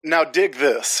Now dig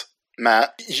this,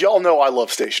 Matt. Y'all know I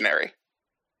love stationery.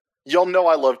 Y'all know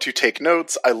I love to take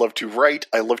notes. I love to write.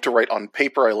 I love to write on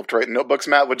paper. I love to write in notebooks.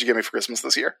 Matt, what'd you get me for Christmas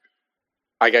this year?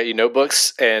 I got you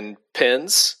notebooks and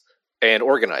pens and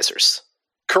organizers.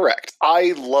 Correct.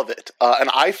 I love it.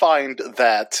 And I find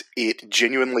that it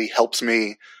genuinely helps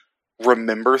me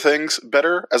remember things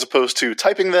better as opposed to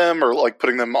typing them or like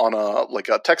putting them on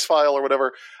a text file or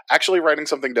whatever. Actually writing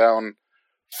something down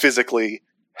physically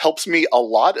helps me a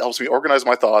lot. It helps me organize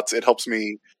my thoughts. It helps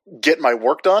me get my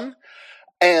work done.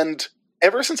 And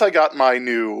ever since I got my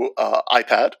new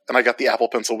iPad and I got the Apple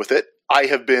Pencil with it, I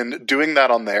have been doing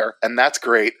that on there, and that's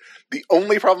great. The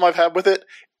only problem I've had with it,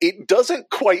 it doesn't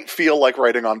quite feel like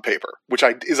writing on paper, which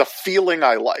is a feeling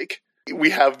I like. We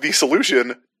have the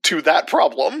solution to that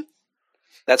problem.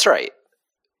 That's right.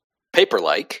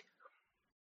 Paper-like,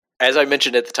 as I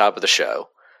mentioned at the top of the show,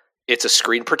 it's a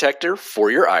screen protector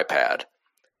for your iPad.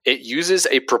 It uses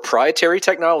a proprietary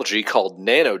technology called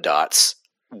nanodots.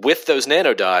 With those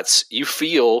nanodots, you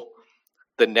feel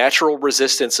the natural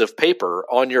resistance of paper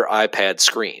on your iPad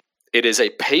screen. It is a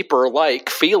paper-like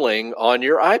feeling on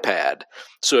your iPad.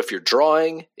 So if you're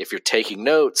drawing, if you're taking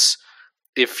notes,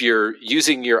 if you're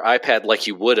using your iPad like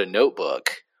you would a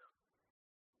notebook,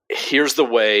 here's the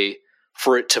way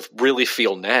for it to really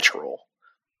feel natural.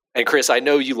 And Chris, I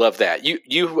know you love that.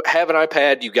 You have an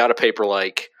iPad, you got a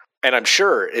paper-like, and I'm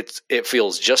sure it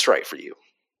feels just right for you.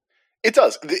 It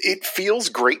does. It feels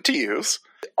great to use.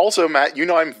 Also, Matt, you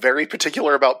know I'm very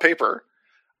particular about paper.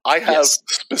 I have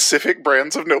specific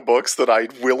brands of notebooks that I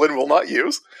will and will not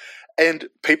use, and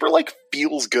paper-like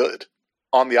feels good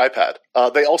on the iPad.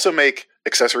 They also make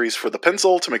accessories for the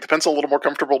pencil to make the pencil a little more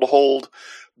comfortable to hold.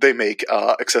 They make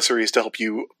accessories to help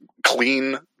you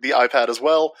clean the iPad as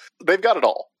well. They've got it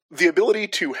all. The ability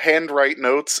to handwrite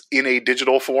notes in a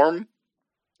digital form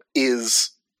is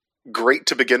great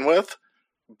to begin with,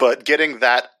 but getting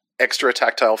that extra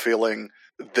tactile feeling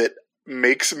that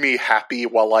makes me happy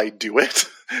while I do it,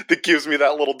 that gives me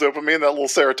that little dopamine, that little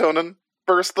serotonin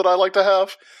burst that I like to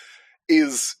have,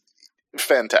 is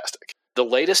fantastic. The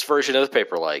latest version of the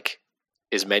Paperlike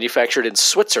is manufactured in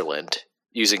Switzerland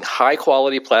using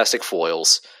high-quality plastic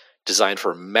foils designed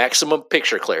for maximum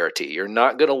picture clarity. You're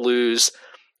not going to lose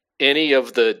any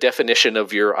of the definition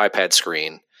of your iPad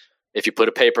screen if you put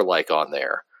a Paperlike on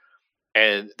there.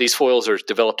 And these foils are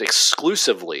developed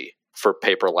exclusively for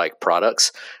Paperlike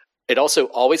products. It also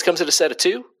always comes in a set of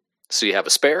 2, so you have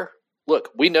a spare. Look,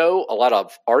 we know a lot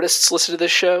of artists listen to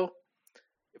this show.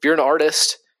 If you're an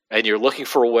artist and you're looking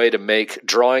for a way to make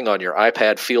drawing on your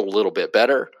iPad feel a little bit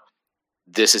better,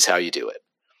 this is how you do it.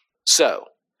 So,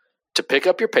 to pick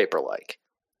up your Paperlike,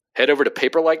 head over to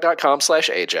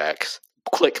paperlike.com/Ajax,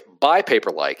 click Buy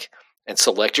Paperlike, and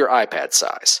select your iPad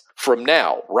size. From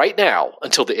now, right now,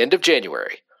 until the end of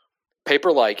January,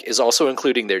 Paperlike is also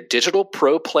including their Digital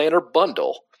Pro Planner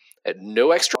bundle at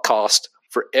no extra cost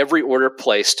for every order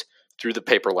placed through the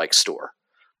Paperlike store.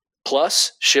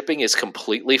 Plus, shipping is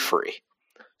completely free.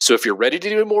 So if you're ready to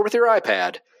do more with your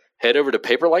iPad, head over to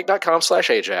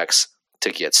paperlike.com/Ajax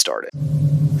to get started.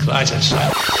 Forever,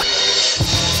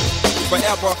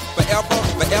 forever, forever,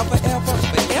 ever,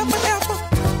 forever, ever.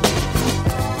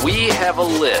 We have a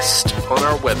list on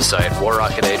our website,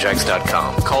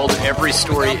 warrockandajax.com, called Every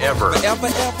Story Ever. Forever,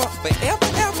 ever, forever,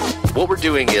 ever. What we're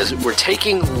doing is we're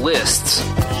taking lists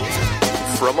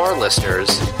from our listeners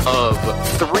of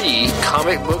 3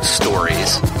 comic book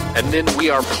stories, and then we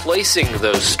are placing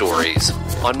those stories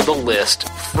on the list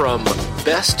from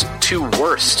best to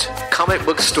worst comic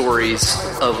book stories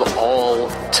of all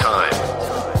time.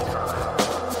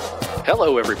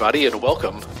 Hello, everybody, and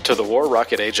welcome to the War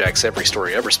Rocket Ajax Every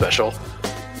Story Ever special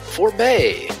for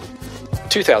May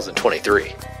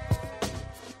 2023.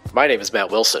 My name is Matt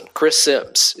Wilson. Chris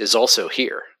Sims is also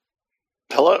here.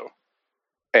 Hello.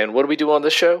 And what do we do on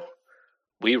this show?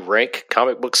 We rank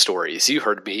comic book stories. You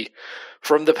heard me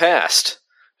from the past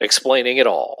explaining it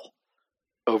all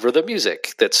over the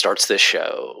music that starts this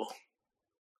show.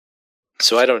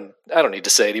 So I don't need to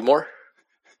say anymore.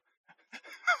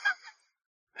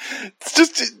 It's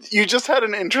just, you just had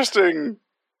an interesting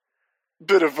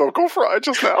bit of vocal fry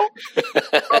just now.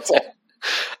 That's all.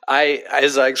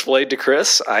 As I explained to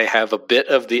Chris, I have a bit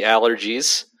of the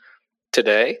allergies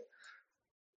today.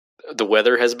 The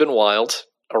weather has been wild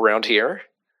around here.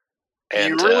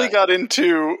 And you really got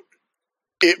into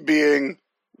it being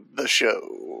the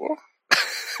show.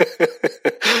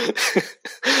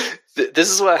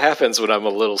 This is what happens when I'm a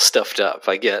little stuffed up.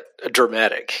 I get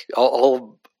dramatic.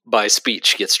 All my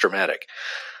speech gets dramatic.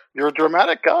 You're a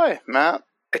dramatic guy, Matt.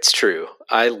 It's true.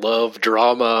 I love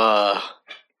drama.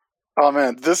 Oh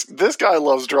man, this guy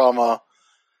loves drama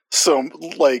So,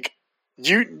 like,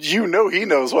 you know he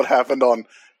knows what happened on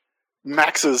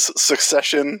Max's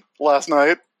Succession last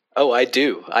night. Oh, I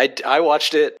do. I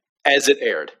watched it as it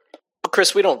aired.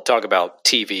 Chris, we don't talk about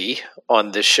TV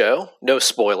on this show. No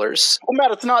spoilers. Well,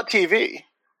 Matt, it's not TV.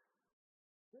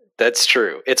 That's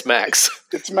true. It's Max.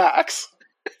 It's Max.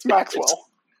 It's Maxwell.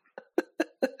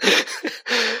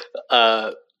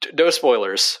 No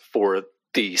spoilers for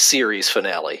the series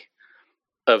finale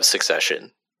of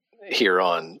Succession here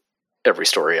on Every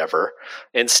Story Ever.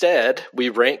 Instead, we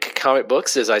rank comic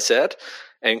books, as I said.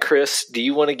 And Chris, do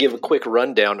you want to give a quick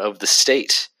rundown of the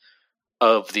state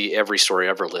of the Every Story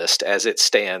Ever list as it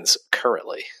stands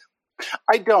currently?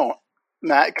 I don't,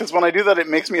 Matt, because when I do that, it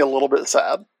makes me a little bit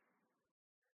sad.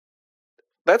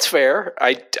 That's fair.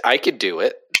 I could do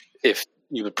it if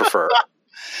you would prefer.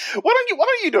 Why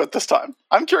don't you do it this time?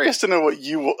 I'm curious to know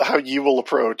how you will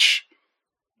approach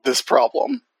this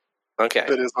problem. Okay.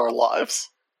 That is our lives.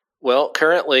 Well,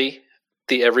 currently,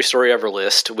 the Every Story Ever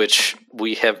list, which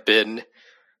we have been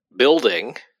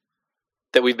building,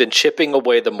 that we've been chipping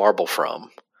away the marble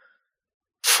from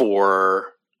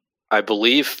for, I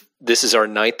believe, this is our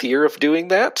 9th year of doing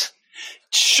that.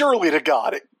 Surely to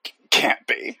God, it can't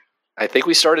be. I think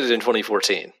we started in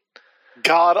 2014.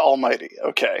 God almighty.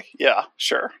 Okay. Yeah,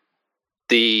 sure.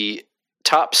 The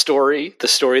top story, the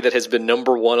story that has been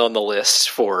number one on the list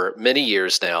for many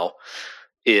years now,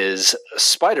 is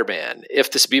Spider-Man,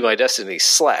 If This Be My Destiny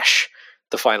 /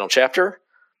 the final chapter.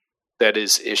 That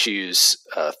is issues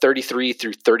 33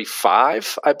 through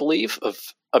 35, I believe, of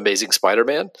Amazing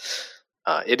Spider-Man.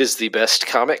 It is the best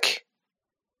comic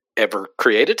ever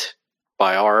created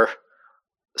by our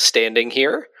standing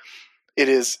here. It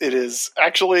is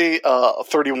actually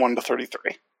 31 to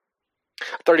 33.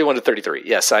 31 to 33.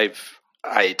 Yes, I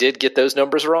did get those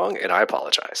numbers wrong, and I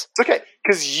apologize. It's okay,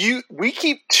 because we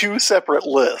keep 2 separate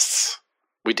lists.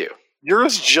 We do.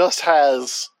 Yours just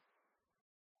has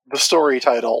the story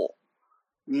title.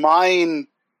 Mine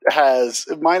is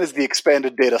the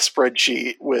expanded data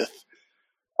spreadsheet with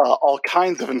all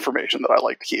kinds of information that I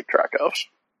like to keep track of.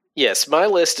 Yes, my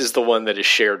list is the one that is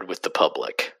shared with the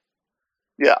public.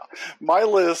 Yeah, my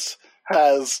list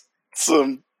has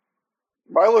some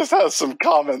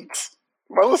comments.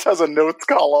 My list has a notes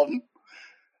column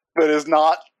that is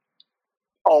not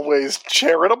always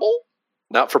charitable.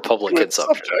 Not for public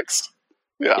consumption. Subjects.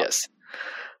 Yeah. Yes.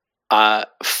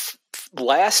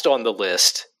 Last on the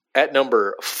list, at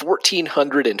number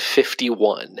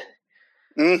 1451,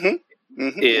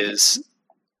 is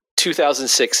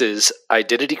 2006's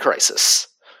Identity Crisis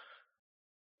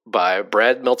by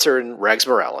Brad Meltzer and Rags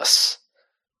Morales.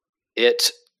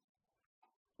 It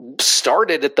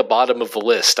started at the bottom of the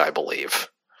list, I believe.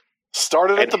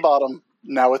 Started at the bottom,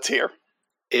 now it's here.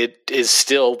 It is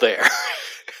still there.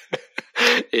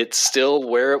 It's still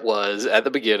where it was at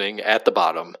the beginning, at the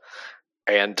bottom.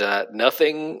 And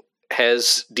nothing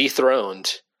has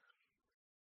dethroned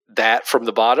that from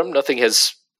the bottom. Nothing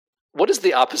has... What is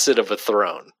the opposite of a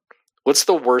throne? What's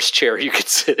the worst chair you could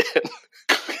sit in?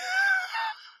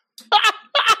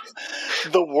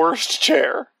 The worst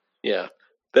chair. Yeah.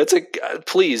 That's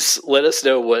please let us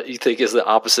know what you think is the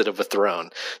opposite of a throne.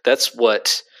 That's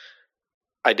what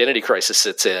Identity Crisis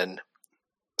sits in.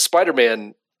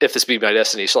 Spider-Man, If This Be My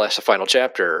Destiny / the final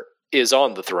chapter, is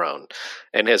on the throne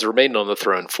and has remained on the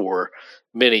throne for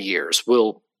many years.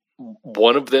 Will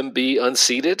one of them be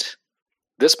unseated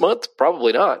this month?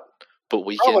 Probably not, but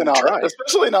we can try.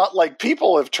 Especially not, like,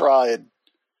 people have tried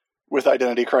with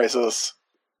Identity Crisis,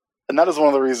 and that is one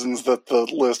of the reasons that the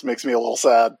list makes me a little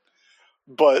sad.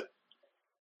 But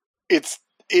it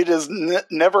has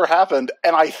never happened,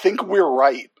 and I think we're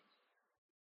right.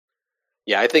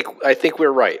 Yeah, I think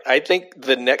we're right. I think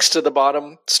the next to the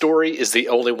bottom story is the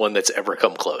only one that's ever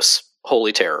come close.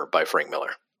 Holy Terror by Frank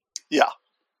Miller. Yeah.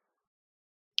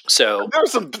 So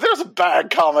there's some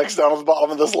bad comics down at the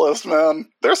bottom of this list, man.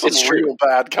 There's some real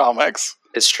bad comics.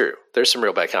 It's true. There's some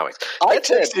real bad comics. I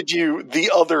texted you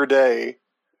the other day.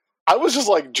 I was just,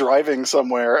 like, driving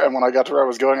somewhere, and when I got to where I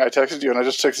was going, I texted you, and I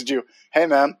just texted you, "Hey,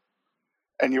 man."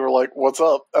 And you were like, "What's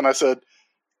up?" And I said,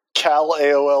 "Cal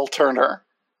AOL Turner."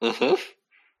 Mm-hmm.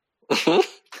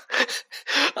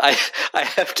 I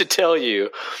have to tell you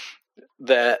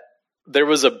that there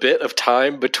was a bit of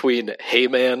time between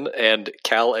Heyman and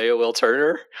Cal AOL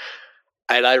Turner,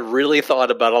 and I really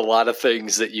thought about a lot of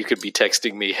things that you could be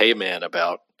texting me Heyman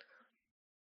about.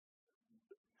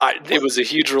 It was a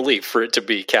huge relief for it to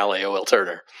be Cal AOL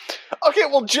Turner. Okay,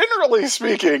 well, generally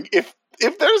speaking, if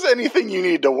there's anything you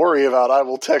need to worry about, I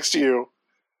will text you.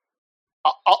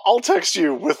 I'll text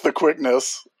you with the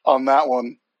quickness on that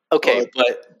one. Okay,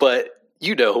 but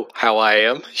You know how I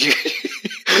am. You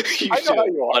I know how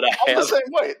you are. I'm the same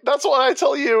way. That's why I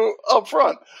tell you up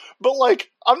front. But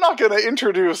like, I'm not going to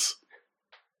introduce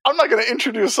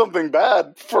something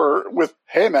bad with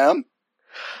 "Hey man."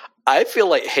 I feel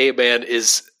like "Hey man"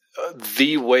 is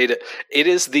the way to. It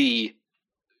is the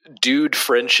dude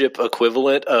friendship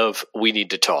equivalent of "We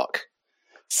need to talk."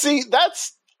 See,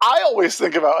 I always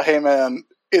think about "Hey man"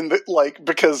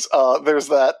 because there's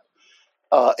that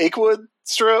Achewood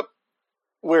strip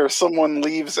where someone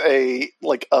leaves a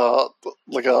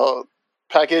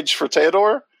package for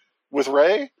Theodore with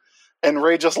Ray, and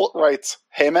Ray just writes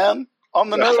 "Hey man" on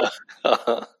the note,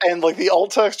 and like the alt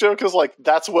text joke is like,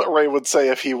 that's what Ray would say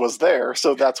if he was there,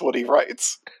 so that's what he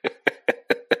writes.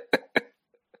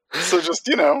 So just,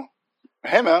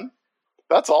 "Hey man,"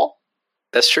 that's all.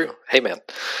 That's true. Hey man.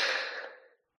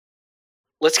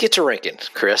 Let's get to ranking,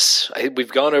 Chris.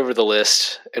 We've gone over the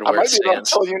list and where it stands. I might be able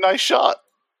to tell you nice shot.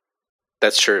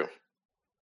 That's true.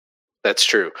 That's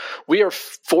true. We are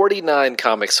 49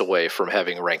 comics away from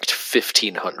having ranked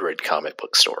 1,500 comic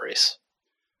book stories.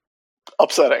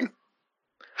 Upsetting.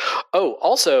 Oh,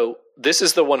 also, this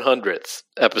is the 100th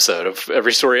episode of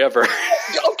Every Story Ever.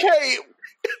 Okay.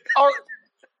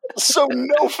 So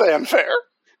no fanfare.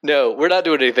 No, we're not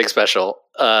doing anything special.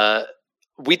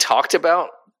 We talked about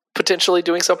potentially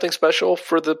doing something special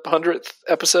for the 100th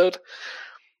episode.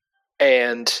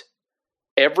 And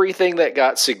everything that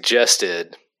got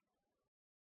suggested,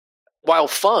 while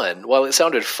it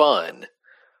sounded fun,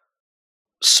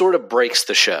 sort of breaks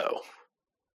the show.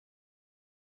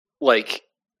 Like,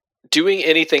 doing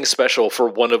anything special for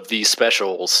one of these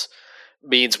specials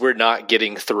means we're not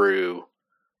getting through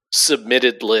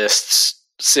submitted lists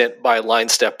sent by line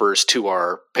steppers to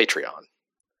our Patreon.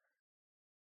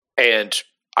 And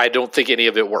I don't think any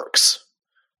of it works.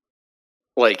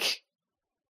 Like,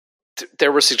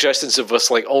 there were suggestions of us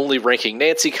like only ranking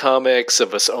Nancy comics,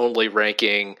 of us only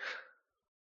ranking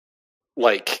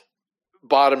like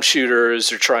bottom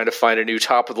shooters or trying to find a new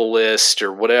top of the list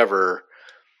or whatever.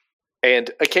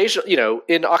 And occasionally,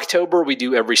 in October we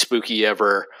do every spooky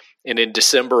ever, and in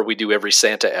December we do every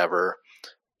Santa ever.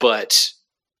 But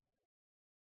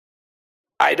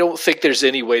I don't think there's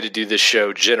any way to do this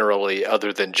show generally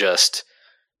other than just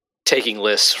taking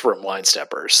lists from line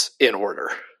steppers in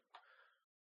order.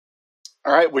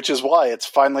 All right, which is why it's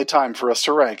finally time for us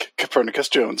to rank Copernicus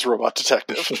Jones, Robot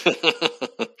Detective.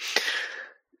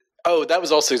 Oh, that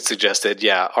was also suggested,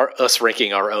 yeah, us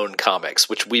ranking our own comics,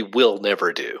 which we will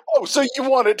never do. Oh, so you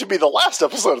want it to be the last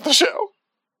episode of the show?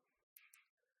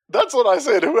 That's what I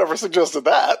said, whoever suggested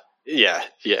that. Yeah.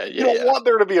 You don't want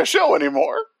there to be a show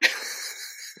anymore.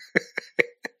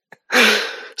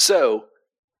 So,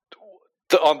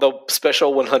 on the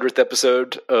special 100th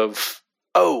episode of...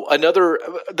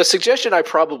 the suggestion I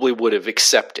probably would have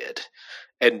accepted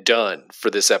and done for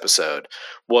this episode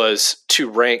was to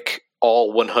rank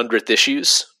all 100th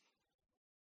issues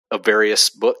of various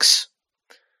books,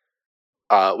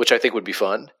 which I think would be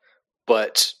fun.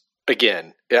 But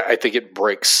again, I think it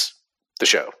breaks the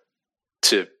show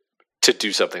to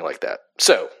do something like that.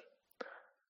 So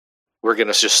we're going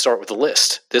to just start with the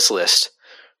list. This list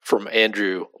from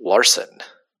Andrew Larson.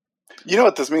 You know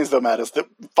what this means, though, Matt, is that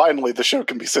finally the show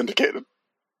can be syndicated.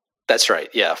 That's right,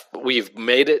 yeah. We've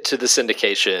made it to the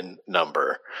syndication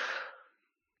number.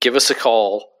 Give us a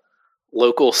call,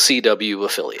 local CW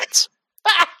affiliates.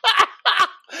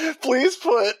 Please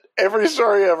put Every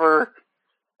Story Ever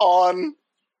on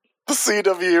the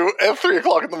CW at 3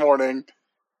 o'clock in the morning.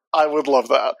 I would love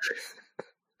that.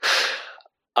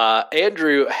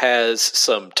 Andrew has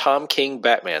some Tom King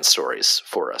Batman stories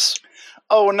for us.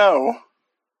 Oh, no.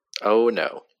 Oh,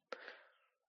 no.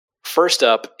 First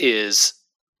up is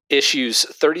issues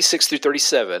 36 through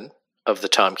 37 of the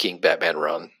Tom King Batman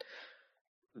run.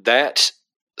 That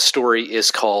story is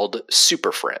called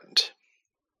Super Friend.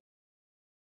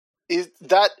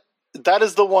 That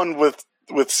is the one with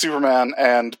Superman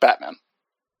and Batman?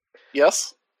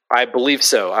 Yes? I believe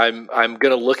so. I'm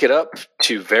going to look it up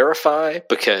to verify,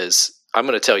 because I'm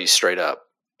going to tell you straight up.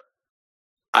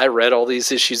 I read all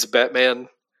these issues of Batman,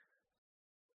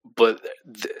 but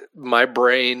my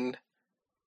brain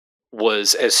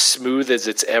was as smooth as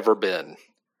it's ever been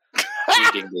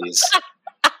reading these.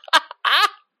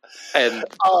 And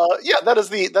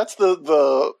that's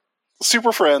the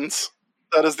Super Friends.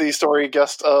 That is the story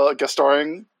guest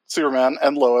starring Superman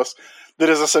and Lois. That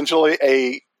is essentially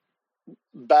a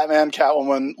Batman,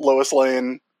 Catwoman, Lois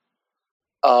Lane,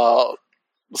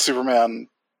 Superman,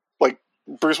 like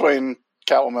Bruce Wayne,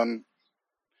 Catwoman.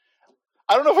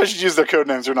 I don't know if I should use their code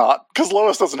names or not, because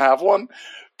Lois doesn't have one.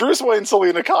 Bruce Wayne,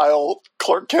 Selina Kyle,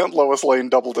 Clark Kent, Lois Lane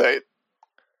double date.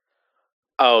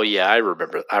 Oh yeah, I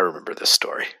remember this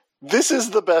story. This is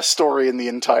the best story in the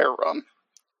entire run.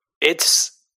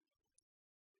 It's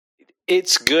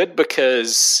good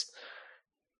because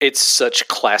it's such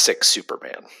classic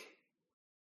Superman.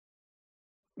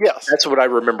 Yes. That's what I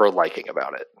remember liking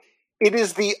about it. It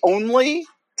is the only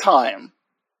time,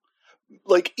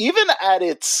 like, even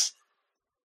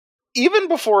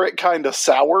before it kind of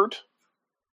soured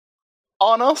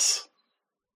on us,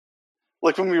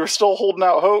 like when we were still holding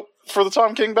out hope for the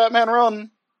Tom King Batman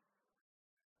run,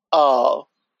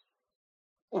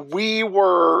 we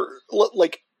were,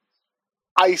 like,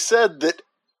 I said that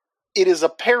it is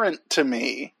apparent to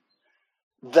me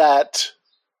that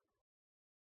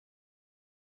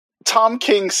Tom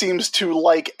King seems to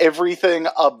like everything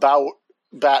about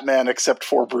Batman except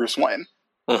for Bruce Wayne.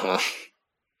 Uh-huh.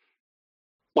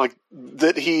 Like,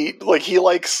 that he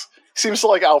seems to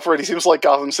like Alfred, he seems to like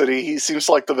Gotham City, he seems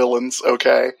to like the villains,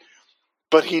 okay,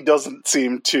 but he doesn't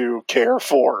seem to care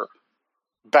for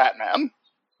Batman,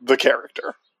 the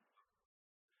character.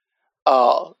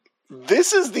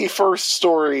 This is the first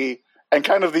story, and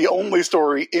kind of the only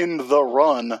story in the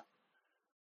run,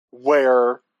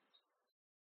 where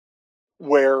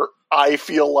I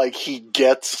feel like he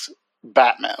gets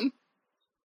Batman.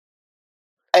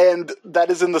 And that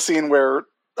is in the scene where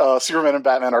Superman and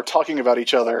Batman are talking about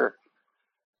each other,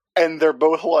 and they're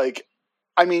both like,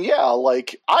 I mean, yeah,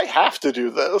 like, I have to do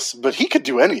this, but he could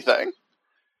do anything.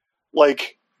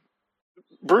 Like,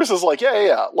 Bruce is like,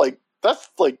 yeah, like, that's,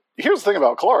 like, here's the thing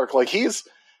about Clark, like, he's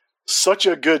such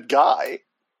a good guy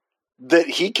that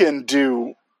he can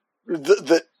do,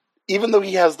 that even though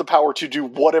he has the power to do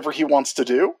whatever he wants to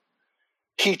do,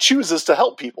 he chooses to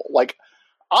help people. Like,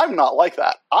 I'm not like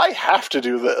that. I have to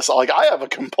do this. Like, I have a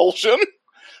compulsion,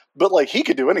 but, like, he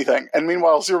could do anything. And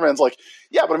meanwhile, Superman's like,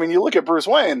 yeah, but I mean, you look at Bruce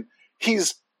Wayne,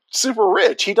 he's super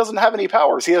rich. He doesn't have any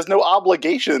powers. He has no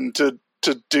obligation to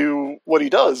do what he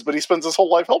does, but he spends his whole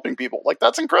life helping people. Like,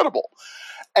 that's incredible.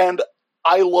 And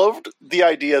I loved the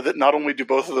idea that not only do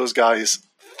both of those guys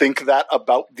think that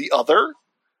about the other,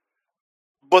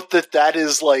 but that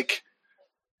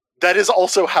is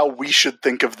also how we should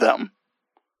think of them.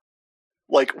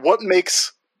 Like, what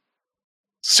makes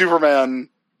Superman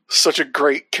such a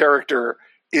great character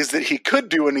is that he could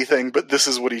do anything, but this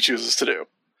is what he chooses to do.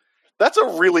 That's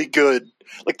a really good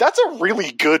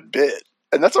bit.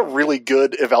 And that's a really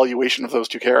good evaluation of those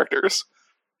two characters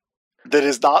that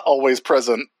is not always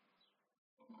present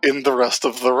in the rest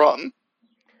of the run.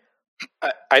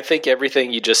 I think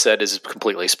everything you just said is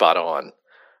completely spot on.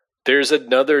 There's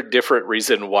another different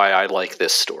reason why I like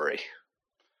this story.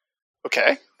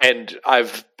 Okay. And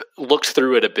I've looked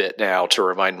through it a bit now to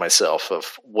remind myself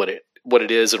of what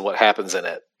it is and what happens in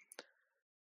it.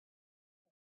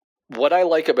 What I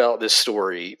like about this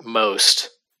story most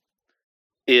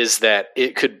is that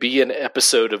it could be an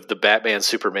episode of the Batman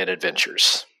Superman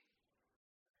Adventures.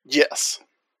 Yes.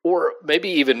 Or maybe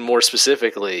even more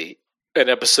specifically, an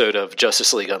episode of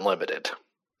Justice League Unlimited.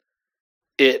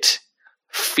 It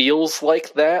feels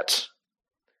like that,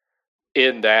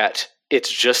 in that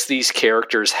it's just these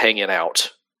characters hanging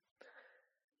out.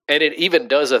 And it even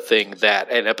does a thing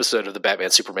that an episode of the Batman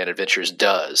Superman Adventures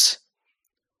does,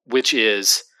 which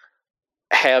is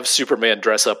have Superman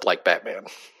dress up like Batman.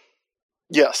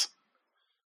 Yes.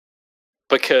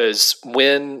 Because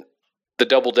when the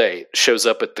double date shows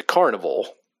up at the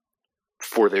carnival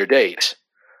for their date,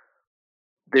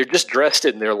 they're just dressed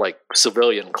in their, like,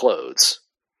 civilian clothes.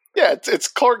 Yeah, it's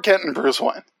Clark Kent and Bruce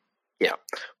Wayne. Yeah.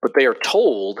 But they are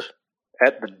told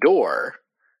at the door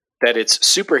that it's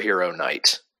superhero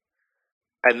night,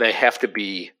 and they have to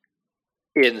be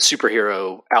in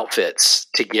superhero outfits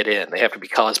to get in. They have to be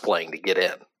cosplaying to get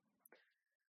in.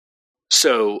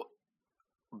 So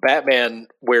Batman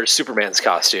wears Superman's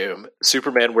costume.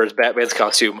 Superman wears Batman's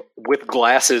costume with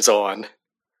glasses on,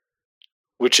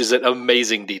 which is an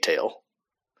amazing detail.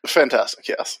 Fantastic,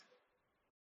 yes.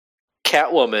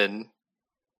 Catwoman's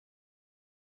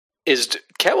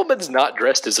not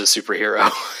dressed as a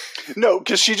superhero. No,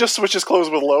 because she just switches clothes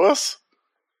with Lois.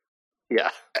 Yeah.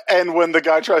 And when the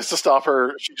guy tries to stop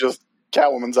her, she just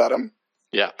Catwoman's at him.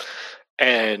 Yeah.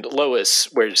 And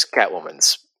Lois wears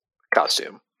Catwoman's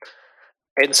costume.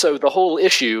 And so the whole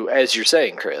issue, as you're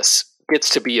saying, Chris, gets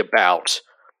to be about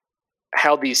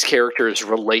how these characters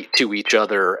relate to each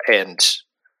other and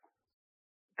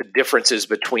the differences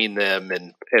between them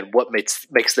and what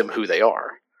makes them who they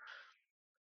are.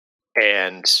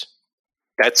 And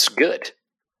that's good.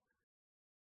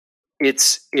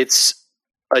 It's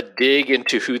a dig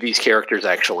into who these characters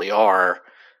actually are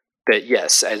that,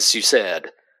 yes, as you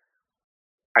said,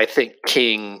 I think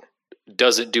King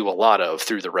doesn't do a lot of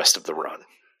through the rest of the run.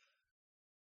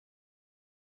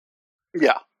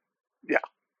 Yeah. Yeah.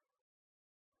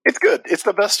 It's good. It's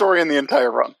the best story in the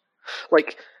entire run.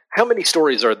 Like, how many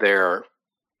stories are there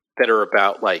that are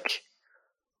about, like,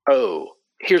 oh,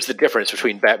 here's the difference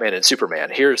between Batman and Superman.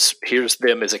 Here's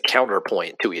them as a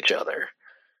counterpoint to each other.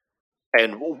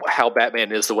 And how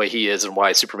Batman is the way he is and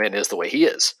why Superman is the way he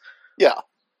is. Yeah.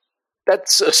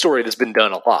 That's a story that's been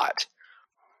done a lot.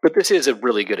 But this is a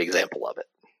really good example of it.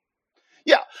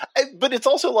 Yeah. But it's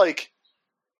also like...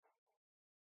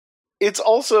 It's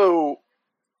also...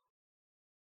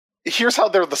 Here's how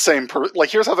they're the same.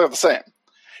 Here's how they're the same.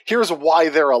 Here's why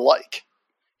they're alike.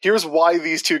 Here's why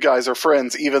these two guys are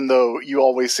friends, even though you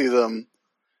always see them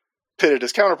pitted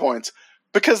as counterpoints.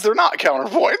 Because they're not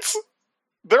counterpoints.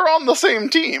 They're on the same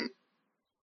team.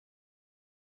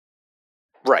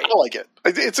 Right. I like it.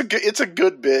 It's a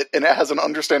good bit, and it has an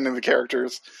understanding of the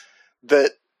characters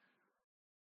that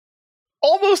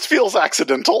almost feels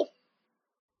accidental.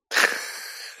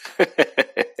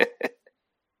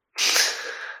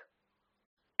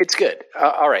 It's good.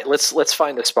 All right, let's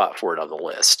find a spot for it on the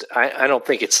list. I don't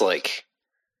think it's like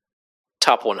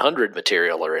top 100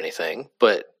 material or anything,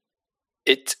 but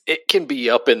it can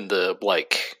be up in the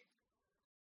like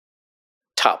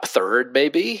top third,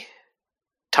 maybe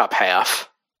top half.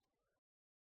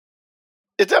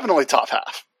 It's definitely top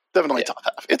half. Definitely top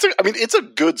half. It's a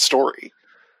good story.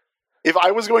 If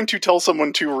I was going to tell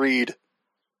someone to read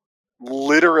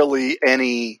literally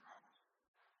any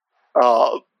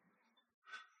Tom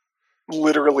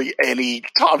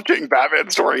King Batman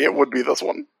story, it would be this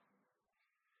one.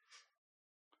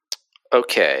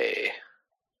 Okay.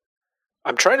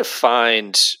 I'm trying to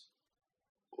find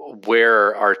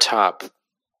where our top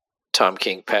Tom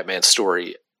King Batman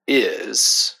story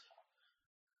is.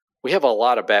 We have a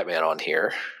lot of Batman on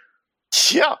here.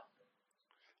 Yeah.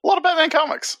 A lot of Batman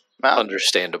comics. Man.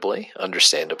 Understandably.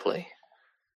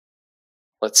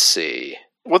 Let's see.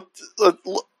 I'm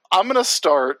going to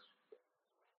start.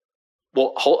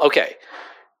 Well, okay.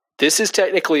 This is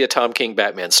technically a Tom King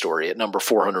Batman story at number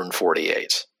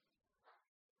 448.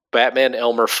 Batman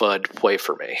Elmer Fudd, Play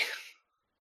For Me.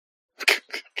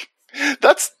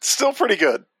 That's still pretty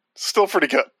good. Still pretty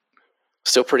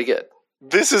good.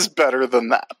 This is better than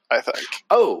that, I think.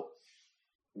 Oh,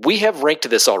 we have ranked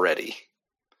this already.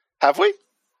 Have we?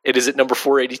 It is at number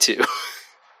 482.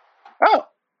 Oh.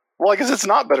 Well, I guess it's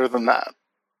not better than that.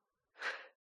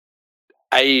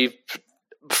 I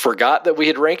forgot that we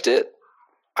had ranked it.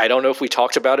 I don't know if we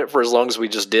talked about it for as long as we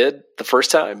just did the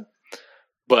first time,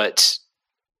 but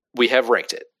we have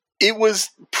ranked it. It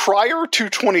was prior to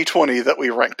 2020 that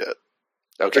we ranked it.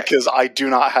 Okay. Because I do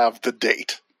not have the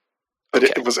date that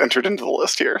it was entered into the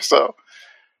list here. So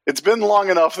it's been long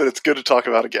enough that it's good to talk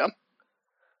about again.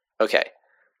 Okay.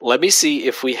 Let me see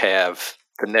if we have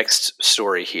the next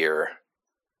story here.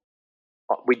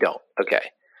 Oh, we don't.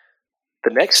 Okay.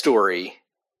 The next story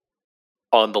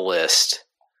on the list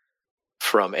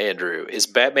from Andrew is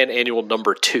Batman Annual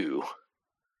number 2,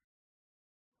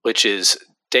 which is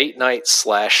Date Night /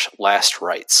 Last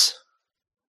Rites.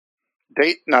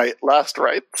 Date Night, Last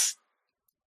Rites.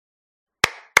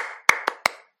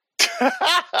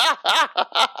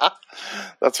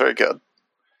 That's very good.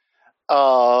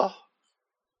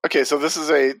 Okay, so this is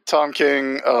a Tom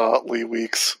King, Lee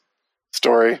Weeks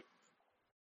story.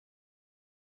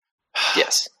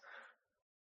 Yes.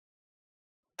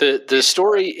 The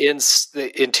story in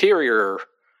the interior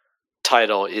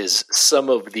title is Some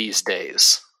of These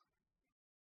Days.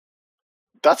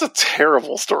 That's a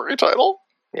terrible story title.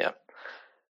 Yeah.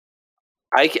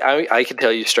 I can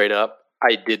tell you straight up,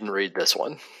 I didn't read this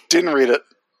one. Didn't read it.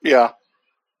 Yeah.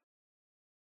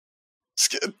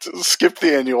 Skip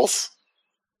the annuals.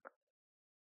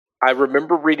 I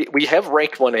remember reading. We have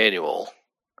ranked one annual.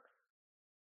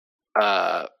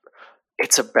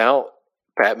 It's about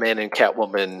Batman and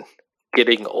Catwoman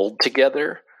getting old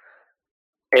together.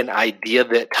 An idea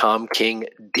that Tom King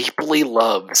deeply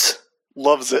loves.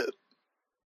 Loves it.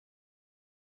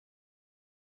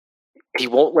 He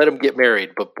won't let them get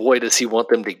married, but boy, does he want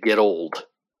them to get old.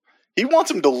 He wants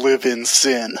them to live in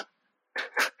sin.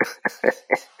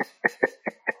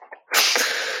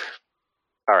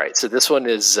 All right, so this one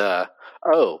is... I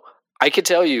can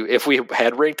tell you, if we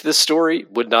had ranked this story,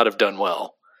 would not have done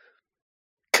well.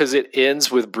 Because it ends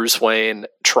with Bruce Wayne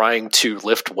trying to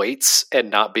lift weights and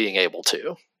not being able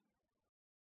to.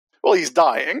 Well, he's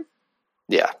dying.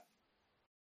 Yeah.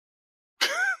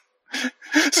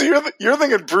 So you're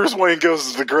thinking Bruce Wayne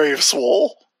goes to the grave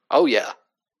swole? Oh, yeah.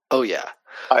 Well,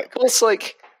 it's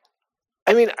like...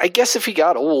 I mean, I guess if he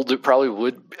got old, it probably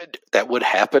would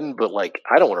happen, but, like,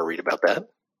 I don't want to read about that.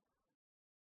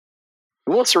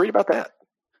 Who wants to read about that?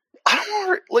 I don't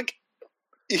want to, like...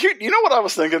 You know what I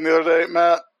was thinking the other day,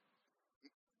 Matt?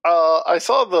 I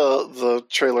saw the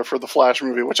trailer for the Flash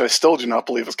movie, which I still do not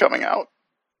believe is coming out.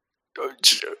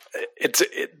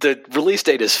 The release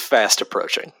date is fast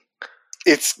approaching.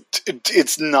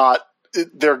 It's not.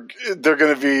 They're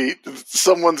going to be.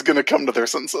 Someone's going to come to their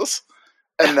senses,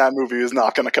 and that movie is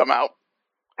not going to come out.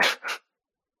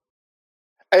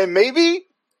 And maybe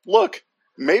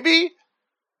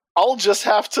I'll just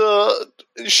have to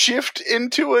shift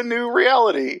into a new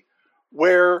reality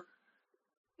where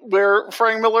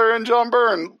Frank Miller and John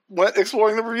Byrne went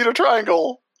exploring the Bermuda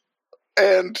Triangle,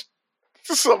 and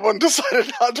someone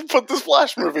decided not to put this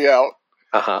Flash movie out.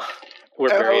 Where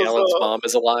Barry Allen's mom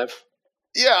is alive.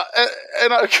 Yeah,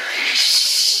 and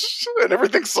and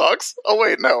everything sucks. Oh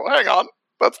wait, no, hang on,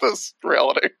 that's this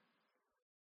reality.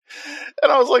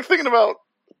 And I was like thinking about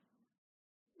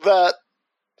that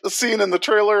scene in the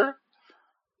trailer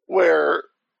where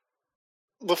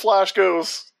the Flash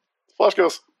goes, I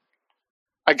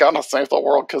gotta save the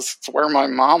world because it's where my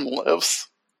mom lives.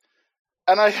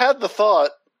 And I had the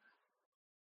thought,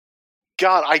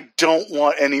 God, I don't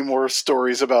want any more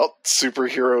stories about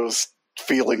superheroes'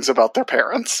 feelings about their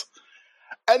parents.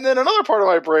 And then another part of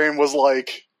my brain was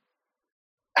like,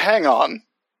 hang on.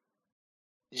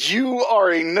 You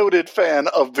are a noted fan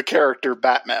of the character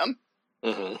Batman.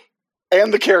 Mm-hmm.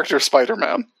 And the character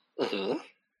Spider-Man. Mm-hmm.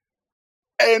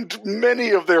 And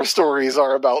many of their stories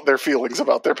are about their feelings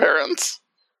about their parents.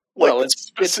 Like, well, in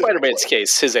Spider-Man's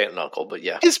case, his aunt and uncle, but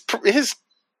yeah. His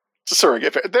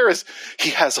surrogate parent. He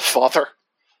has a father.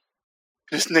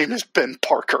 His name is Ben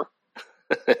Parker.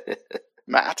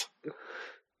 Matt.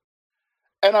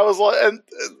 And I was like, and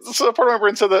so part of my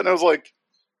brain said that, and I was like,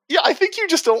 yeah, I think you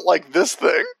just don't like this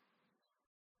thing.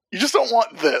 You just don't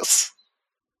want this.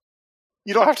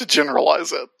 You don't have to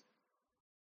generalize it.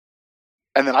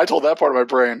 And then I told that part of my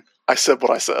brain, I said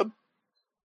what I said.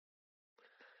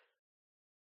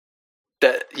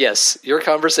 That, yes, your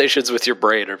conversations with your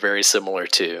brain are very similar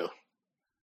to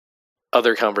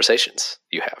other conversations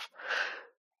you have.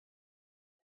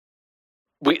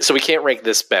 So we can't rank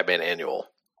this Batman Annual.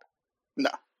 No.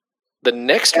 The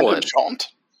next one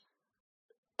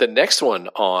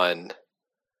on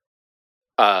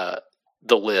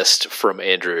the list from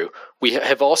Andrew, we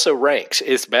have also ranked.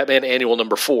 It's Batman Annual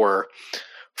number 4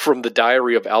 from the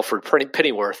Diary of Alfred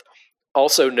Pennyworth,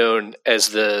 also known as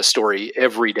the story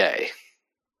Every Day.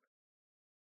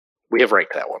 We have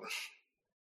ranked that one.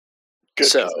 Good,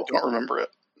 so I don't remember it.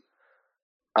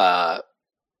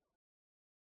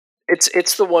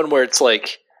 It's the one where it's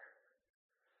like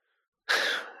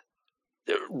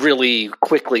really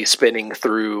quickly spinning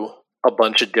through a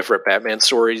bunch of different Batman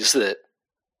stories that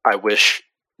I wish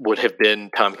would have been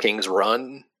Tom King's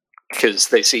run because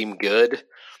they seem good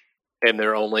and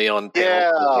they're only on like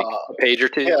a page or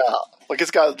two. Yeah, like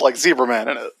it's got like Zebra Man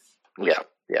in it. Yeah.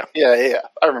 I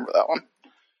remember that one.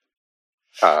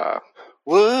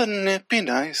 Wouldn't it be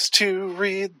nice to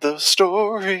read the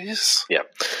stories? Yeah.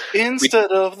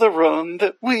 Instead of the run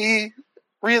that we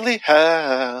really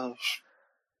have.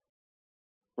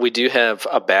 We do have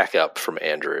a backup from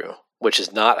Andrew, which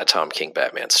is not a Tom King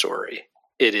Batman story.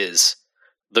 It is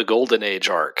the Golden Age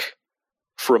arc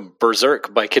from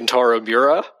Berserk by Kentaro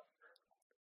Miura.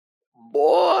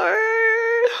 Boy!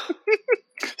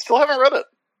 Still haven't read it.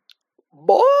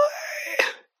 Boy!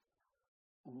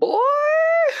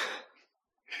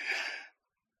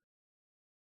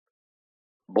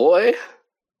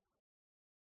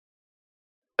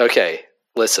 Okay,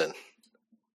 listen.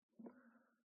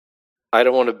 I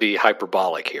don't want to be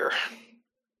hyperbolic here.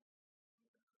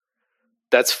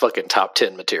 That's fucking top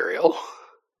 10 material.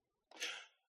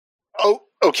 Oh,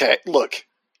 okay. Look,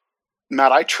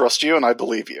 Matt, I trust you and I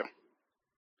believe you.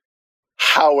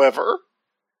 However,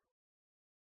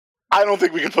 I don't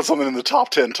think we can put something in the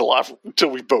top 10 till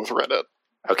we both read it.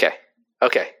 Okay.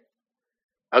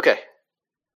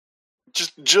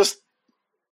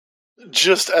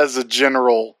 Just as a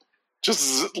general,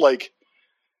 just like,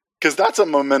 because that's a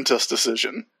momentous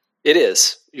decision. It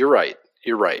is. You're right.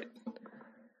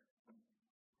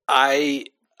 I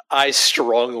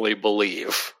strongly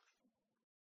believe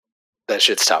that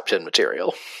shit's top 10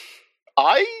 material.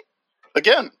 I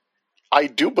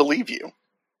do believe you.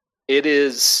 It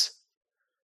is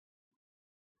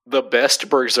the best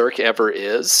Berserk ever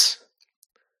is,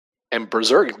 and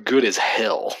Berserk good as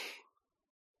hell.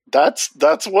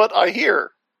 That's what I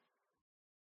hear.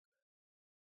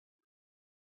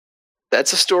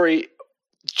 That's a story.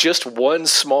 Just one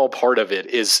small part of it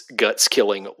is Guts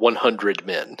killing 100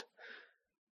 men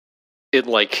in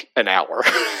like an hour.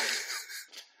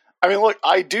 I mean, look,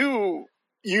 I do.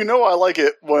 I like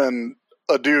it when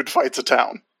a dude fights a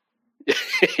town.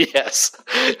 Yes.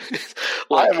 I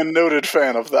Like, am a noted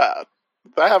fan of that.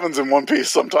 That happens in One Piece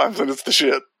sometimes, and it's the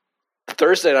shit. the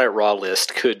Thursday Night Raw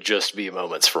list could just be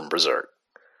moments from Berserk.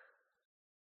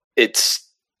 It's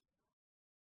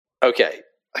okay.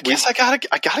 I guess I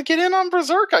gotta get in on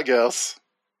Berserk, I guess.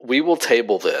 We will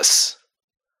table this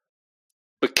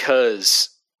because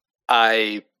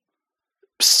I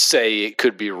say it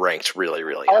could be ranked really,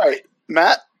 really high. All right,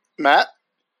 Matt,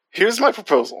 here's my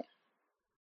proposal.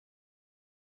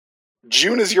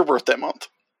 June is your birthday month.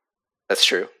 That's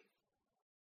true.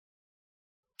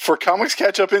 For Comics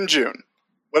Catch Up in June,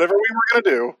 whatever we were going to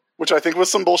do, which I think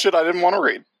was some bullshit I didn't want to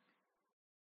read,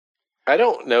 I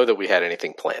don't know that we had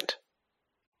anything planned.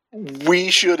 we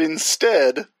should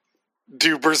instead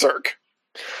do Berserk.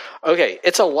 Okay,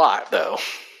 it's a lot, though.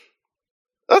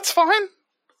 That's fine.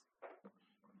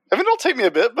 I mean, it'll take me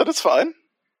a bit, but it's fine.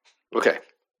 Okay.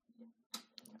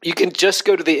 You can just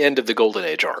go to the end of the Golden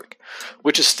Age arc,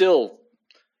 which is still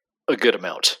a good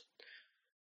amount.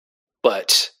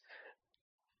 But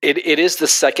it is the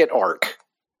second arc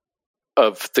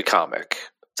of the comic.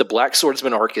 The Black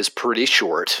Swordsman arc is pretty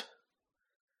short.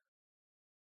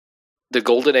 The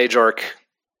Golden Age arc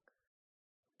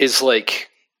is like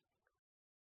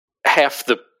half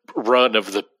the run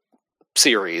of the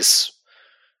series.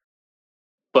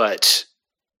 But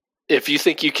if you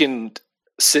think you can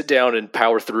sit down and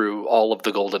power through all of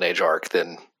the Golden Age arc,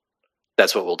 then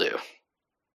that's what we'll do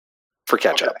for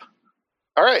catch up.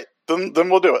 All right, then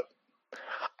we'll do it.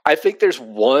 I think there's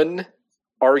one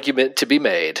argument to be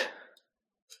made.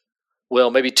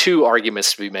 Well, maybe two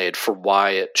arguments to be made for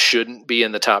why it shouldn't be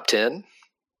in the top 10.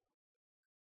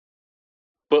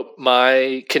 But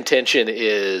my contention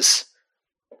is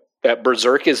that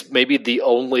Berserk is maybe the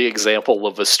only example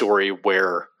of a story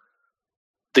where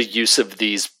the use of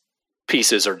these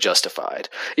pieces are justified.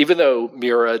 Even though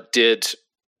Miura did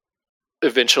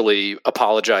eventually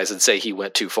apologize and say he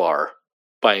went too far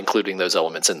by including those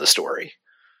elements in the story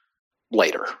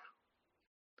later.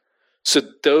 So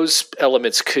those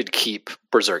elements could keep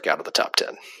Berserk out of the top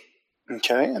 10.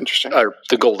 Okay, interesting. Or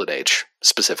the Golden Age,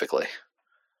 specifically.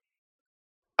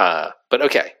 But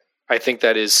okay, I think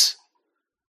that is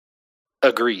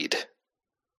agreed.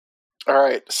 All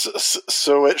right,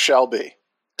 so it shall be.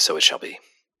 So it shall be.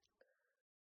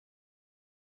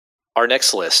 Our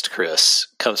next list, Chris,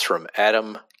 comes from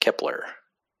Adam Kepler,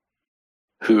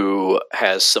 who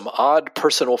has some odd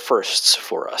personal firsts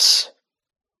for us.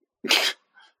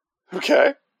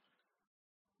 Okay.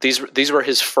 These were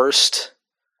his first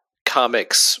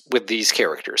comics with these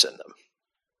characters in them.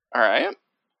 All right.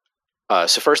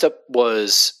 So first up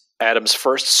was Adam's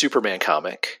first Superman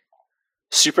comic,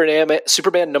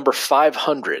 Superman number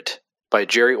 500 by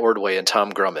Jerry Ordway and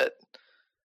Tom Grummett.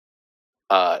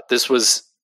 This was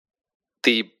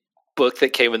the book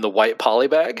that came in the white poly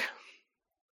bag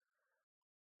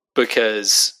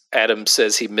because Adam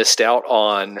says he missed out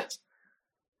on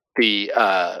the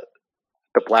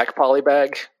black poly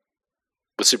bag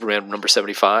with Superman number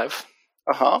 75.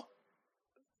 Uh-huh.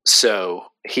 So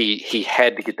he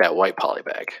had to get that white poly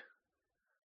bag.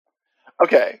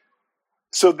 Okay.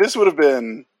 So this would have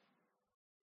been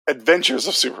Adventures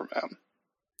of Superman.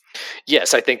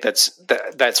 Yes, I think that's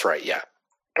right, yeah.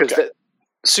 Because Okay.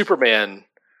 Superman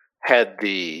had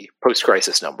the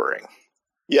post-crisis numbering.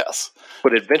 Yes.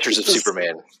 But Adventures of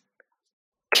Superman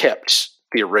kept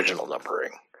the original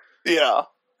numbering. Yeah.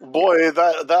 Boy,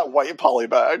 that white poly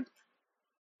bag.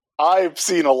 I've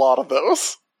seen a lot of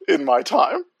those in my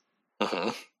time. Mm-hmm.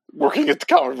 Working at the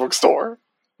comic book store.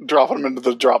 Dropping them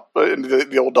into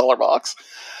the old dollar box.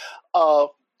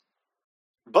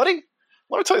 Buddy,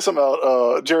 let me tell you something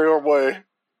about Jerry Ordway,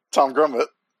 Tom Grummett.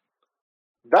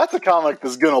 That's a comic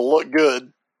that's going to look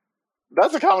good.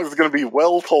 That's a comic that's going to be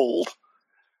well told.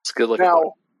 It's a good looking.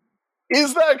 Now,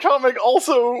 is that comic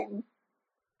also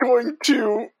going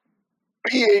to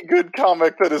be a good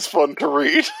comic that is fun to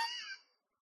read?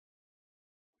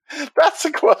 That's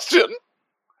the question.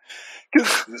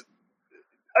 Because,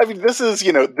 I mean, this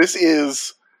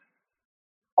is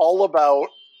all about,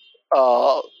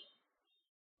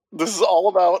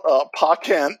 Pa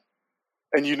Kent,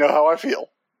 and you know how I feel,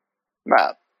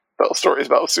 Matt, about stories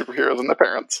about superheroes and their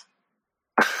parents.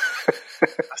 I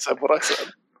said what I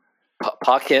said.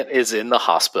 Pa Kent is in the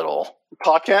hospital.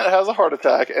 Pa Kent has a heart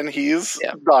attack, and he's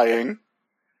dying.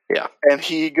 Yeah. And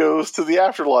he goes to the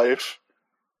afterlife,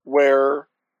 where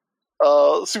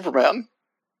Superman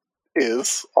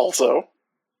is also.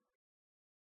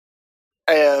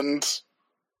 And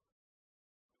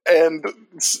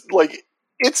like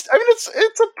it's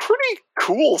a pretty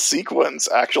cool sequence,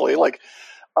 actually. Like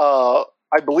I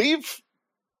believe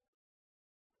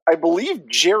I believe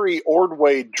Jerry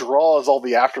Ordway draws all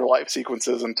the afterlife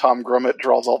sequences, and Tom Grummett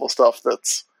draws all the stuff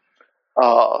that's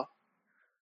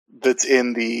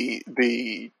in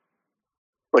the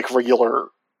like regular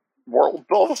world,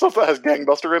 all the stuff that has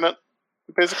Gangbuster in it,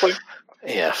 basically.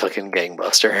 Yeah, fucking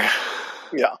Gangbuster.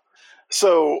 Yeah.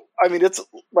 So I mean, it's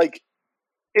like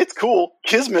it's cool.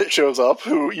 Kismet shows up,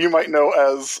 who you might know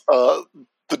as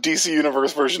the DC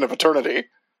Universe version of Eternity.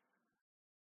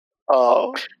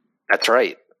 That's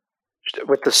right.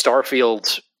 With the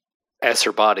Starfield as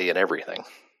her body and everything.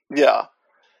 Yeah.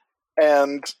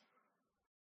 And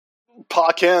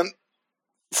Pa Kent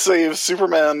saves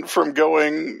Superman from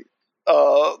going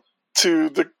to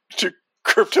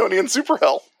Kryptonian super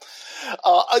hell.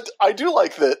 I do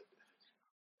like that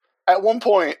at one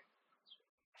point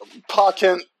Pa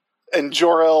Kent and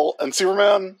Jor-El and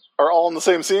Superman are all in the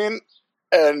same scene,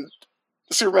 and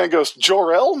Superman goes,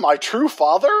 "Jor-El, my true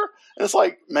father?" And it's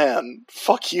like, man,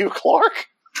 fuck you, Clark.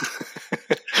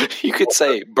 You could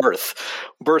say birth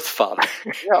father.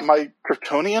 Yeah, my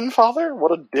Kryptonian father?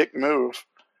 What a dick move.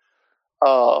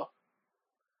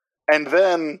 And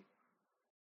then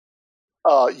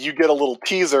you get a little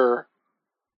teaser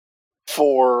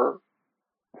for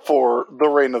the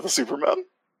reign of the Superman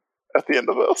at the end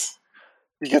of this.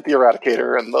 You get the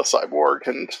Eradicator and the Cyborg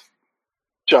and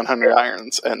John Henry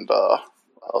Irons and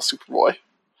Superboy.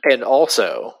 And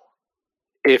also,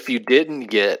 if you didn't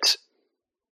get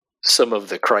some of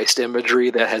the Christ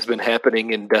imagery that has been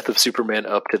happening in Death of Superman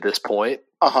up to this point,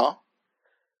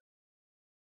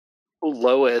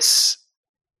 Lois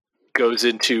goes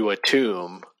into a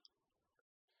tomb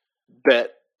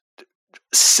that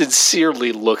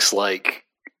sincerely looks like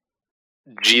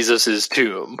Jesus's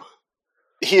tomb.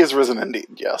 He is risen indeed,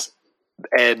 yes.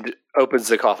 And opens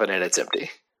the coffin and it's empty.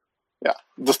 Yeah.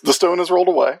 The stone is rolled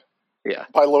away. Yeah.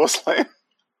 By Lois Lane.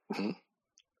 Mm-hmm.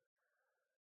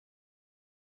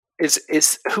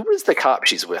 Who is the cop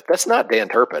she's with? That's not Dan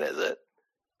Turpin, is it?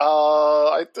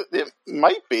 It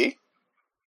might be.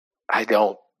 I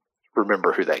don't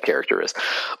remember who that character is.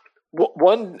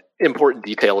 One important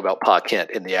detail about Pa Kent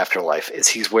in the afterlife is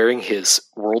he's wearing his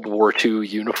World War II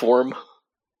uniform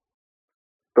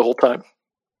the whole time.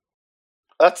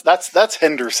 That's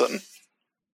Henderson.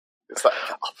 Is that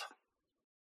cop?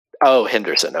 Oh,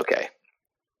 Henderson. Okay.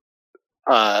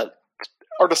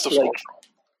 Artist of Squad.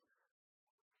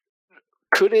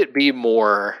 Could it be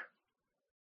more?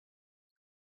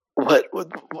 What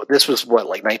this was? What,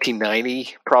 like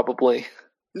 1990? Probably.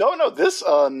 No. This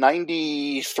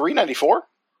 93, 94?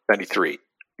 93.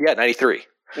 Yeah, 93.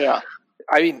 Yeah.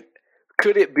 I mean,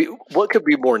 could it be? What could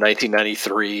be more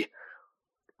 1993?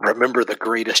 Remember the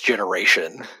Greatest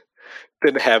Generation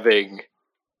than having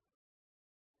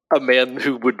a man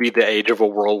who would be the age of a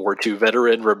World War II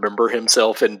veteran remember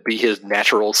himself and be his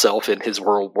natural self in his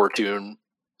World War II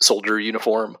soldier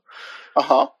uniform.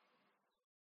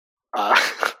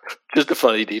 Just a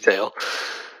funny detail.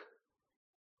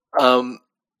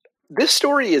 This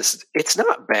story it's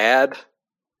not bad,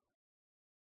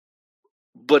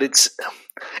 but it's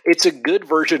a good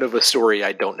version of a story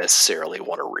I don't necessarily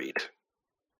want to read.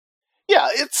 Yeah,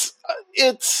 it's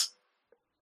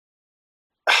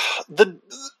the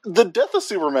death of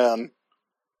Superman.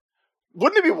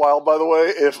 Wouldn't it be wild, by the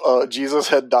way, if Jesus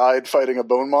had died fighting a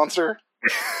bone monster?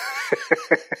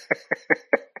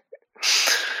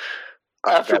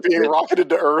 After being rocketed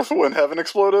to Earth when heaven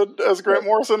exploded, as Grant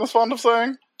Morrison is fond of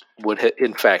saying? Would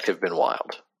in fact have been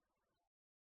wild.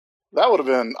 That would have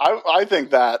been... I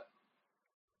think that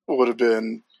would have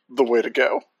been the way to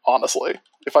go, honestly.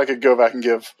 If I could go back and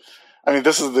give... I mean,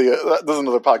 this is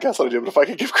another podcast that I do, but if I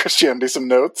could give Christianity some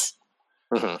notes,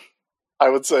 I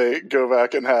would say go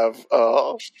back and have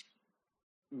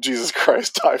Jesus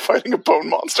Christ die fighting a bone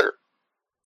monster.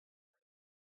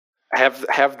 Have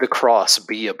the cross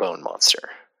be a bone monster.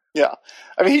 Yeah.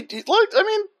 I mean,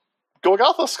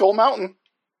 Golgotha, Skull Mountain.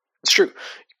 It's true.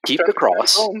 Keep the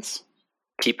cross.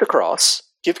 Keep the cross.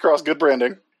 Keep the cross. Good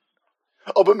branding.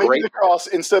 Oh, but maybe the cross,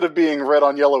 instead of being red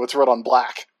on yellow, it's red on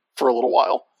black for a little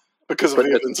while because of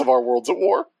the events of our worlds at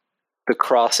war. The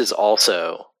cross is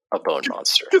also a bone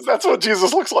monster. Because that's what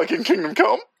Jesus looks like in Kingdom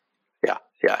Come. Yeah.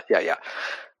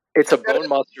 It's a bone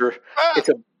monster.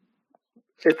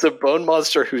 It's a bone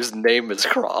monster whose name is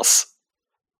Cross.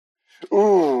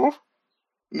 Ooh.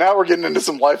 Now we're getting into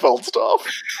some Liefeld stuff.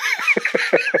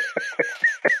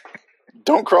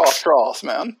 Don't cross,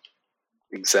 man.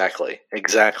 Exactly.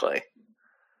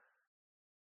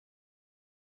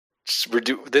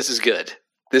 This is good.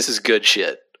 This is good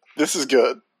shit. This is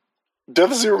good.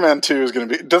 Death of Superman 2 is going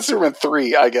to be... Death of Superman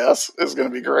 3, I guess, is going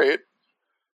to be great.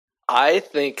 I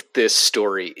think this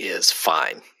story is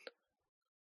fine.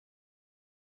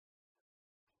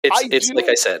 It's like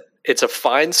I said, it's a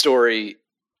fine story,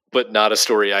 but not a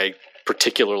story I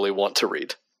particularly want to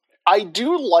read. I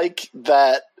do like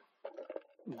that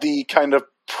the kind of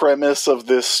premise of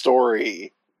this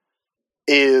story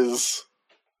is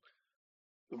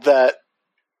them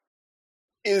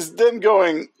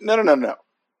going, no.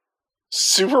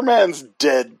 Superman's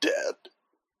dead.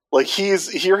 Like, he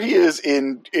is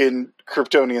in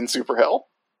Kryptonian super hell.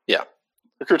 Yeah.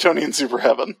 Or Kryptonian super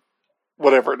heaven.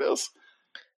 Whatever it is.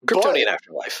 Kryptonian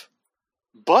afterlife.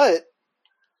 But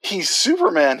he's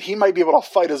Superman. He might be able to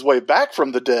fight his way back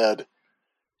from the dead,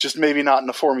 just maybe not in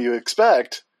the form you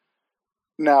expect.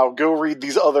 Now, go read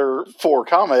these other 4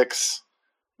 comics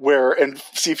and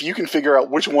see if you can figure out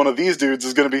which one of these dudes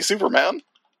is going to be Superman.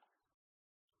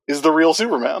 Is the real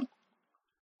Superman.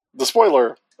 The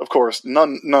spoiler, of course,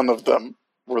 none of them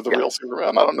were the real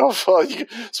Superman. I don't know if...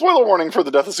 spoiler warning for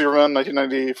the death of Superman,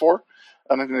 1994,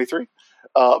 1993.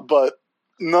 But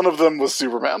none of them was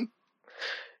Superman.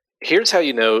 Here's how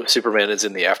you know Superman is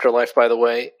in the afterlife, by the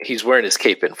way. He's wearing his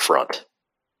cape in front.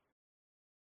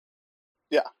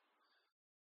 Yeah.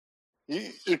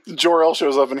 Jor-El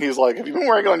shows up and he's like, have you been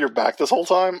wearing it on your back this whole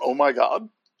time? Oh my god.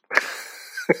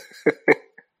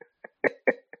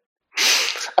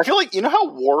 I feel like, you know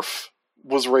how Worf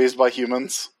was raised by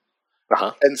humans?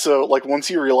 Uh-huh. And so, like, once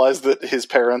he realized that his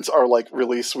parents are, like,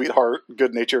 really sweetheart,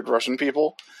 good-natured Russian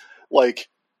people, like,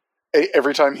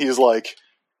 every time he's like,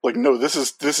 no, this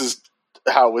is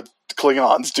how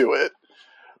Klingons do it.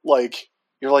 Like,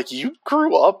 you're like, you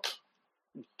grew up,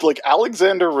 like,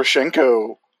 Alexander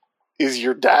Rashenko is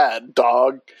your dad,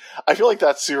 dog. I feel like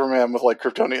that's Superman with, like,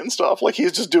 Kryptonian stuff. Like,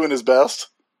 he's just doing his best,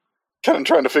 kind of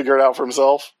trying to figure it out for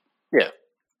himself.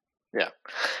 Yeah.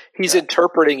 He's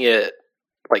interpreting it,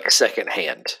 like,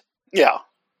 secondhand. Yeah.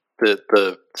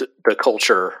 The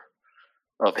culture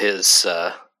of his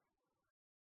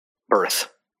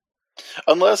birth.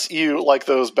 Unless you like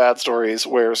those bad stories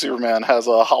where Superman has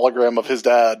a hologram of his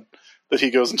dad that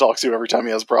he goes and talks to every time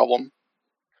he has a problem.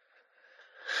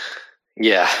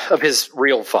 Yeah, of his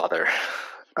real father.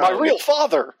 My real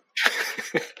father!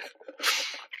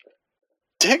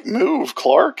 Dick move,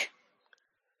 Clark.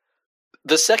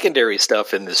 The secondary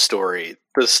stuff in this story,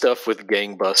 the stuff with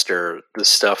Gangbuster, the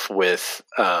stuff with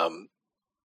the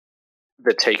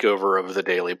takeover of the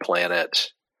Daily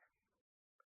Planet,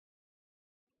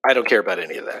 I don't care about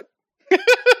any of that.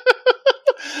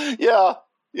 Yeah.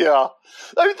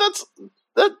 I mean,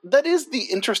 that is the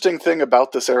interesting thing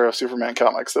about this era of Superman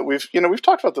comics, that we've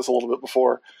talked about this a little bit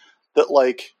before, that,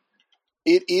 like,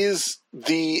 it is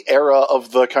the era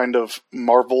of the kind of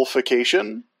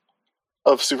Marvelification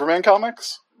of Superman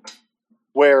comics,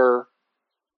 where,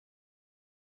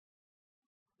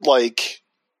 like,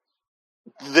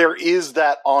 there is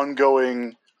that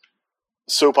ongoing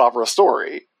soap opera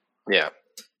story. Yeah.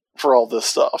 For all this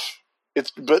stuff.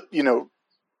 But it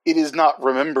is not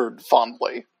remembered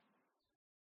fondly.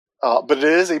 But it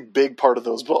is a big part of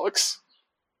those books.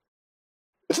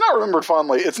 It's not remembered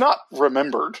fondly. It's not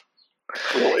remembered,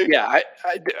 really. Yeah,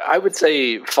 I would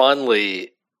say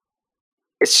fondly,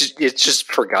 it's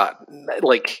just forgotten.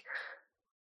 Like,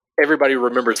 everybody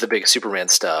remembers the big Superman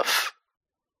stuff.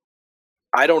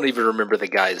 I don't even remember the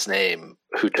guy's name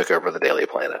who took over the Daily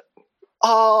Planet.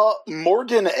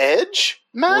 Morgan Edge,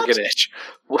 Matt? Morgan Edge.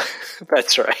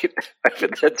 That's right.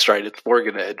 That's right. It's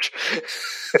Morgan Edge.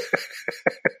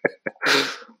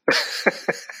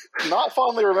 Not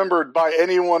fondly remembered by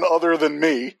anyone other than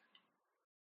me.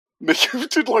 Me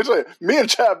and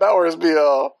Chad Bowers be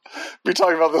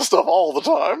talking about this stuff all the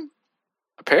time.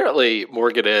 Apparently,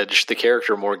 Morgan Edge, the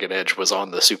character Morgan Edge, was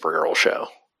on the Supergirl show.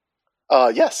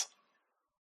 Yes.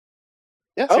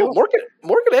 Yes, oh,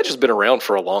 Morgan Edge has been around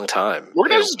for a long time.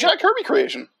 Morgan Edge is a Jack Kirby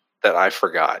creation. That I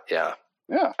forgot, yeah.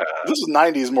 Yeah. This is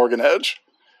 90s Morgan Edge.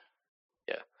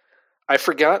 Yeah. I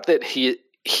forgot that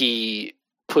he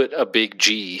put a big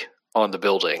G on the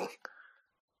building.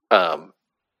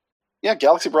 Yeah,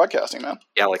 Galaxy Broadcasting, man.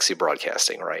 Galaxy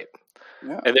Broadcasting, right.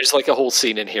 Yeah. And there's like a whole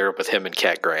scene in here with him and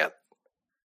Cat Grant.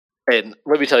 And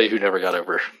let me tell you who never got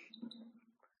over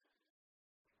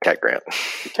Cat Grant.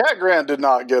 Cat Grant did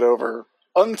not get over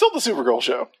until the Supergirl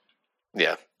show.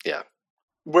 Yeah.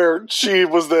 Where she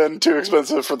was then too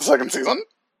expensive for the second season.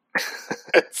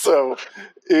 And so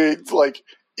it, like,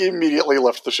 immediately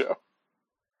left the show.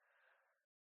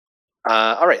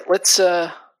 All right, let's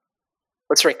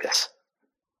rank this.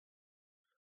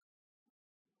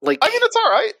 Like, I mean, it's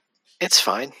all right. It's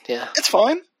fine. Yeah, it's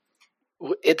fine.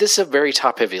 This is a very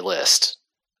top-heavy list.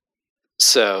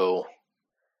 So,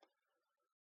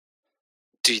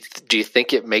 do you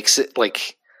think it makes it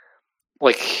like?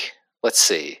 Let's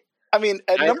see. I mean,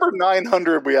 at number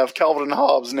 900, we have Calvin and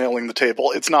Hobbes nailing the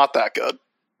table. It's not that good.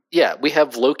 Yeah, we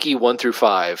have Loki 1 through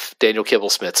 5, Daniel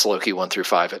Kibblesmith's Loki 1 through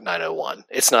 5 at 901.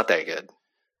 It's not that good.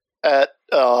 At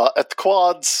the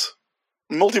quads,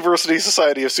 Multiversity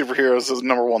Society of Superheroes is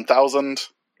number 1000.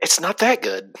 It's not that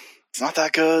good. It's not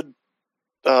that good.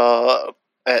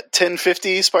 At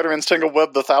 1050, Spider-Man's Tangled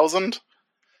Web, the 1000.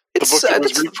 The book that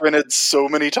was reprinted so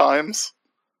many times.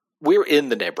 We're in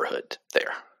the neighborhood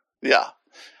there. Yeah.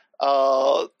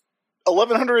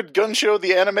 1100 Gun Show,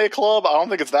 the Anime Club. I don't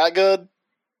think it's that good.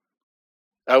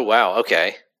 Oh, wow.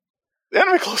 Okay. The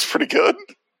Anime Club's pretty good.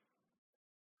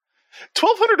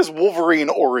 1200 is Wolverine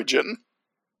Origin.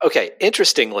 Okay.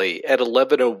 Interestingly, at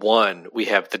 1101, we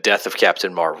have The Death of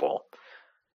Captain Marvel.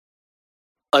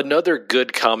 Another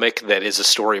good comic that is a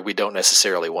story we don't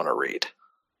necessarily want to read.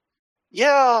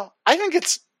 Yeah, I think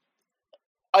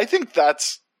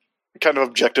that's kind of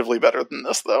objectively better than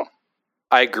this, though.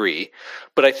 I agree,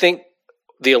 but I think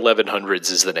the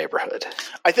 1100s is the neighborhood.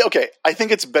 I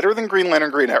think it's better than Green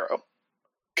Lantern Green Arrow.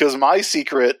 Because my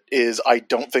secret is I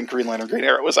don't think Green Lantern Green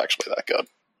Arrow is actually that good.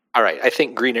 All right, I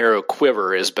think Green Arrow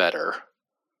Quiver is better.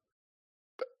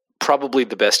 Probably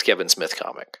the best Kevin Smith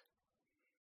comic.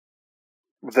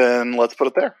 Then let's put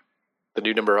it there. The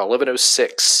new number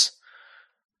 1106,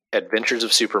 Adventures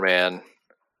of Superman,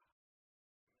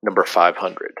 number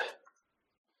 500.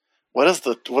 What is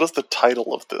the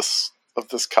title of this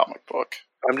comic book?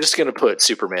 I'm just going to put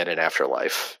Superman in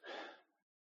Afterlife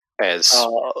as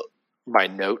my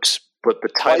note, but the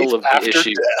title Life of the After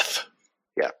issue, Death.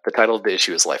 Yeah, the title of the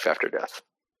issue is Life After Death,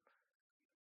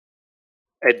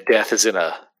 and death is in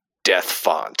a death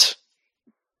font.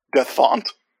 Death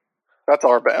font. That's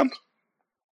our band.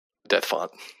 Death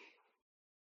font.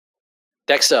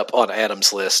 Next up on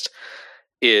Adam's list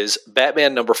is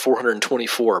Batman number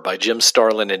 424 by Jim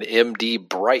Starlin and M.D.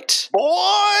 Bright.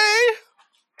 Boy!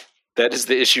 That is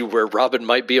the issue where Robin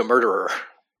might be a murderer.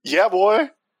 Yeah, boy.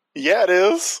 Yeah, it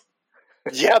is.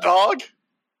 Yeah, dog.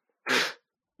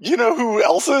 You know who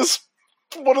else's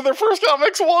one of their first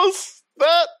comics was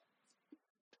that?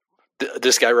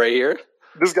 This guy right here?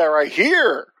 This guy right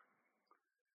here.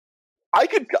 I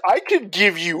could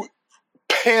give you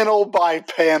panel by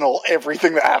panel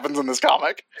everything that happens in this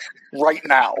comic right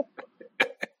now.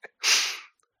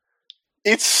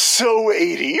 It's so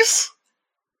 80s.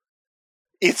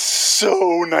 It's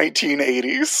so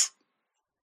 1980s.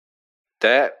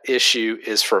 That issue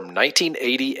is from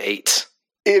 1988.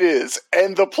 It is,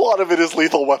 and the plot of it is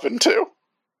Lethal Weapon 2.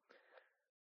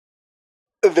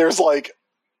 There's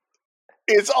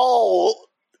it's all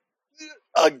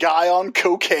a guy on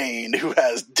cocaine who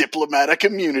has diplomatic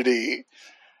immunity,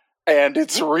 and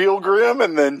it's real grim,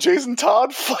 and then Jason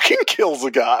Todd fucking kills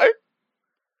a guy.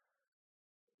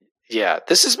 Yeah,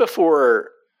 this is before...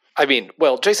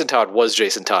 Jason Todd was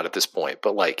Jason Todd at this point,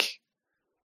 but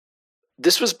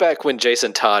this was back when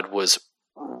Jason Todd was,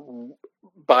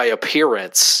 by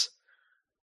appearance,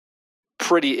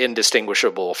 pretty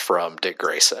indistinguishable from Dick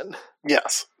Grayson.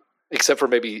 Yes. Except for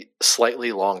maybe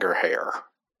slightly longer hair.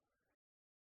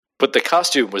 But the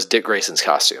costume was Dick Grayson's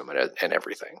costume and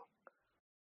everything.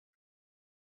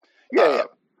 Yeah,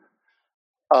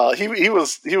 he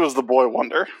was the boy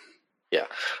wonder. Yeah,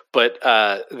 but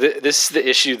this is the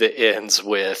issue that ends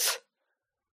with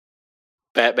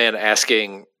Batman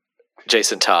asking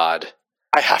Jason Todd,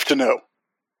 I have to know.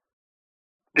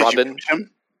 Did Robin, you push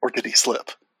him or did he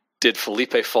slip? Did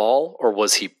Felipe fall or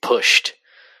was he pushed?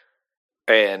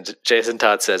 And Jason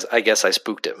Todd says, I guess I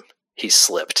spooked him. He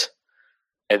slipped.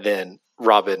 And then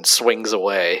Robin swings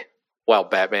away while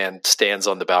Batman stands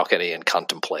on the balcony and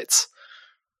contemplates.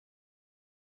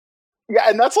 Yeah,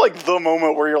 and that's the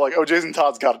moment where you're like, oh, Jason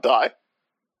Todd's got to die.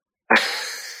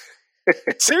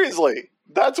 Seriously,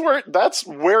 that's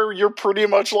where you're pretty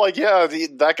much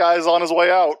that guy's on his way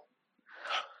out.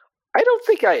 I don't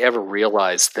think I ever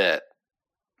realized that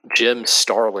Jim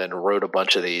Starlin wrote a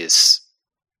bunch of these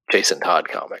Jason Todd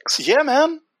comics. Yeah,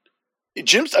 man.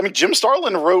 Jim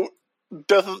Starlin wrote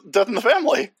Death in the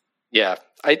Family. Yeah,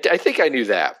 I think I knew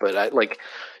that, but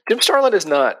Jim Starlin is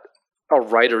not a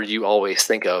writer you always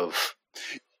think of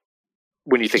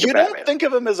when you think of Batman. You don't think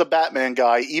of him as a Batman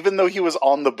guy, even though he was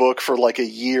on the book for a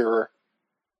year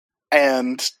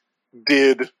and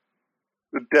did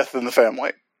Death in the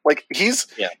Family. He's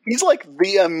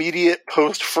the immediate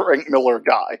post Frank Miller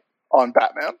guy on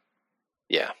Batman.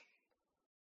 Yeah.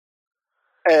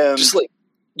 And just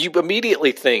you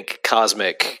immediately think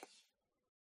cosmic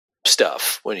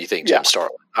stuff when you think Jim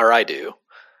Starlin, or I do.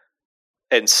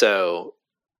 And so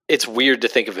it's weird to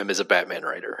think of him as a Batman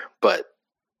writer, but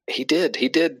he did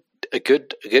a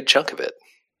good chunk of it.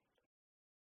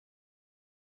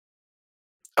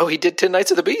 Oh, he did 10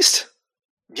 Nights of the Beast?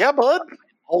 Yeah, bud.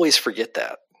 Always forget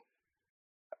that.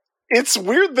 It's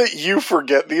weird that you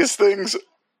forget these things,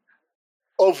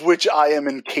 of which I am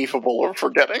incapable of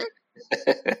forgetting.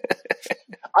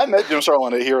 I met Jim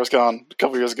Starlin at Heroes Con a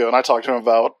couple years ago, and I talked to him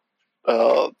about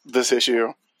this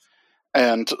issue,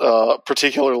 and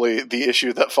particularly the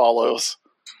issue that follows.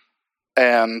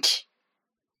 And,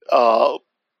 I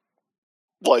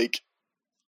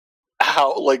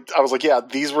was like, yeah,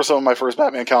 these were some of my first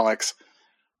Batman comics.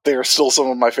 They are still some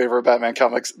of my favorite Batman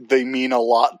comics. They mean a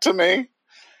lot to me.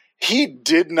 He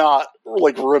did not,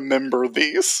 remember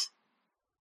these,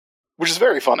 which is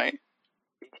very funny.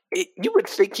 You would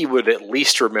think he would at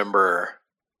least remember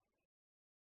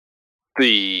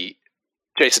the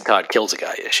Jason Todd kills a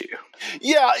guy issue.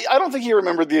 Yeah, I don't think he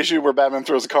remembered the issue where Batman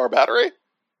throws a car battery.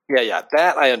 Yeah,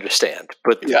 that I understand.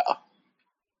 But yeah,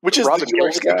 which is Robin the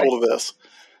direct sequel to this.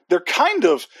 They're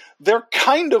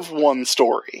kind of one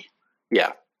story.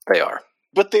 Yeah, they are.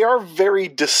 But they are very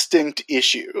distinct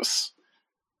issues.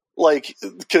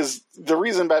 Because the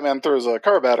reason Batman throws a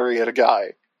car battery at a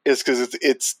guy is because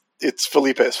it's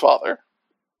Felipe's father.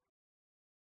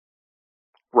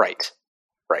 Right.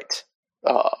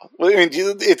 Well, I mean,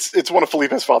 it's one of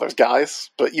Felipe's father's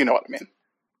guys, but you know what I mean.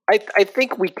 I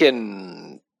think we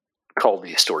can call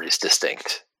these stories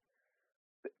distinct.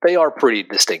 They are pretty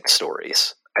distinct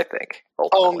stories, I think,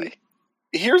 ultimately.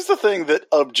 Here's the thing that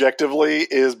objectively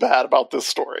is bad about this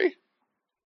story.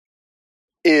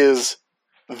 Is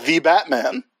the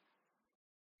Batman.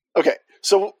 Okay,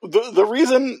 so the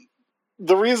reason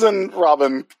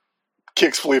Robin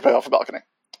kicks Felipe off a balcony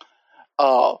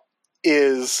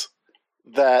is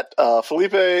that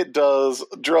Felipe does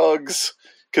drugs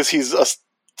because he's a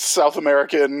South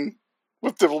American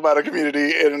with diplomatic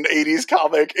immunity in an 80s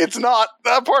comic.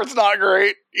 That part's not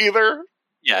great either.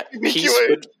 Yeah,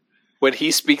 when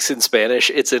he speaks in Spanish,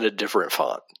 it's in a different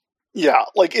font. Yeah,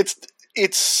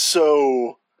 it's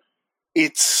so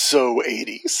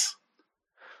 80s.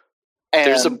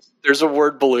 And there's a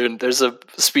word balloon, there's a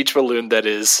speech balloon that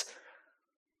is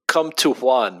come to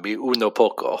Juan mi uno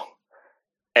poco.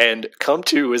 And come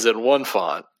to is in one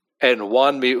font, and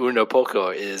Juan mi uno poco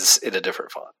is in a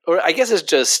different font. Or I guess it's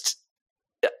just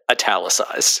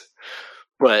italicized.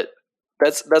 But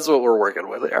that's what we're working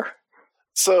with here.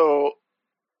 So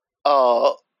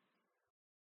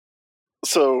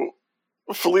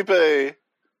Felipe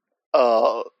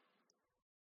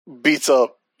beats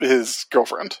up his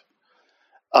girlfriend.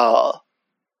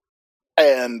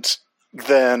 And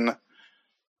then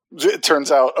it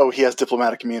turns out, he has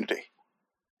diplomatic immunity.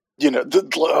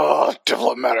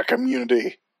 Diplomatic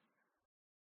immunity.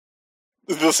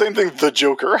 The same thing the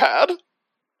Joker had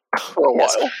for a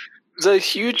while. It's a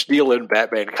huge deal in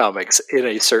Batman comics in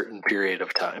a certain period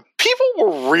of time. People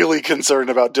were really concerned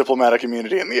about diplomatic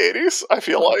immunity in the 80s, I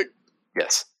feel like.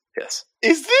 Yes.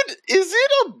 Is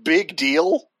it a big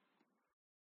deal?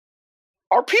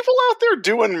 Are people out there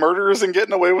doing murders and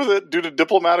getting away with it due to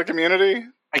diplomatic immunity?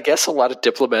 I guess a lot of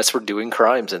diplomats were doing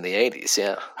crimes in the 80s,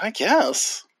 yeah. I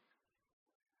guess.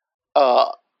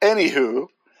 Anywho,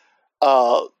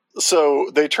 so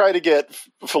they try to get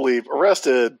Philippe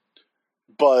arrested,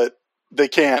 but they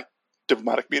can't.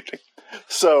 Diplomatic immunity.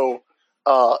 So,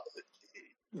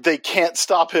 they can't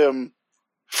stop him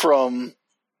from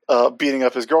beating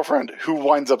up his girlfriend, who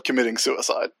winds up committing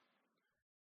suicide.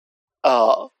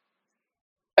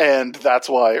 And that's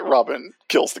why Robin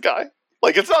kills the guy.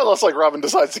 It's not less like Robin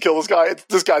decides to kill this guy.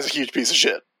 This guy's a huge piece of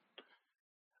shit.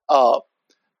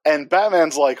 And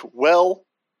Batman's like, well,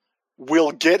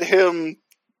 we'll get him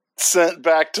sent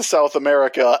back to South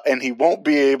America, and he won't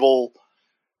be able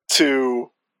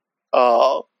to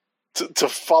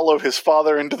follow his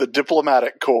father into the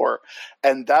diplomatic corps,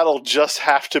 and that'll just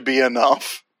have to be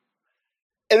enough.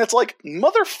 And it's like,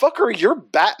 motherfucker, you're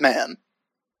Batman.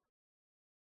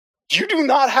 You do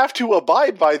not have to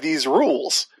abide by these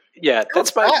rules. Yeah,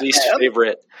 that's my least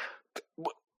favorite.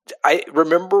 I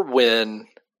remember when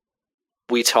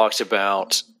we talked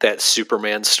about that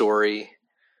Superman story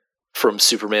from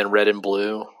Superman Red and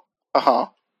Blue. Uh-huh.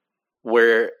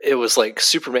 Where it was like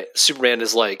Superman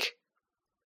is like,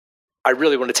 I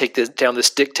really want to take down this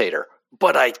dictator,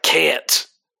 but I can't.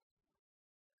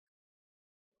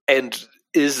 And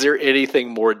is there anything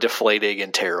more deflating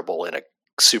and terrible in a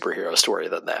superhero story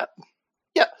than that?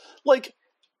 Yeah,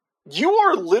 you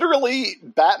are literally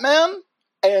Batman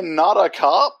and not a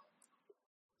cop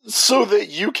so that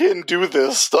you can do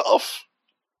this stuff.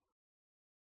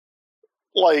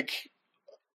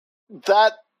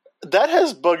 That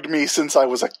has bugged me since I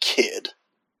was a kid.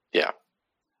 Yeah.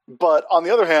 But on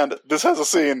the other hand, this has a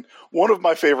scene, one of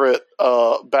my favorite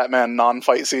Batman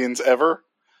non-fight scenes ever,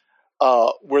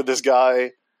 where this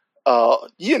guy,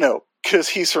 because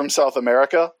he's from South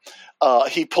America,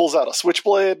 he pulls out a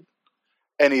switchblade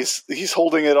and he's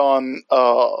holding it on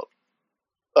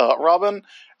Robin,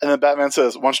 and then Batman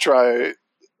says, "Why don't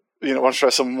you try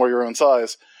someone more your own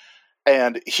size?"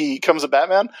 And he comes at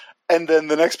Batman, and then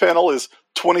the next panel is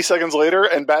 20 seconds later,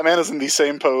 and Batman is in the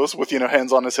same pose with,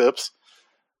 hands on his hips.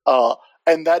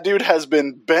 And that dude has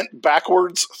been bent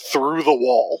backwards through the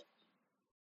wall.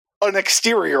 An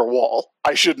exterior wall,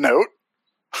 I should note.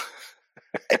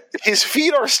 His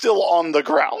feet are still on the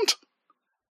ground.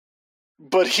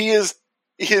 But his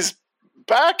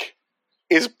back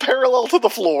is parallel to the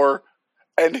floor,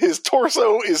 and his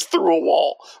torso is through a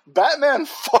wall. Batman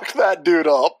fucked that dude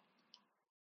up.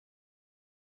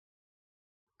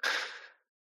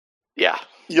 Yeah.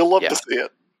 You'll love to see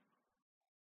it.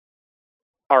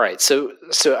 All right, so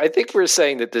I think we're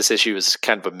saying that this issue is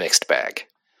kind of a mixed bag.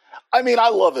 I mean, I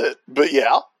love it, but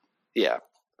yeah. Yeah.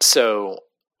 So,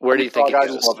 where do you think it goes?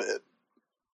 I love it.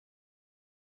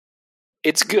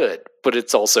 It's good, but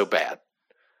it's also bad.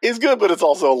 It's good, but it's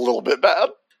also a little bit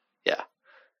bad. Yeah.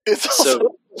 It's also a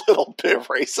little bit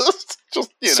racist.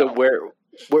 Just, So where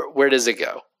does it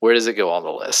go? Where does it go on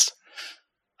the list?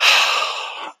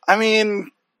 I mean,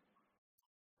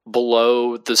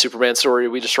 below the Superman story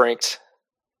we just ranked?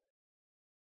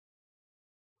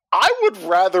 I would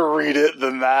rather read it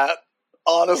than that,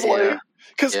 honestly.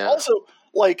 Because also,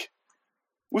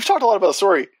 we've talked a lot about the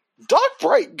story. Doc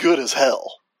Bright, good as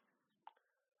hell.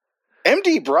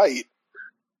 MD Bright,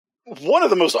 one of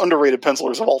the most underrated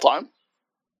pencilers of all time.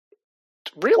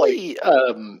 Really,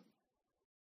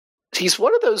 he's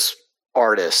one of those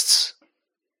artists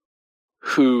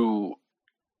who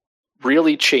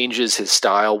really changes his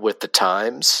style with the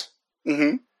times.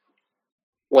 Mm-hmm.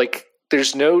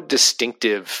 There's no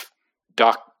distinctive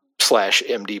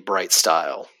Doc/MD Bright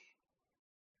style.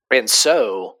 And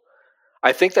so,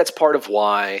 I think that's part of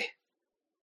why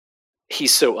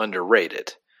he's so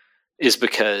underrated, is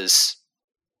because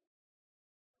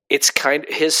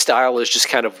his style is just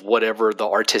kind of whatever the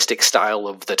artistic style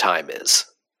of the time is.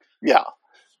 Yeah.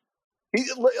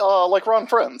 He's like Ron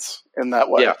Friends in that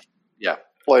way. Yeah.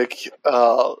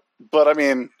 But I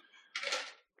mean,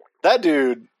 that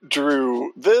dude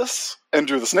drew this and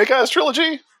drew the Snake Eyes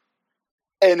trilogy,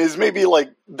 and is maybe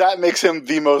that makes him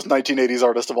the most 1980s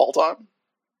artist of all time.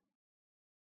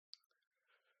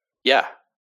 Yeah.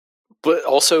 But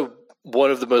also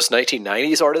one of the most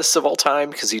 1990s artists of all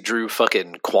time, because he drew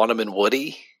fucking Quantum and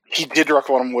Woody. He did draw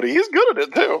Quantum Woody. He's good at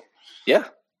it, too. Yeah.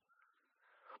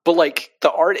 But,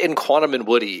 the art in Quantum and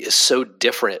Woody is so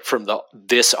different from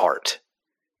this art.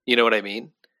 You know what I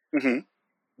mean? Mm-hmm.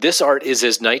 This art is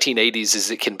as 1980s as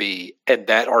it can be, and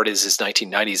that art is as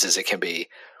 1990s as it can be.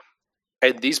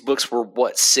 And these books were,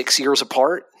 6 years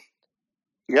apart?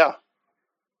 Yeah.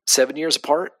 7 years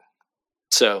apart?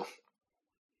 So,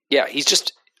 yeah, he's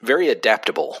just very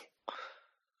adaptable,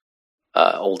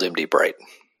 old MD Bright.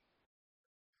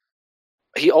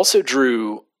 He also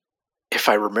drew, if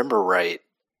I remember right,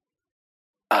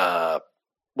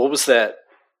 what was that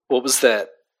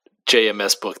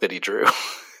JMS book that he drew?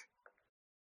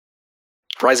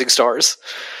 Rising Stars.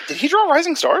 Did he draw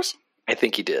Rising Stars? I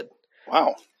think he did.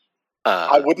 Wow.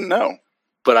 I wouldn't know.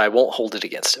 But I won't hold it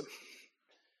against him.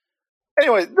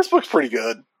 Anyway, this book's pretty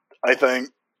good, I think.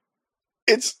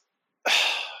 It's...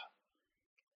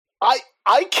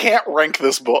 I can't rank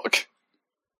this book.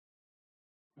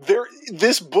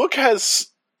 This book has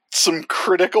some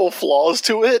critical flaws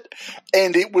to it,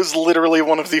 and it was literally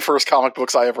one of the first comic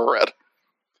books I ever read.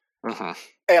 Mm-hmm.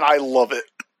 And I love it.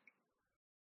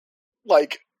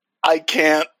 I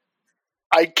cannot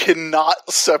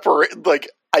separate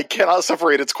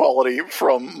its quality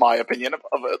from my opinion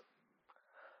of it.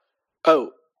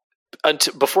 Oh,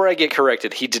 before I get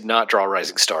corrected, he did not draw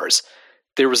Rising Stars.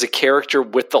 There was a character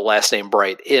with the last name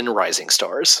Bright in Rising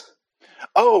Stars.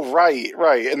 Oh, right.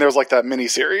 And there's that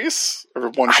mini-series,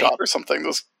 or one shot or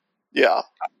something. Yeah.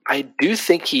 I do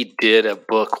think he did a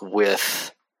book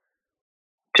with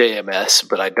JMS,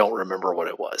 but I don't remember what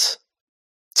it was.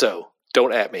 So,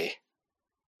 don't at me.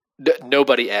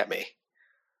 Nobody at me.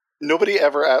 Nobody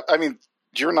ever I mean,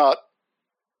 you're not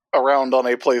around on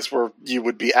a place where you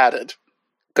would be added.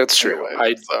 That's true.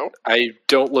 Anyway, I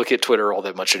don't look at Twitter all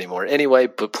that much anymore anyway,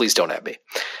 but please don't at me.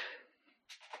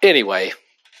 Anyway,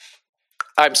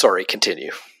 I'm sorry,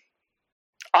 continue.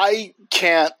 I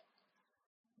cannot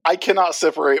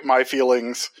separate my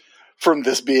feelings from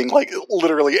this being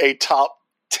literally a top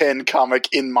 10 comic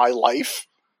in my life.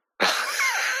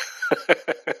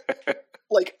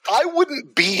 I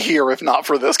wouldn't be here if not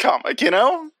for this comic, you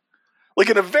know? Like,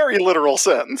 in a very literal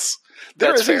sense. There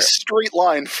That's is fair. a straight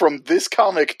line from this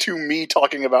comic to me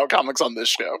talking about comics on this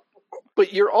show.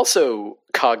 But you're also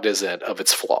cognizant of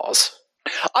its flaws.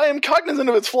 I am cognizant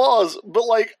of its flaws, but,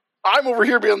 like, I'm over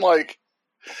here being like,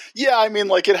 yeah, I mean,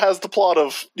 like, it has the plot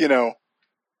of, you know,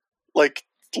 like,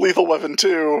 Lethal Weapon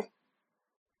 2,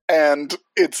 and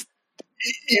it's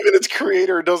even its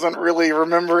creator doesn't really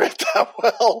remember it that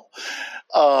well.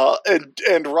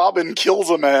 And Robin kills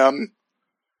a man,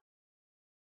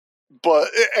 but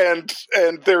and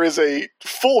there is a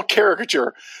full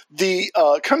caricature. The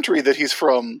country that he's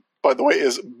from, by the way,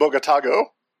 is Bogotago,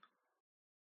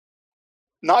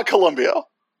 not Colombia,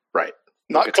 Right.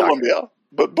 not Bogotago. Colombia,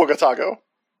 but Bogotago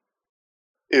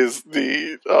is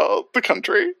the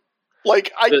country.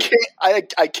 Like,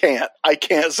 I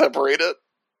can't separate it.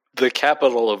 The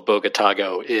capital of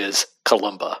Bogotago is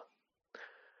Columba.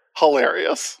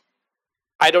 Hilarious.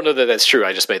 I don't know that that's true.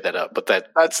 I just made that up, but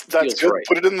That's feels good. right.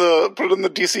 Put it in the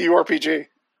DCU RPG.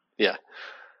 Yeah.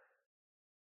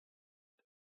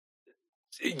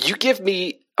 You give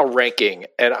me a ranking,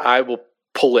 and I will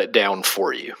pull it down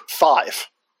for you. 5.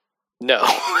 No.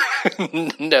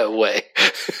 No way.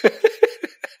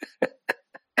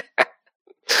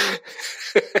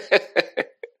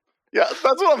 Yeah, that's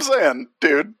what I'm saying,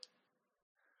 dude.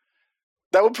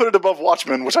 That would put it above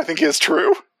Watchmen, which I think is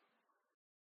true.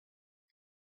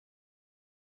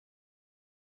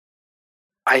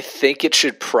 I think it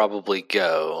should probably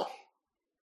go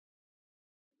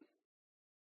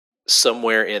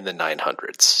somewhere in the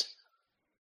 900s.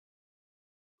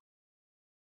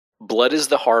 Blood is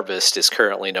the Harvest is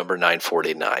currently number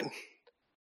 949.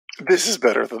 This is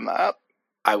better than that.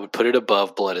 I would put it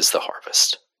above Blood is the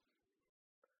Harvest.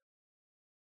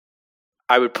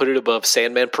 I would put it above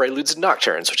Sandman Preludes and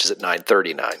Nocturnes, which is at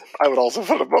 939. I would also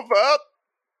put it above that.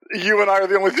 You and I are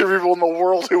the only 3 people in the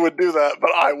world who would do that,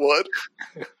 but I would.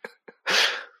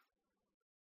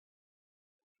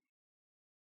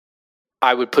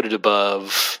 I would put it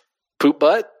above Poop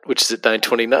Butt, which is at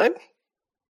 929.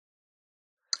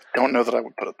 Don't know that I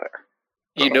would put it there.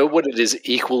 You know what it is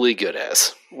equally good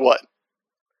as? What?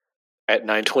 At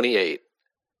 928,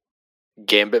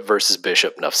 Gambit versus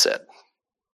Bishop, enough said.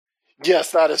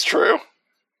 Yes, that is true.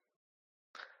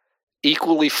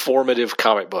 Equally formative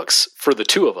comic books for the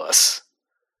two of us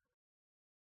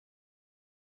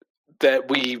that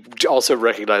we also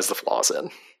recognize the flaws in.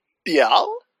 Yeah.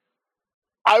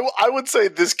 I would say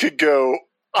this could go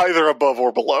either above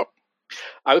or below.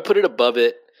 I would put it above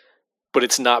it, but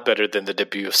it's not better than the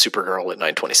debut of Supergirl at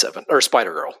 927. Or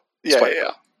Spider-Girl.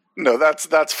 Yeah. No,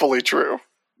 that's fully true.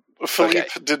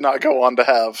 Philippe did not go on to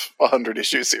have a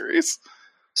 100-issue series.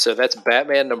 So that's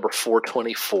Batman number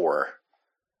 424.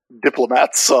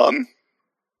 Diplomat's Son.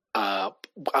 I'm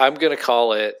going to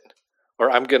call it, or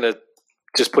I'm going to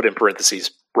just put in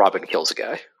parentheses, Robin kills a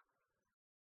guy.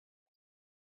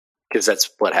 Because that's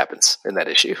what happens in that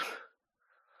issue.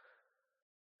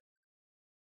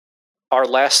 Our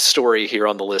last story here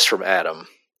on the list from Adam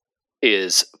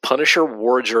is Punisher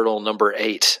War Journal number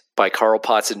 8 by Carl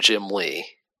Potts and Jim Lee,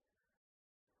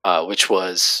 which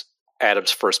was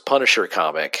Adam's first Punisher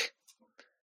comic.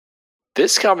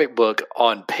 This comic book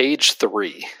on page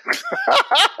 3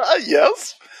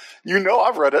 yes, you know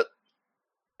I've read it,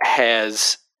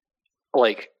 has,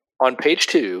 like, on page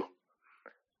 2,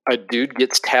 a dude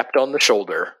gets tapped on the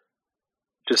shoulder,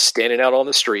 just standing out on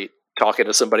the street, talking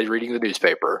to somebody reading the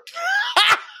newspaper.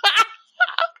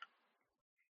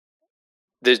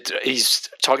 He's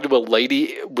talking to a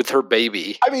lady with her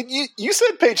baby. I mean, you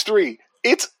said page 3.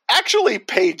 It's actually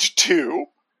page 2.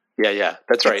 Yeah,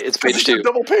 that's right. It's page 2. A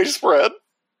double page spread.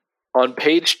 On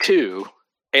page 2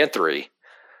 and 3,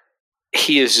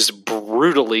 he is just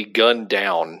brutally gunned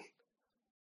down,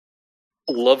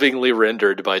 lovingly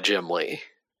rendered by Jim Lee,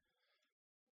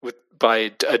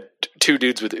 by 2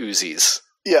 dudes with Uzis.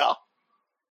 Yeah.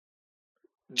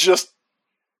 Just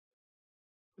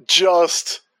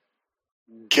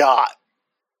got.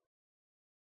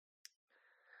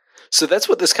 So that's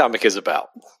what this comic is about.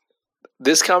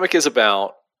 This comic is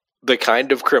about the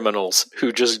kind of criminals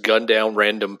who just gun down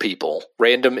random people,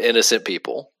 random innocent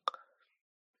people,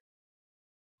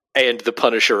 and the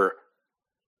Punisher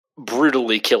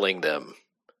brutally killing them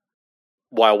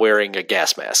while wearing a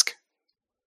gas mask.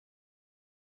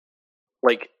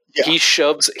 Like, yeah.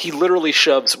 He literally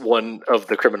shoves one of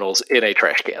the criminals in a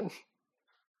trash can.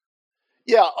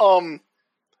 Yeah,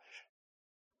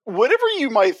 whatever you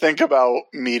might think about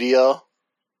media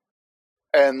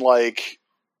and, like,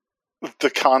 the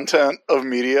content of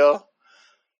media,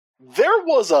 there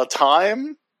was a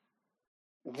time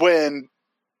when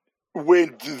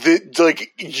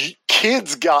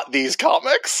kids got these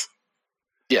comics.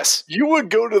 Yes. You would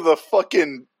go to the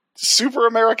fucking Super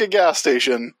America gas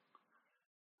station,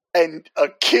 and a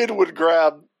kid would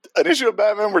grab an issue of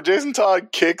Batman where Jason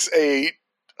Todd kicks a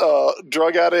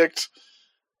drug addict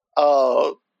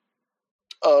who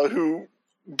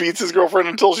beats his girlfriend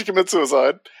until she commits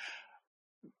suicide.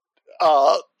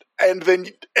 And then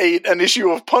an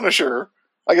issue of Punisher.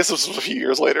 I guess this was a few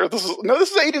years later. This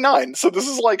is 89, so this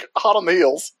is like hot on the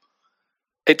heels.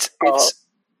 It's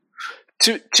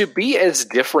to be as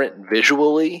different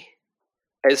visually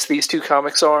as these two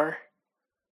comics are.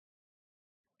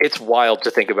 It's wild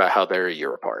to think about how they're a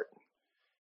year apart.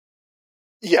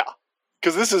 Yeah,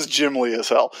 because this is Jim Lee as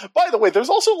hell. By the way, there's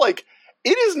also like,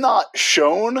 it is not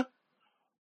shown,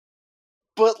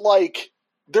 but like,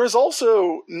 there's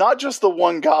also not just the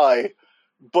one guy,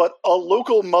 but a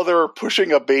local mother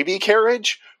pushing a baby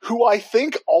carriage who I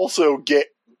think also get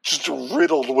just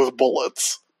riddled with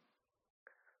bullets.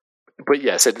 But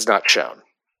yes, it is not shown.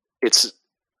 It's,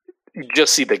 you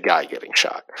just see the guy getting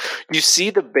shot. You see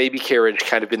the baby carriage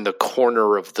kind of in the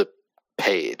corner of the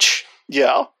page.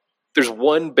 Yeah. There's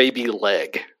one baby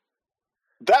leg.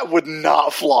 That would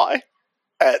not fly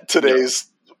at today's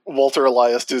Walter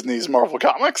Elias Disney's Marvel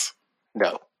Comics.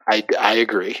 No, I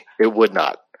agree. It would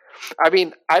not. I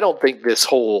mean, I don't think this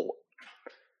whole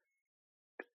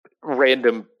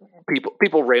random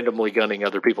people randomly gunning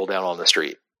other people down on the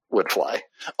street would fly.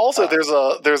 Also,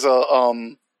 there's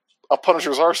a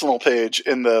Punisher's Arsenal page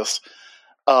in this,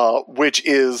 which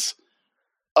is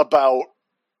about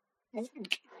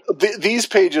these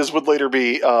pages would later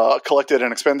be collected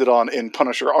and expended on in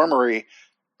Punisher Armory,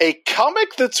 a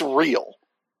comic that's real,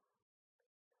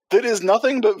 that is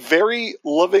nothing but very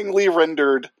lovingly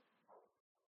rendered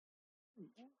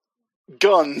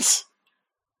guns,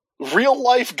 real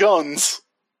life guns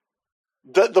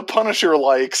that the Punisher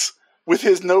likes, with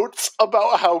his notes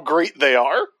about how great they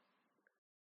are,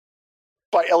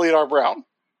 by Elliot R. Brown.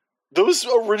 Those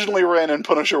originally ran in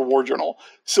Punisher War Journal.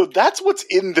 So that's what's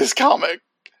in this comic.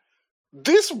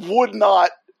 This would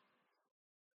not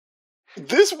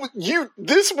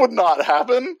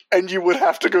happen, and you would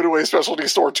have to go to a specialty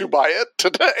store to buy it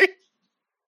today.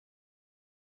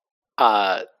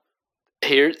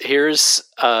 Here's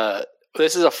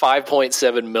this is a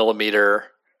 5.7 millimeter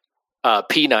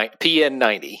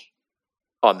PN90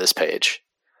 on this page.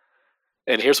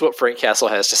 And here's what Frank Castle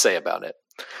has to say about it.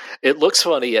 It looks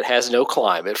funny, it has no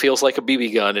climb, it feels like a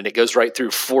BB gun, and it goes right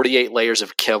through 48 layers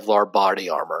of Kevlar body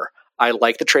armor. I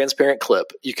like the transparent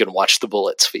clip. You can watch the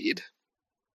bullets feed.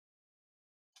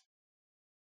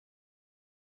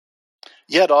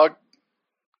 Yeah, dog.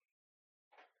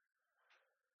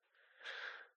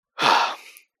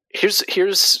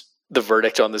 Here's the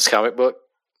verdict on this comic book.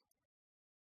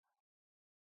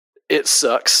 It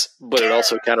sucks, but it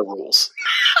also kind of rules.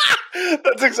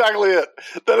 That's exactly it.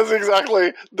 That's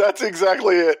exactly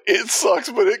it. It sucks,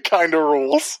 but it kind of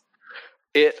rules.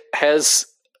 It has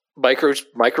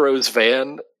Micro's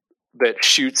van that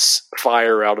shoots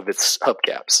fire out of its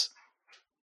hubcaps.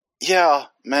 Yeah,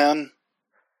 man.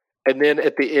 And then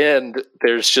at the end,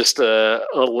 there's just a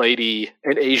lady,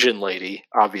 an Asian lady,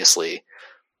 obviously,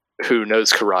 who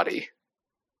knows karate.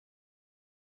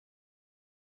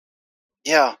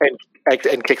 Yeah.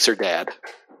 And kicks her dad.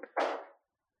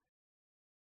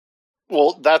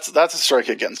 Well, that's a strike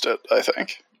against it, I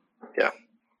think. Yeah.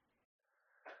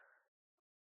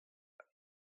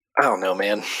 I don't know,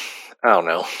 man. I don't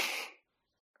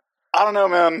know,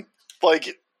 man.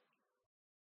 Like,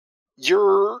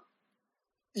 your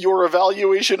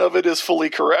evaluation of it is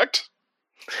fully correct.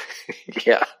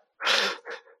 Yeah.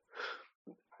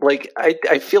 Like,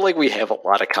 I feel like we have a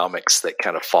lot of comics that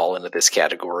kind of fall into this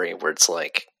category where it's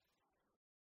like,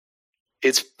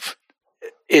 it's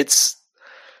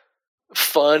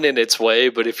fun in its way,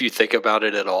 but if you think about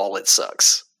it at all, it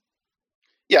sucks.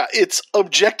 Yeah, it's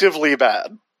objectively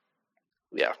bad.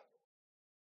 Yeah.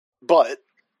 But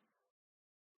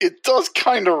it does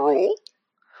kind of rule.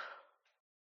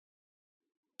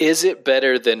 Is it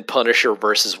better than Punisher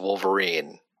versus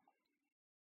Wolverine,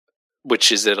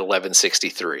 which is at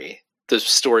 1163? The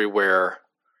story where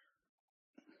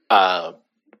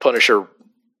Punisher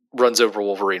runs over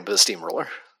Wolverine with a steamroller.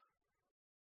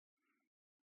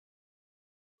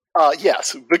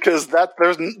 Yes, because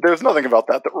there's nothing about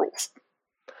that rules.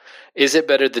 Is it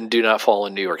better than Do Not Fall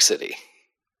in New York City?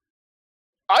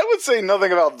 I would say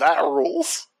nothing about that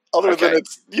rules, other than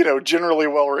it's, generally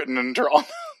well written and drawn.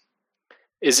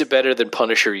 Is it better than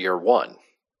Punisher Year One?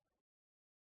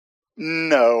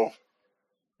 No.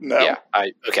 Yeah,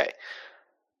 I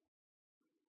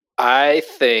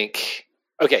think,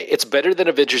 it's better than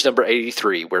Avengers number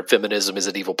 83, where feminism is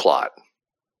an evil plot.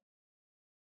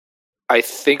 I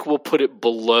think we'll put it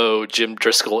below Jim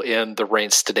Driscoll in The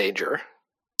Rains to Danger.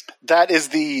 That is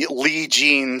the Lee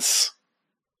Jeans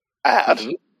ad,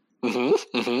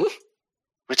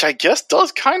 which I guess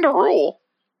does kind of rule.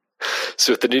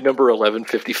 So the new number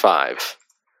 1155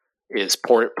 is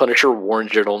Punisher Warren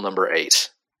Journal number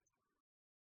 8.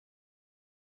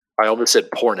 I almost said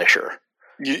Pornisher.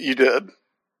 You did.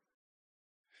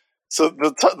 So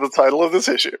the title of this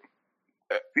issue,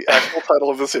 the actual title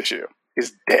of this issue,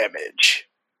 is Damage.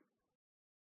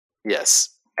 Yes,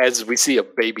 as we see a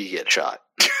baby get shot.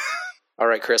 All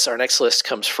right, Chris, our next list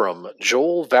comes from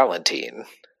Joel Valentine,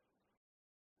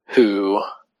 who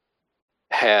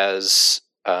has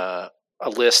a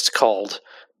list called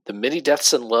The Many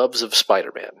Deaths and Loves of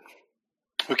Spider-Man.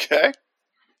 Okay.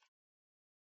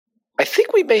 I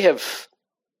think we may have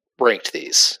ranked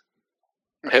these.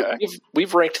 Okay.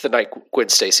 We've ranked the night Gwen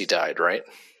Stacy died, right?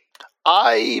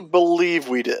 I believe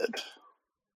we did.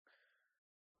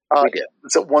 We did.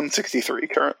 It's at 163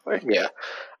 currently. Yeah.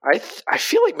 I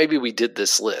feel like maybe we did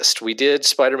this list. We did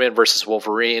Spider-Man versus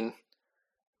Wolverine,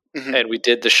 and we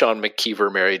did the Sean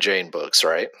McKeever Mary Jane books,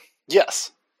 right?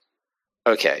 Yes.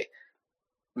 Okay.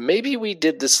 Maybe we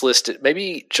did this list.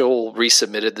 Maybe Joel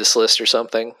resubmitted this list or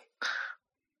something.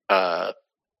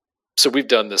 So we've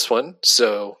done this one.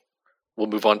 So we'll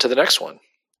move on to the next one.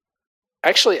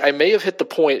 Actually, I may have hit the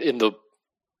point in the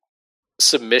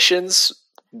submissions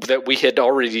that we had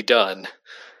already done,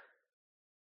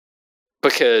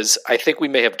 because I think we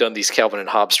may have done these Calvin and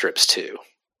Hobbes strips too.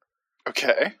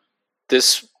 Okay.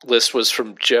 This list was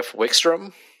from Jeff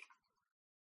Wickstrom.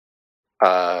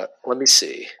 Let me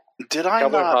see. Did I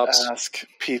Calvin not ask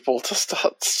people to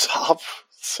stop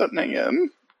sending in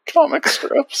comic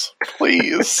strips?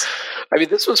 Please. I mean,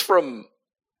 this was from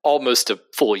almost a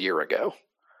full year ago.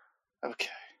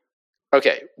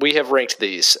 Okay, we have ranked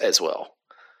these as well.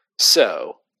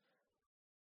 So,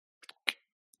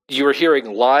 you are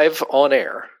hearing live on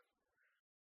air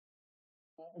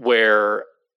where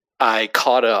I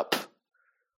caught up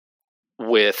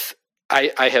with...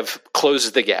 I have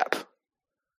closed the gap.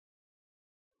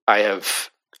 I have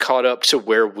caught up to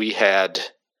where we had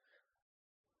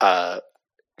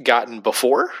gotten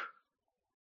before,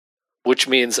 which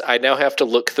means I now have to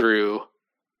look through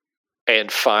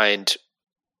and find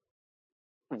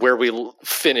where we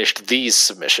finished these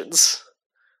submissions.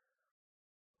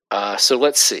 So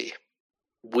let's see.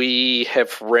 We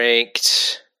have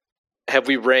ranked... Have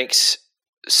we ranked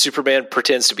Superman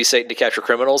pretends to be Satan to capture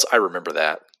criminals? I remember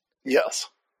that. Yes.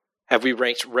 Have we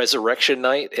ranked Resurrection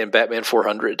Night and Batman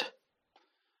 400?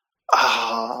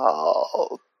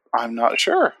 I'm not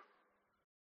sure.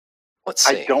 Let's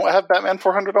see. I don't have Batman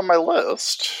 400 on my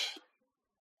list.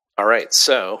 All right,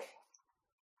 so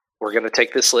we're going to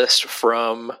take this list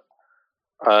from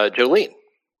Jolene,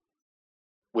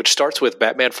 which starts with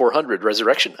Batman 400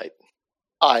 Resurrection Night.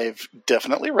 I've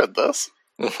definitely read this.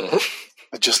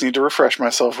 I just need to refresh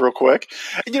myself real quick.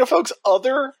 And, folks,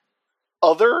 other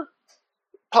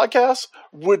podcasts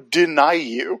would deny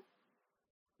you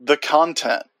the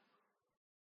content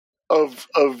of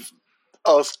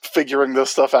us figuring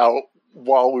this stuff out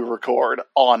while we record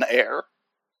on air.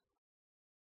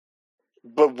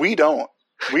 But we don't.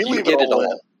 We leave it all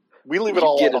in. We leave it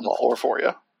all on the floor for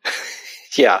you.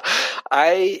 Yeah.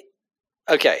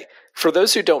 Okay. For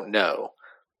those who don't know,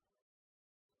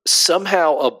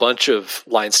 somehow a bunch of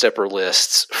Line Stepper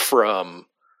lists from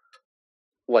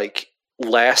like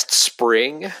last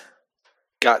spring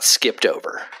got skipped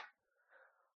over.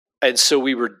 And so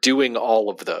we were doing all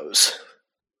of those.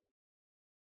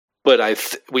 But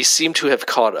we seem to have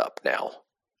caught up now.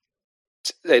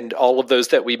 And all of those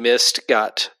that we missed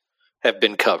have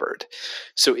been covered.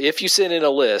 So if you send in a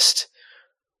list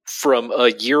from a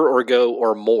year ago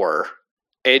or more,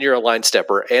 and you're a Line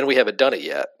Stepper, and we haven't done it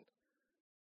yet,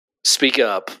 speak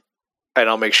up, and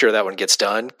I'll make sure that one gets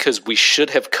done, because we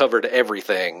should have covered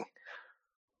everything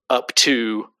up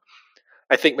to,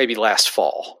 I think, maybe last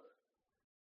fall.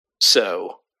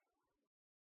 So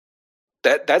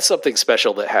that's something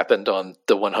special that happened on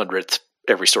the 100th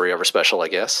Every Story Ever special, I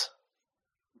guess.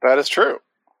 That is true.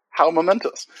 How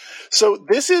momentous. So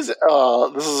this is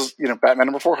Batman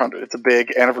number 400. It's a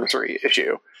big anniversary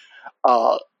issue.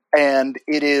 And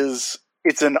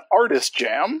it's an artist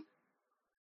jam.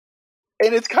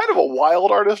 And it's kind of a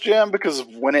wild artist jam because of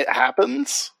when it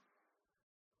happens.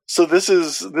 So this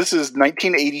is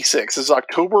 1986. This is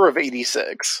October of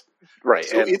 86. Right.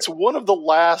 So it's one of the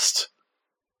last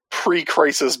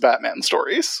pre-crisis Batman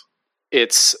stories.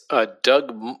 It's a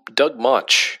Doug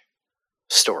Munch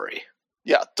story.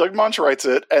 Yeah, Doug Munch writes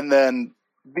it, and then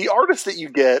the artist that you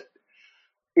get,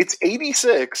 it's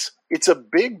 86. It's a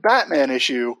big Batman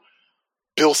issue,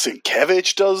 Bill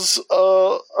Sienkiewicz does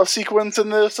a sequence in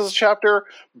this as a chapter.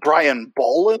 Brian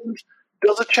Bolland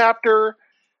does a chapter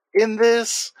in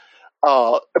this.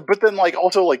 But then, like,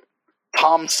 also, like,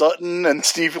 Tom Sutton and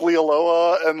Steve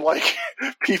Lealoa and, like,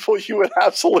 people you would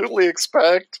absolutely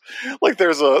expect. Like,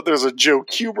 there's a Joe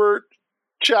Kubert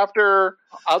chapter.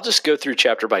 I'll just go through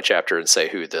chapter by chapter and say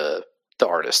who the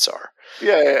artists are.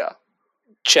 Yeah.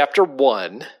 Chapter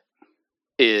 1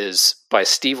 is by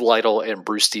Steve Lytle and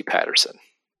Bruce D. Patterson.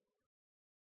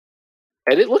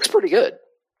 And it looks pretty good.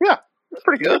 Yeah, it's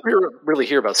pretty good. You never really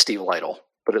hear about Steve Lytle,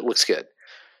 but it looks good.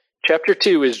 Chapter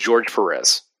 2 is George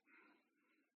Perez.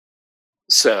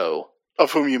 So,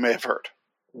 of whom you may have heard.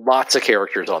 Lots of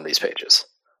characters on these pages.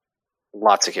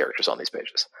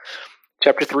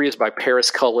 Chapter 3 is by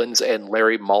Paris Cullins and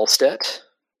Larry Malstedt.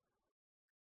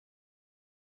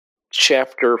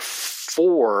 Chapter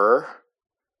 4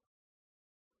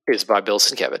 is by Bill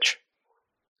Sienkiewicz.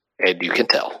 And you can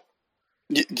tell.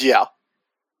 Yeah.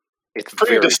 It's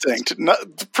pretty distinct.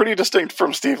 Pretty distinct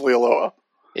from Steve Lealoa.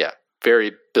 Yeah,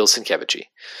 very Bill Sienkiewicz-y.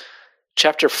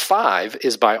 Chapter 5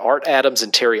 is by Art Adams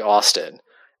and Terry Austin.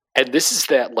 And this is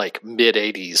that, like,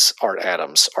 mid-'80s Art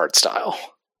Adams art style,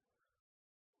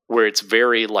 where it's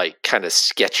very, like, kind of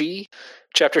sketchy.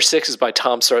 Chapter 6 is by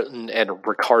Tom Sutton and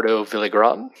Ricardo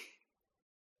Villagrán.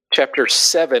 Chapter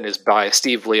 7 is by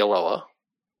Steve Lealoa.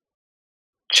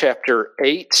 Chapter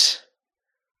 8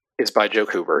 is by Joe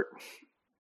Kubert.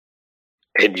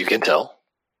 And you can tell.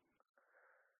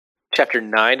 Chapter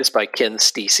 9 is by Ken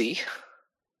Stacey.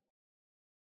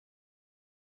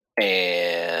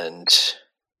 And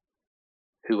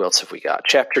who else have we got?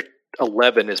 Chapter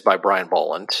 11 is by Brian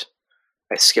Bolland.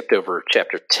 I skipped over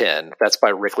chapter 10. That's by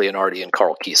Rick Leonardi and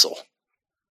Carl Kiesel.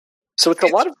 So it's a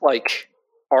lot of, like,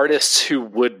 artists who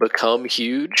would become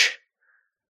huge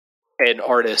and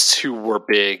artists who were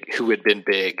big, who had been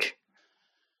big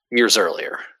years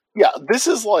earlier. Yeah, this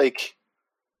is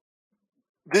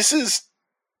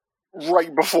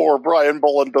right before Brian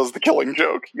Bolland does the Killing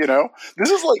Joke, you know? This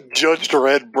is like Judge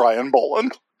Dredd Brian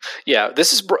Bolland. Yeah,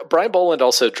 this is Brian Bolland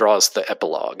also draws the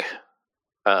epilogue.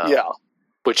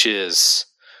 Which is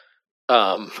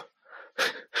Batman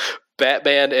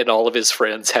and all of his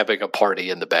friends having a party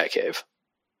in the Batcave.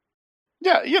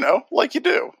 Yeah, you know, like you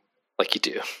do.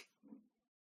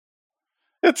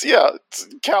 It's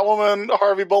Catwoman,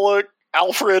 Harvey Bullock,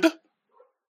 Alfred,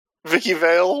 Vicky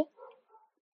Vale,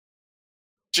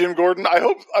 Jim Gordon. I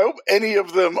hope any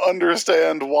of them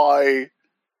understand why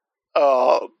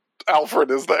Alfred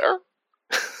is there.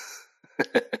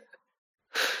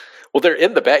 Well, they're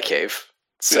in the Batcave,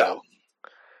 so. Yeah.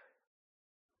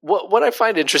 What I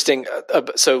find interesting,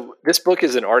 so this book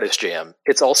is an artist jam.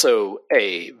 It's also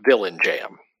a villain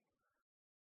jam.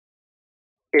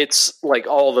 It's like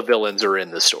all the villains are in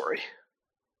the story.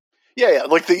 Yeah.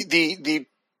 Like the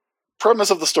premise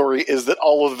of the story is that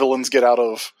all of the villains get out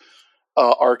of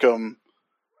Arkham.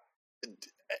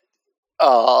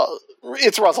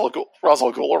 It's Ra's al Ghul. Ra's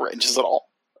al Ghul arranges it all,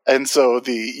 and so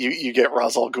you get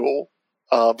Ra's al Ghul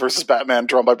versus Batman,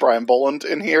 drawn by Brian Bolland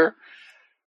in here.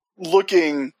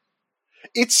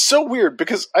 It's so weird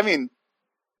because, I mean,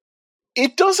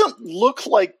 it doesn't look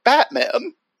like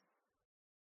Batman.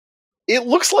 It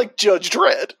looks like Judge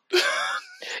Dredd.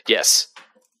 Yes.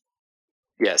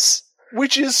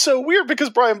 Which is so weird because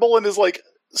Brian Bolland is like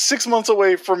 6 months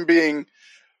away from being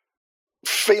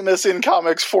famous in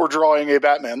comics for drawing a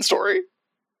Batman story.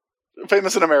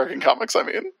 Famous in American comics, I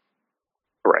mean.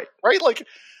 Right. Like,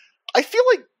 I feel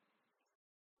like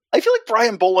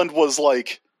Brian Bolland was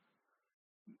like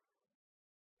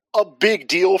a big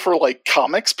deal for like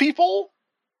comics people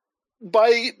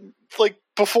by like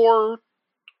before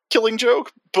Killing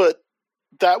Joke, but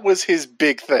that was his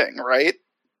big thing, right?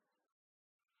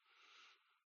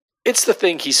 It's the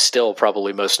thing he's still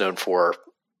probably most known for.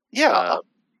 Yeah.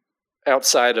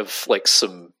 Outside of like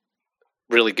some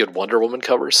really good Wonder Woman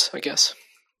covers, I guess.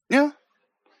 Yeah.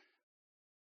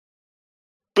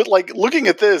 But like looking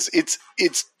at this, it's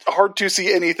hard to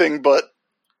see anything but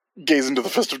Gaze into the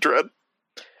Fist of Dread.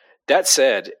 That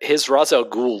said, his Ra's al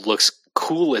Ghul looks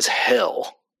cool as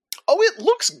hell. Oh, it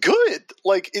looks good.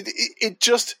 Like it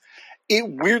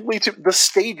weirdly, the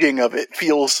staging of it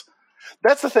feels.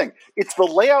 That's the thing. It's the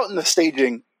layout and the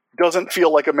staging doesn't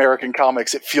feel like American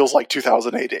comics. It feels like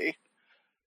 2000 AD.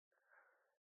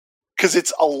 Because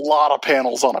it's a lot of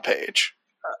panels on a page.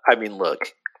 I mean,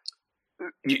 look,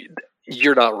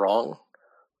 you're not wrong,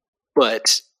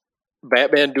 but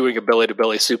Batman doing a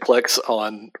belly-to-belly suplex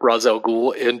on Ra's al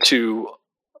Ghul into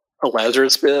a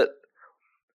Lazarus pit,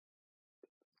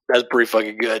 that's pretty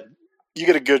fucking good. You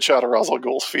get a good shot of Ra's al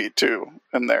Ghul's feet, too,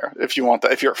 in there, if you want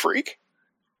that, if you're a freak.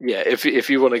 Yeah, if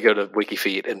you want to go to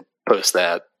WikiFeed and post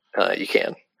that, you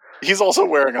can. He's also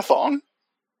wearing a thong.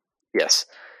 Yes.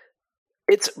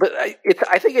 I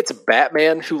think it's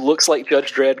Batman who looks like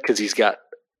Judge Dredd because he's got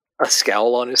a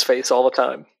scowl on his face all the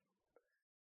time.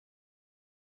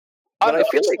 But I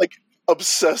feel feel like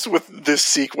obsessed with this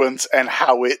sequence and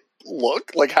how it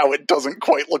looked, like how it doesn't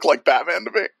quite look like Batman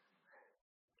to me.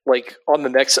 Like on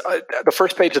the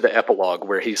first page of the epilogue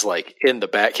where he's like in the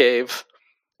Batcave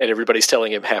and everybody's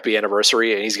telling him happy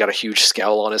anniversary and he's got a huge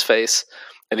scowl on his face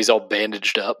and he's all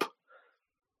bandaged up.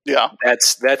 Yeah.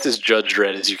 That's as Judge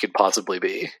Dredd as you could possibly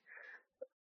be.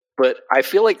 But I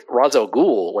feel like Ra's al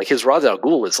Ghul, like his Ra's al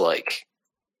Ghul is like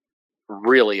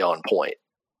really on point.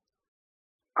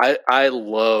 I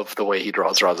love the way he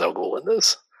draws Ra's al Ghul in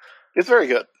this. It's very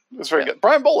good. It's very good.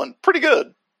 Brian Boland, pretty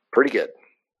good. Pretty good.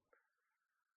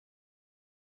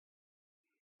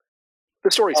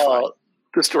 The story's fine.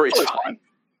 The story's fine.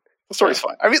 The story's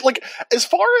fine. I mean, like, as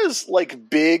far as like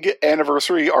big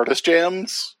anniversary artist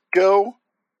jams go,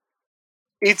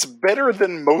 it's better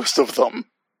than most of them.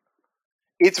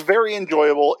 It's very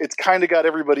enjoyable. It's kind of got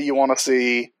everybody you want to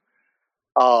see.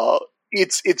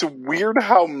 It's weird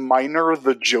how minor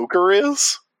the Joker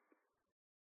is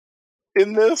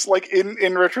in this. Like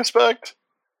in retrospect,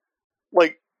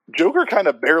 like Joker kind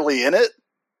of barely in it.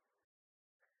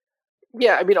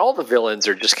 Yeah, I mean, all the villains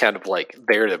are just kind of like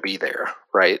there to be there,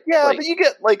 right? Yeah, like, but you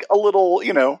get like a little,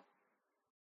 there's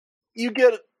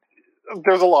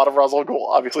a lot of Ra's al Ghul,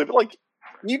 obviously, but like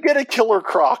you get a Killer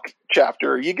Croc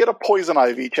chapter, you get a Poison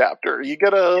Ivy chapter, you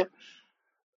get a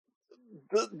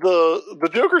the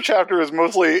Joker chapter is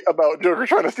mostly about Joker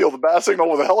trying to steal the bat signal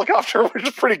with a helicopter, which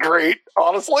is pretty great,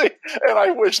 honestly. And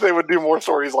I wish they would do more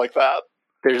stories like that.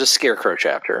 There's a Scarecrow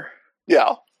chapter.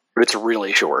 Yeah, but it's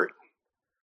really short.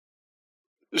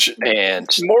 And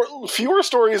fewer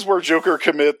stories where Joker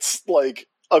commits like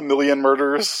 1 million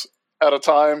murders at a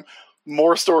time.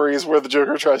 More stories where the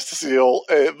Joker tries to steal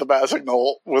the bat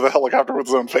signal with a helicopter with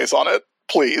his own face on it.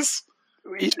 Please.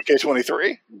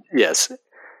 K23. Yes.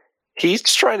 He's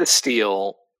trying to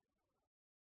steal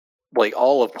like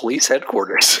all of police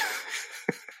headquarters.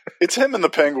 It's him and the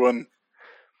Penguin.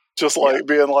 Just like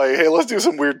being like, hey, let's do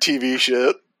some weird TV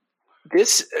shit.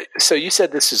 So you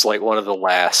said this is like one of the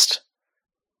last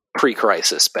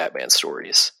pre-crisis Batman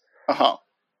stories. Uh-huh.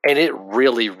 And it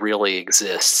really, really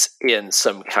exists in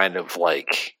some kind of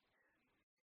like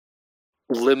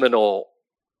liminal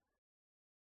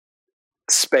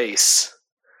space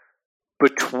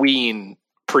between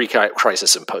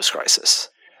pre-crisis and post-crisis.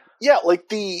 Yeah, like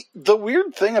the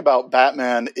weird thing about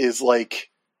Batman is like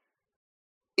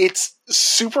it's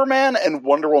Superman and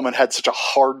Wonder Woman had such a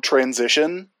hard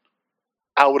transition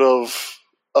out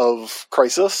of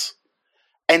Crisis.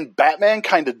 And Batman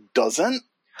kind of doesn't.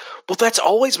 Well, that's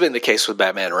always been the case with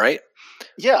Batman, right?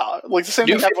 Yeah, like the same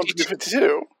thing happened with New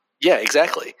 52. Yeah,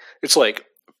 exactly. It's like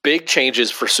big changes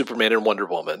for Superman and Wonder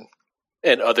Woman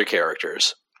and other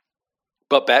characters.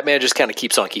 But Batman just kind of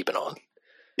keeps on keeping on.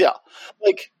 Yeah.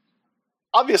 Like,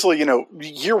 obviously,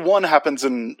 year one happens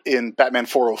in Batman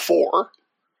 404.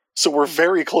 So we're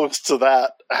very close to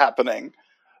that happening.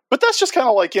 But that's just kind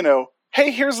of like,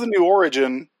 hey, here's the new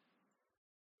origin.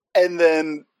 And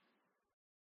then,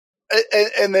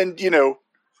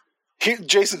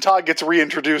 Jason Todd gets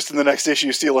reintroduced in the next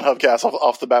issue, stealing hubcaps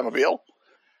off the Batmobile.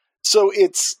 So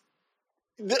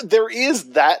there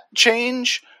is that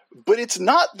change, but it's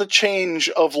not the change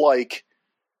of like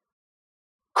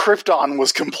Krypton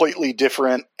was completely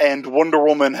different and Wonder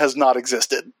Woman has not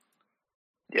existed.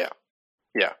 Yeah.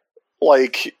 Yeah.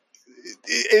 Like,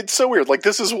 it's so weird. Like,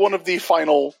 this is one of the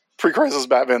final pre-crisis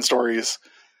Batman stories.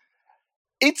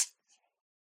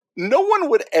 No one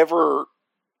would ever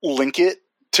link it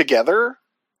together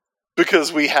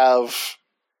because we have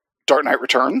Dark Knight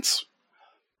Returns.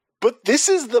 But this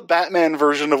is the Batman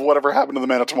version of whatever happened to the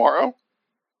Man of Tomorrow.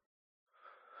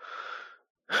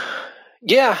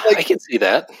 Yeah, like, I can see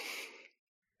that.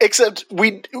 Except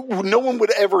no one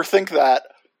would ever think that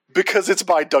because it's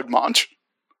by Doug Moench.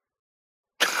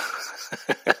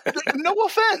 No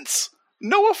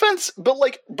offense, but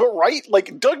right,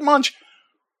 like Doug Moench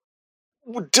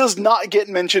does not get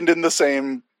mentioned in the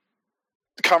same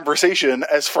conversation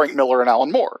as Frank Miller and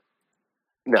Alan Moore.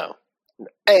 No.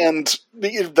 And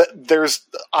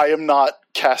I am not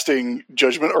casting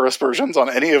judgment or aspersions on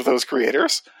any of those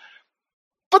creators,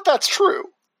 but that's true.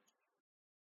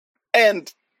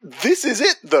 And this is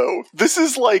it, though. This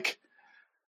is like,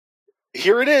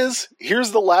 here it is. Here's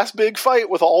the last big fight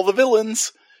with all the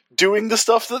villains doing the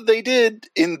stuff that they did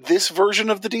in this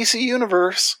version of the DC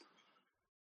universe.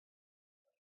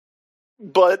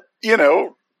 But,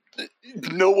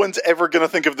 no one's ever going to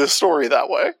think of this story that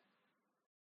way.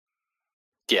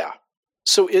 Yeah.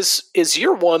 So is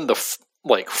Year One the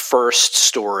first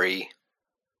story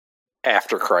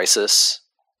after Crisis?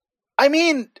 I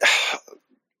mean,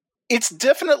 it's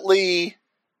definitely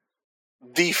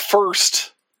the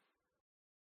first.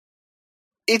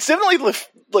 It's definitely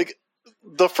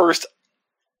the first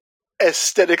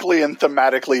aesthetically and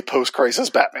thematically post-Crisis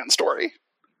Batman story.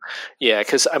 Yeah,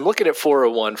 because I'm looking at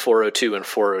 401, 402, and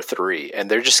 403, and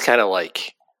they're just kind of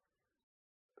like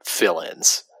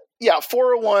fill-ins. Yeah,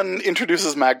 401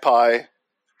 introduces Magpie.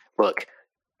 Look,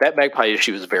 that Magpie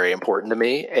issue is very important to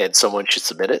me, and someone should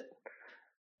submit it.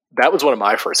 That was one of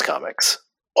my first comics.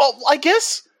 Well, I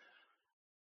guess,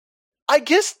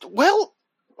 well,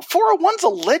 401's a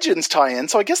Legends tie-in,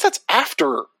 so I guess that's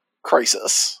after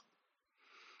Crisis.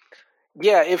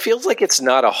 Yeah, it feels like it's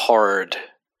not a hard...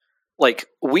 Like,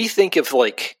 we think of,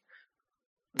 like,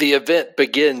 the event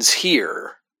begins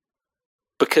here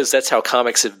because that's how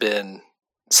comics have been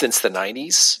since the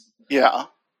 90s. Yeah.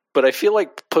 But I feel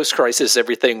like post-Crisis,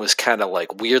 everything was kind of,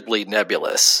 like, weirdly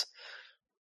nebulous.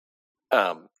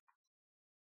 And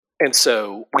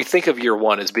so we think of Year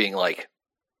One as being, like,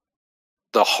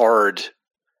 the hard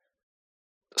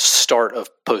start of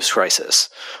post-Crisis.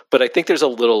 But I think there's a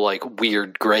little, like,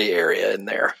 weird gray area in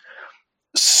there.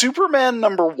 Superman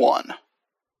 #1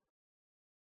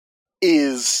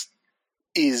 is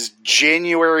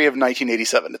January of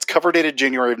 1987. It's cover dated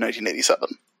January of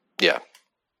 1987. Yeah.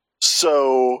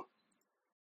 So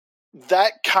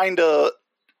that kind of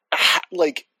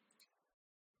like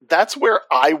that's where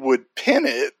I would pin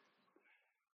it.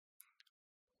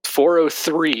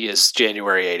 403 is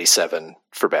January 87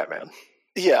 for Batman.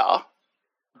 Yeah.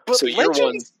 But so Year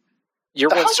One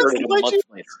started a month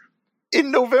later. In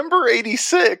November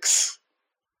 86,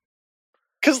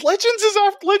 because Legends is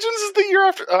the year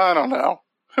after. I don't know.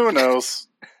 Who knows?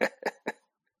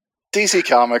 DC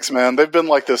Comics, man, they've been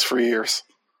like this for years.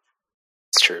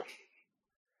 It's true.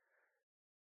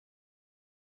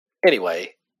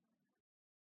 Anyway,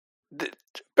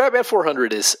 Batman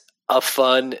 400 is a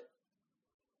fun,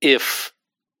 if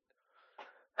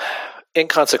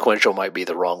inconsequential might be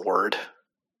the wrong word.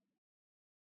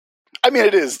 I mean,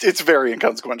 it is. It's very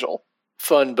inconsequential.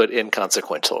 Fun but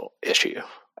inconsequential issue,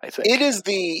 I think. It is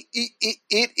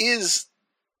it is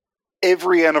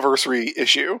every anniversary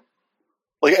issue.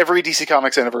 Like every DC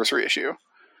Comics anniversary issue.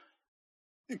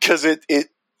 Because it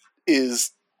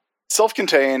is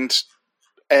self-contained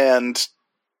and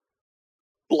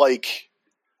like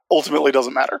ultimately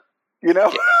doesn't matter. You know?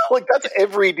 Yeah. Like that's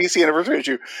every DC anniversary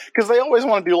issue. Because they always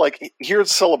want to do like, here's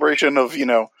a celebration of, you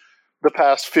know, the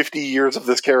past 50 years of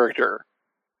this character.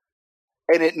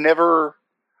 And it never,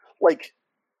 like,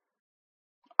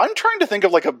 I'm trying to think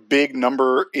of, like, a big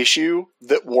number issue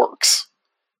that works.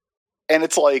 And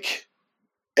it's, like,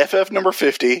 FF number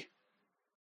 50.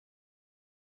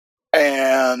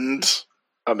 And...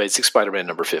 Amazing Spider-Man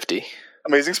number 50.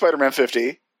 Amazing Spider-Man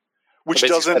 50. Which Amazing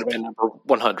doesn't... Spider-Man number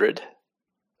 100.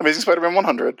 Amazing Spider-Man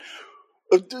 100.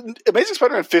 Amazing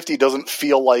Spider-Man 50 doesn't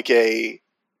feel like a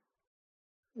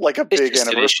big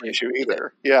anniversary issue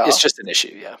either. Yeah. It's just an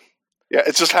issue, yeah. Yeah,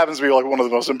 it just happens to be like one of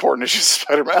the most important issues of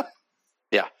Spider-Man.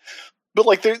 Yeah. But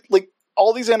like they're like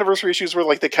all these anniversary issues where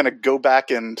like they kind of go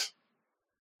back and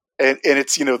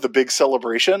it's, you know, the big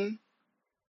celebration.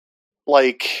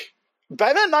 Like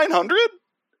Batman 900?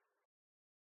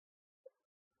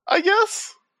 I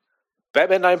guess.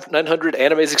 Batman 900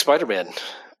 and Amazing Spider-Man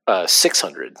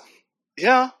 600.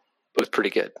 Yeah. Both pretty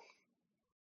good.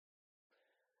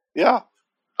 Yeah.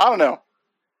 I don't know.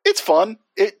 It's fun.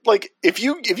 It like if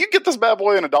you get this bad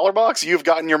boy in a $1 box, you've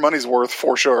gotten your money's worth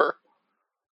for sure.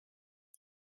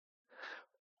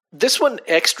 This one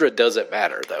extra doesn't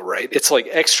matter though, right? It's like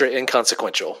extra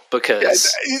inconsequential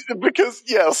because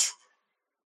yes,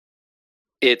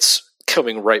 it's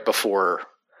coming right before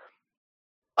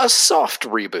a soft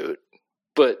reboot,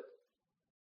 but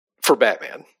for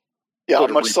Batman. Yeah, a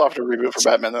much softer reboot for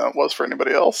Batman than it was for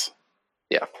anybody else.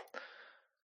 Yeah.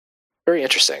 Very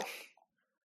interesting.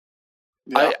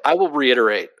 Yeah. I will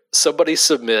reiterate, somebody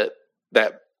submit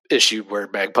that issue where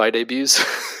Magpie debuts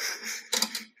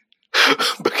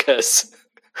because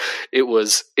it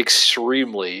was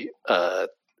extremely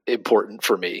important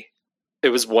for me. It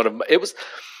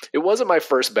wasn't my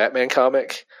first Batman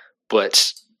comic,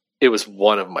 but it was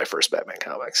one of my first Batman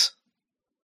comics.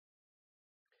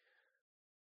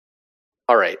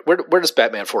 All right, where does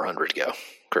Batman 400 go,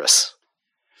 Chris?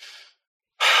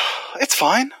 It's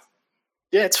fine.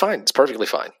 Yeah, it's fine. It's perfectly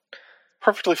fine.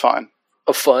 Perfectly fine.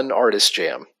 A fun artist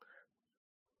jam.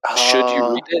 Should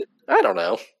you read it? I don't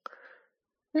know.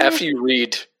 After you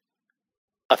read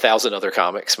 1,000 other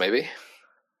comics, maybe.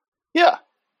 Yeah.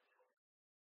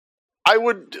 I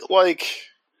would,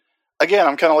 again,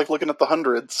 I'm kind of looking at the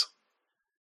hundreds.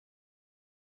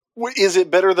 Is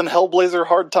it better than Hellblazer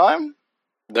Hard Time?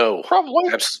 No.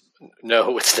 Probably.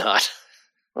 No, it's not.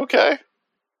 Okay. I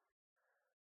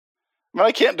mean,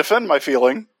 I can't defend my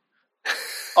feeling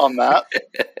on that,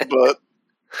 but...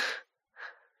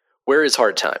 Where is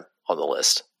Hard Time on the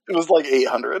list? It was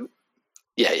 800.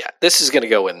 Yeah. This is going to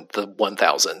go in the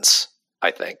 1,000s,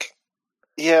 I think.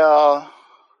 Yeah.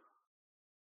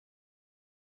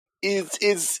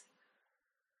 Is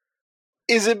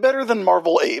it better than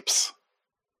Marvel Apes?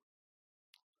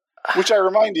 Which I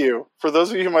remind you, for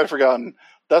those of you who might have forgotten,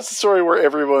 that's the story where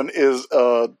everyone is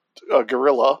a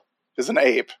gorilla, is an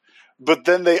ape, but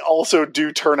then they also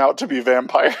do turn out to be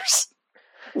vampires,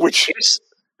 which is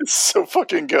so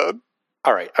fucking good.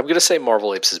 All right, I'm going to say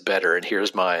Marvel Apes is better, and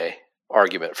here's my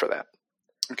argument for that.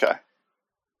 Okay.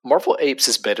 Marvel Apes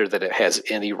is better than it has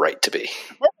any right to be.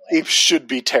 Marvel Apes should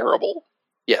be terrible.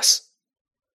 Yes.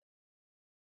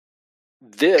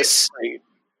 This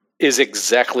is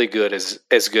exactly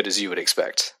as good as you would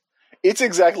expect. It's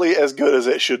exactly as good as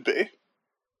it should be.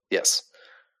 Yes.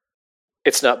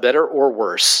 It's not better or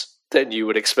worse than you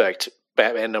would expect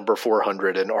Batman number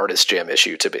 400 and Artist Jam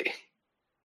issue to be.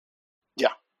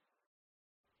 Yeah.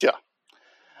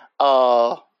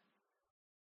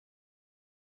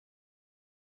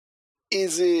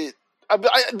 Is it...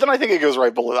 then I think it goes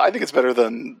right below that. I think it's better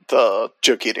than the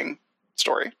joke eating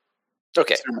story.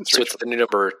 Okay, so it's the new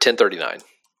number 1039.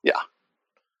 Yeah.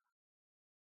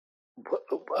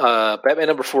 Batman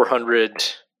number 400.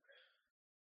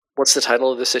 What's the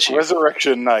title of this issue?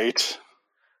 Resurrection Night.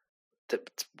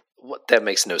 That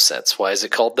makes no sense. Why is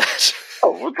it called that?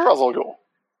 Oh, with Ra's al Ghul.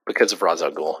 Because of Ra's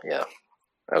al Ghul, yeah.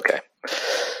 Okay.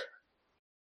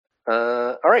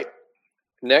 All right.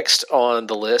 Next on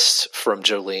the list from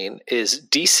Jolene is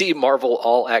DC Marvel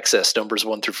All Access numbers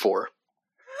 1 through 4.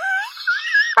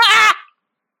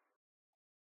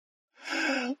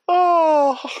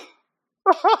 Oh.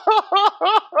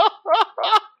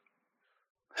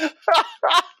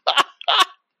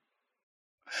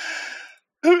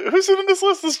 Who's in this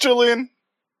list? This Jillian?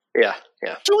 Yeah.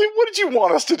 Jillian, what did you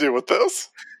want us to do with this?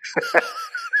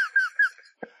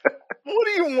 What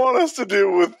do you want us to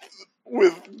do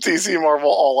with DC Marvel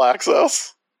All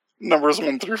Access numbers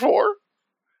 1 through 4?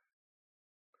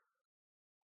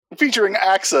 Featuring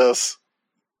Access,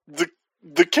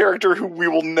 the character who we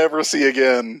will never see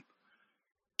again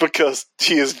because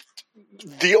he is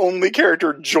the only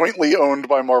character jointly owned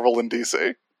by Marvel and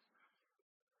DC.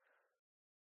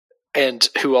 And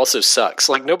who also sucks.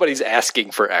 Nobody's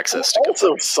asking for Access to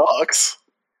also sucks.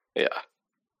 Yeah.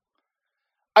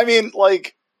 I mean,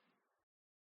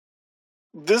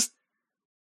 this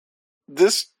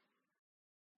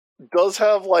does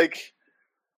have,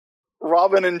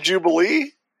 Robin and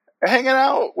Jubilee hanging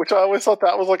out, which I always thought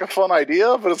that was, a fun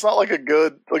idea, but it's not,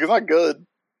 it's not good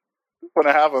when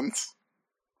it happens.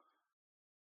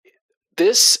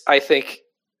 This, I think,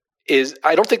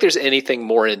 I don't think there's anything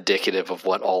more indicative of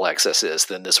what All Access is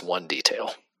than this one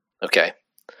detail. Okay?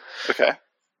 Okay.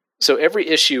 So every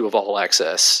issue of All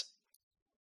Access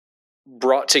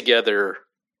brought together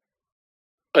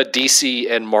a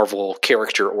DC and Marvel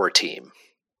character or team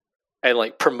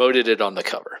and promoted it on the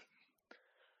cover.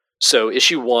 So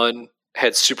issue 1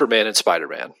 had Superman and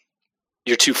Spider-Man,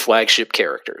 your two flagship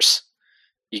characters.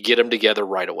 You get them together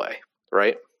right away,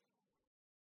 right?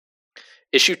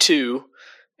 Issue 2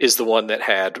 is the one that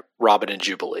had Robin and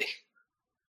Jubilee.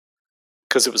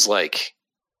 Because it was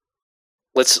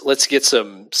let's get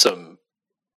some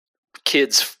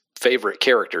kids' favorite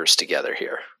characters together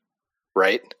here,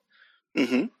 right?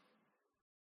 Mm-hmm.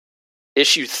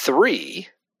 Issue 3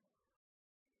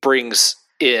 brings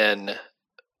in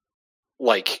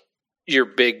your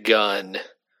big gun,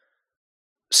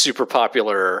 super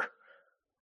popular.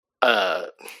 I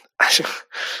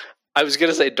was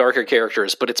gonna say darker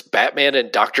characters, but it's Batman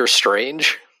and Doctor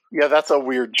Strange. Yeah, that's a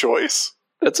weird choice.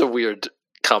 That's a weird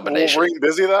combination. Wolverine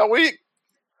busy that week?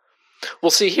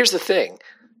 Well, see, here's the thing.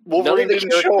 Wolverine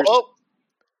didn't show up.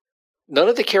 None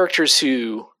of the characters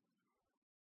who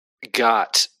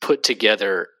got put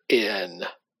together in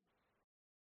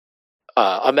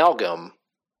Amalgam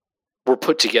were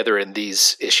put together in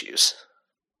these issues.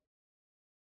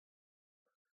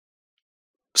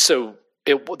 So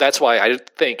that's why I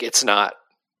think it's not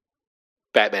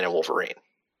Batman and Wolverine.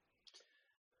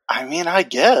 I mean, I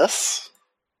guess.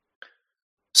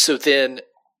 So then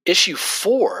issue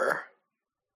 4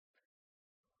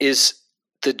 is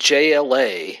the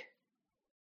JLA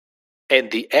and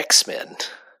the X-Men.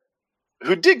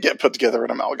 Who did get put together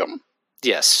in Amalgam.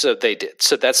 Yes, so they did.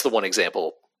 So that's the one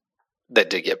example that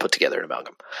did get put together in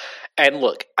Amalgam. And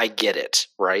look, I get it,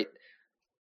 right?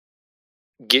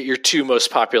 Get your two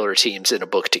most popular teams in a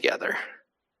book together.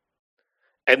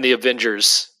 And the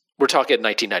Avengers, we're talking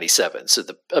 1997, so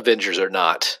the Avengers are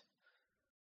not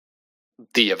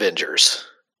the Avengers.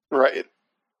 Right.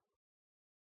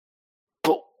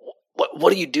 But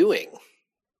what are you doing?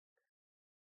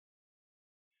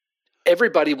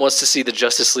 Everybody wants to see the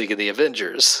Justice League and the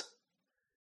Avengers.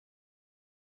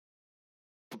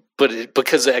 But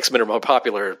because the X-Men are more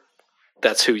popular,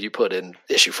 that's who you put in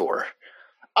issue 4.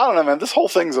 I don't know, man. This whole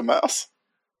thing's a mess.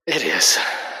 It is.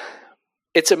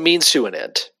 It's a means to an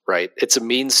end, right? It's a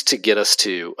means to get us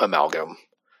to Amalgam,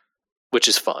 which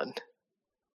is fun.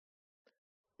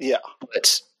 Yeah.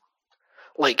 But,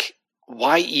 like,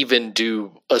 why even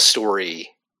do a story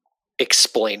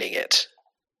explaining it?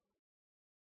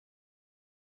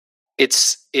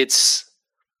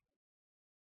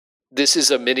 This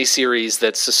is a miniseries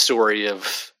that's the story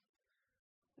of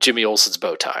Jimmy Olsen's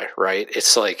bow tie, right?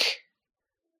 It's like,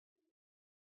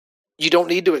 you don't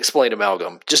need to explain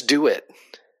Amalgam. Just do it.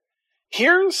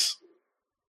 Here's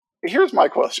my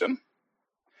question.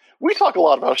 We talk a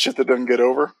lot about shit that doesn't get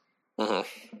over.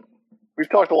 Mm-hmm. We've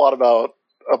talked a lot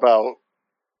about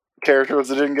characters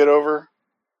that didn't get over.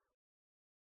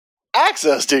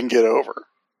 Access didn't get over.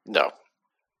 No.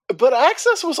 But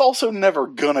Access was also never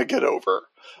gonna get over.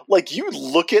 Like, you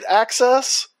look at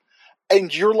Access,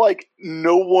 and you're like,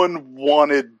 no one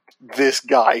wanted this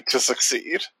guy to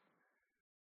succeed.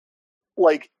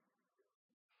 Like,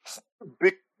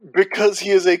 because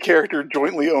he is a character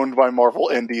jointly owned by Marvel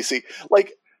and DC.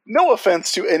 Like, no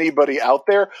offense to anybody out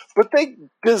there, but they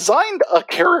designed a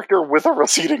character with a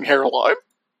receding hairline.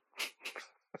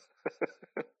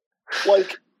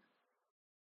 Like,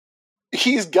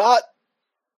 he's got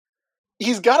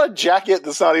a jacket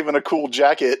that's not even a cool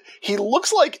jacket. He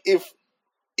looks like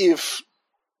if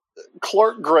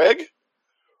Clark Gregg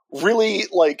really,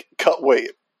 like, cut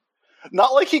weight.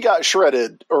 Not like he got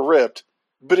shredded or ripped,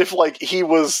 but if, like, he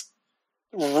was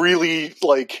really,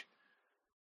 like,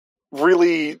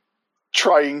 really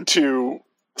trying to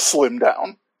slim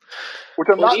down. Which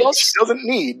he doesn't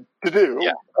need to do.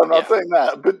 Yeah. I'm not saying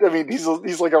that, but, I mean, he's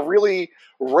like a really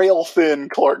rail-thin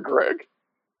Clark Gregg.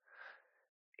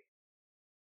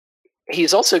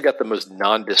 He's also got the most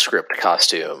nondescript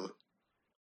costume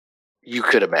you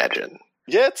could imagine.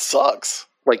 Yeah, it sucks.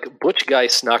 Like, Butch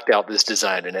Geist knocked out this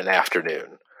design in an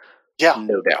afternoon. Yeah.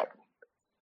 No doubt.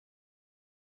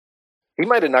 He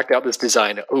might have knocked out this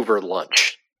design over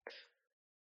lunch.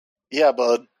 Yeah,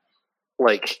 bud.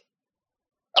 Like,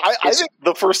 I think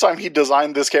the first time he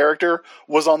designed this character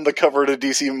was on the cover to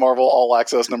DC Marvel All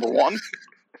Access #1.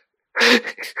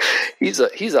 He's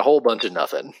a whole bunch of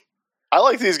nothing. I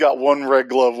like that he's got one red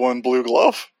glove, one blue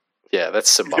glove. Yeah,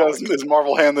 that's symbolic. He's got his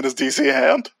Marvel hand and his DC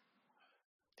hand.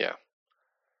 Yeah.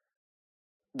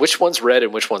 Which one's red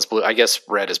and which one's blue? I guess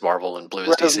red is Marvel and blue is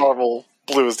DC. Red is Marvel,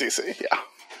 blue is DC, yeah.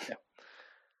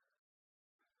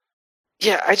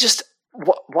 Yeah, I just...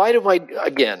 Why do I...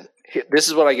 Again, this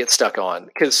is what I get stuck on.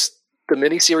 Because the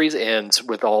miniseries ends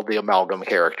with all the Amalgam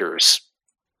characters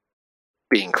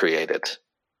being created.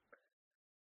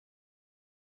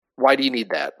 Why do you need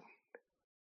that?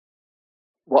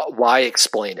 Why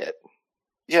explain it?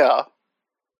 Yeah.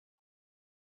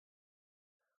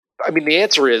 I mean, the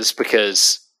answer is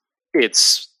because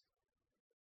it's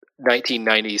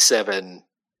 1997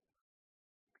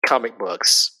 comic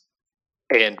books,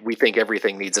 and we think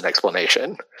everything needs an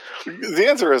explanation. The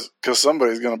answer is because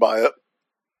somebody's going to buy it.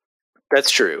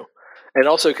 That's true. And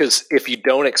also because if you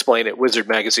don't explain it, Wizard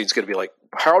Magazine's going to be like,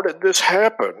 how did this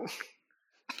happen?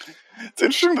 It's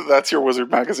interesting that that's your Wizard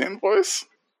Magazine voice.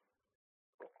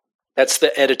 That's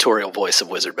the editorial voice of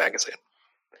Wizard Magazine.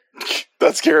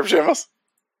 That's Caleb Shamus.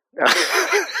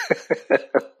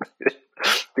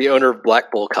 The owner of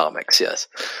Black Bull Comics, yes.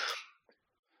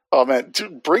 Oh, man.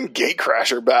 Dude, bring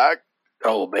Gatecrasher back.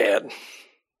 Oh, man.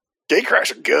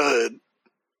 Gatecrasher good.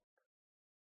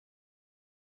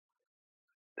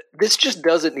 This just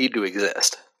doesn't need to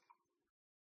exist.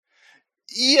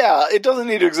 Yeah, it doesn't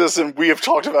need to exist, and we have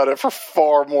talked about it for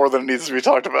far more than it needs to be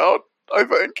talked about, I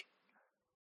think.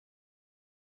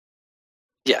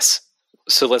 Yes.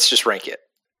 So let's just rank it.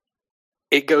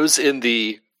 It goes in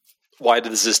the why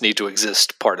does this need to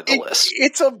exist part of the list.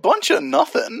 It's a bunch of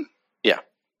nothing. Yeah.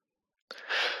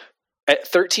 At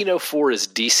 1304 is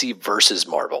DC versus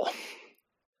Marvel.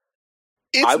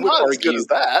 I would not argue as good as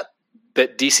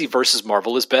that DC versus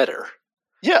Marvel is better.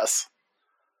 Yes.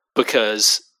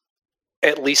 Because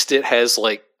at least it has,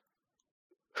 like,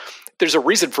 there's a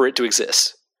reason for it to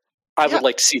exist. I would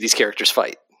like to see these characters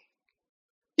fight.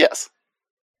 Yes.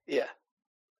 Yeah.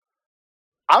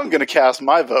 I'm going to cast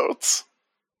my votes.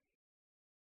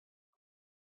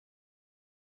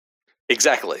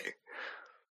 Exactly.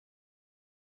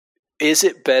 Is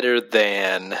it better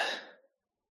than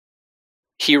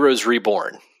Heroes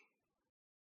Reborn?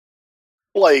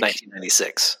 Like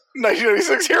 1996.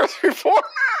 1996 Heroes Reborn?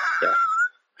 Yeah.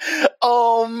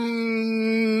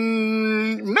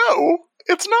 No,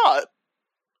 it's not.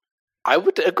 I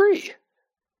would agree.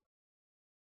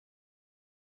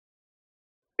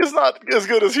 It's not as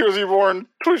good as Heroes Reborn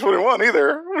 2021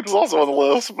 either, which is also on the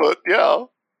list, but yeah.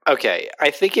 Okay,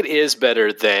 I think it is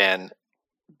better than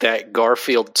that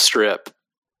Garfield strip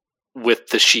with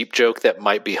the sheep joke that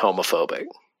might be homophobic.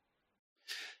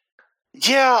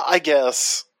 Yeah, I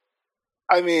guess.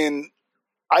 I mean,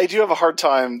 I do have a hard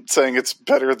time saying it's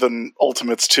better than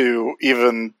Ultimates 2,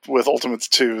 even with Ultimates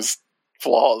 2's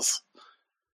flaws.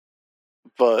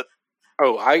 But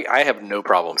Oh, I have no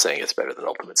problem saying it's better than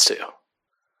Ultimates 2.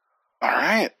 all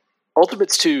right.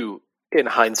 Ultimates 2, in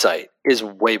hindsight, is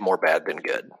way more bad than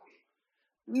good.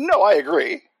 No, I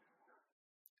agree.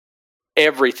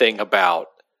 Everything about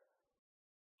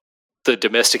the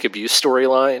domestic abuse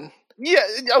storyline, Yeah,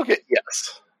 okay,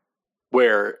 yes.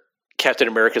 where Captain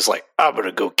America's like, I'm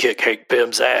gonna go kick Hank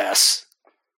Pym's ass,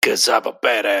 because I'm a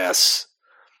badass.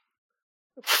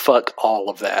 Fuck all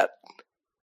of that.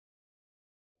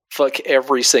 Fuck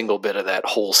every single bit of that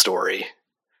whole story.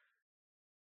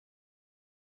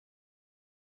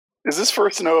 Is this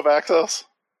first to know of Access?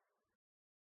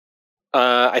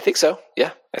 I think so.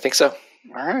 Yeah, I think so.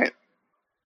 All right.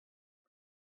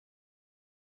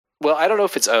 Well, I don't know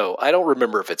if it's O. I don't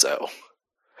remember if it's O.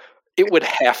 It would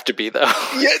have to be, though.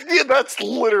 Yeah, that's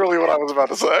literally what I was about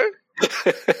to say.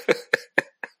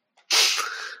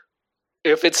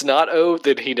 If it's not O,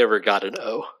 then he never got an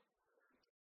O.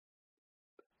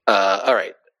 All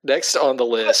right. Next on the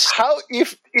list. How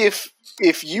if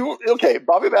you okay,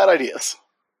 Bobby Bad Ideas.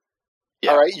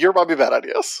 Yeah. All right, you're Bobby Bad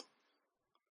Ideas.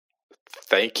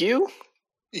 Thank you.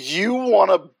 You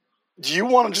want to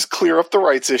just clear up the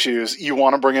rights issues. You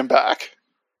want to bring him back.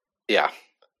 Yeah.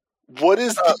 What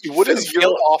is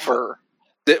your offer?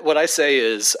 What I say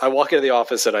is, I walk into the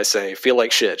office and I say, feel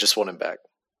like shit, just want him back.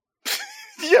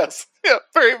 Yes. Yeah,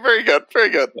 very, very good. Very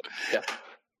good. Yeah.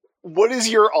 What is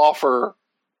your offer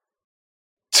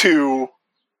to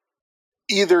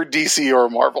either DC or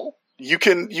Marvel?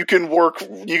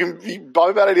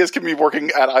 Bobby Bad Ideas can be working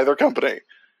at either company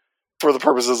for the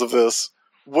purposes of this.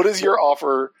 What is your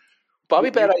offer?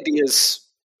 Bobby Bad Ideas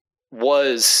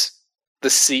was the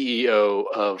CEO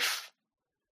of...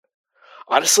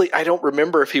 Honestly, I don't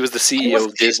remember if he was the CEO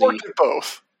of Disney.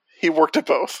 He worked at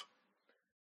both.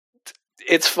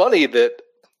 It's funny that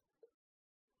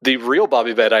the real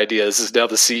Bobby Bad Ideas is now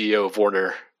the CEO of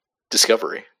Warner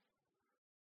Discovery.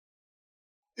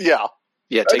 Yeah.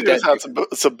 Yeah, take that. Had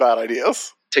some bad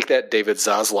ideas. Take that, David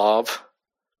Zaslav.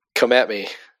 Come at me.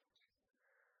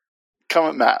 Come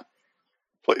at Matt,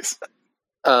 please.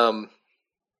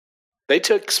 They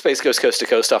took Space Ghost Coast to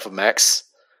Coast off of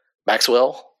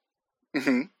Maxwell.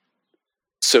 Mm-hmm.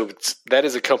 So that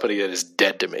is a company that is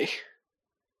dead to me.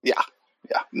 Yeah.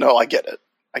 Yeah. No, I get it.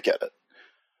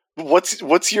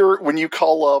 What's your, when you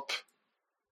call up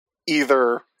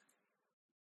either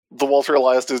the Walter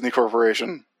Elias Disney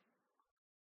Corporation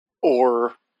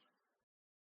or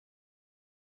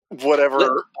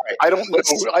whatever, I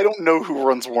don't know who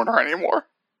runs Warner anymore.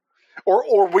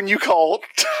 Or when you call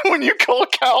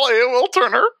Cal AOL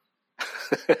Turner.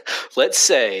 Let's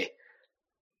say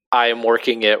I am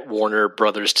working at Warner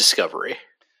Brothers Discovery.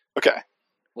 Okay.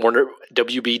 Warner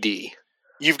WBD.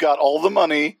 You've got all the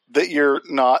money that you're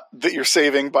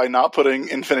saving by not putting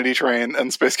Infinity Train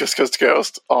and Space Coast to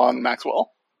Coast on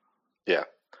Maxwell. Yeah.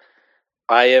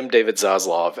 I am David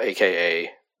Zaslav, aka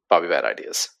Bobby Bad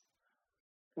Ideas.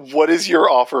 What is your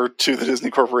offer to the Disney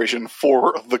Corporation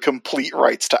for the complete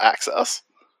rights to Access?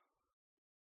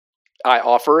 I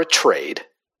offer a trade.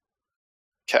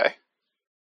 Okay.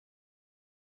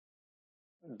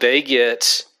 They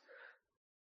get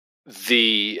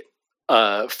the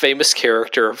famous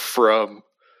character from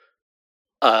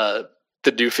the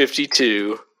New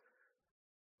 52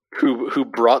 who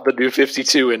brought the New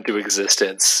 52 into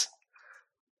existence.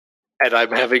 And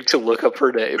I'm having to look up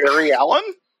her name. Barry Allen?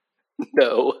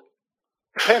 No.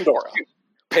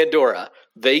 Pandora.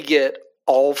 They get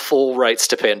all full rights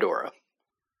to Pandora.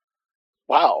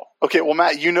 Wow. Okay, well,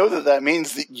 Matt, you know that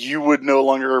means that you would no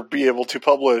longer be able to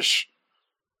publish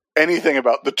anything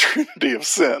about the Trinity of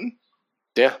Sin.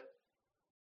 Yeah.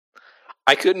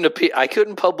 I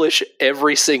couldn't publish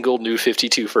every single New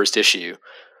 52 first issue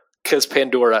Because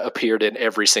Pandora appeared in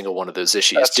every single one of those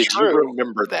issues. That's Did true. you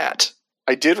remember that?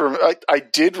 I did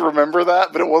remember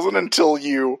that, but it wasn't until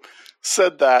you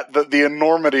said that the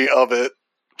enormity of it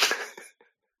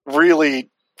really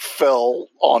fell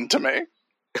onto me.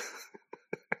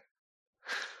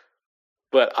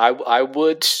 But I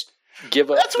would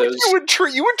give up That's those.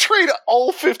 what you would trade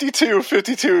all 52 New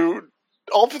 52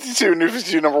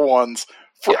 number ones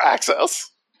for access.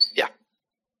 Yeah.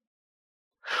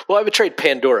 Well, I would trade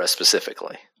Pandora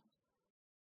specifically.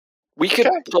 We could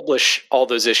publish all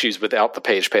those issues without the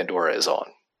page Pandora is on.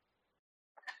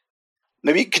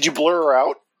 Maybe could you blur her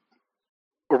out?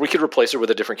 Or we could replace her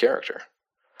with a different character.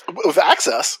 With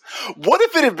access? What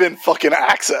if it had been fucking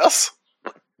access?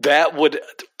 That's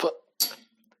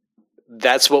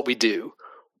what we do.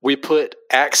 We put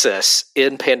access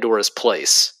in Pandora's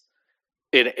place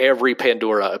in every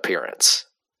Pandora appearance.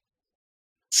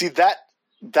 See, that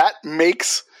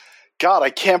makes... God, I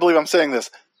can't believe I'm saying this.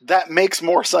 That makes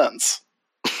more sense.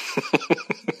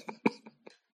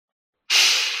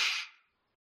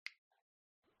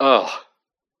 Oh,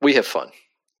 we have fun.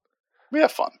 We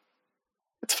have fun.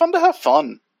 It's fun to have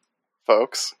fun,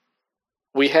 folks.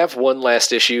 We have one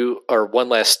last issue, or one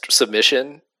last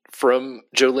submission from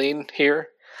Jolene here.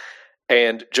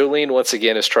 And Jolene, once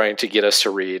again, is trying to get us to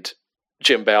read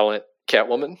Jim Ballant,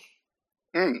 Catwoman.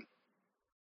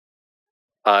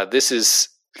 This is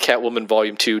Catwoman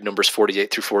Volume 2, numbers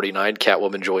 48 through 49.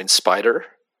 Catwoman joins Spider.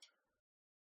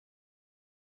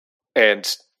 And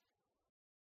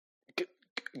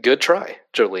good try,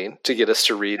 Jolene, to get us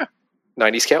to read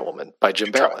 90s Catwoman by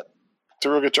Jim Ballant. It's a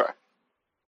real good try.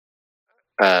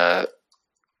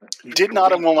 Did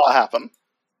not and will not happen.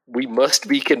 We must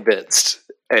be convinced,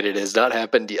 and it has not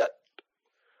happened yet.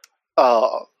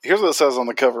 Here's what it says on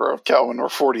the cover of Catwoman number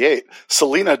 48.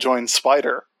 Selina joins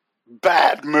Spider.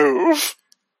 Bad move.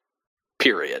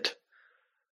 Period.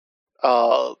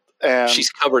 And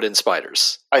she's covered in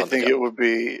spiders. I think it would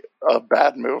be a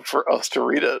bad move for us to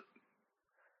read it.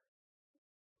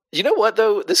 You know what,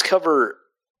 though? This cover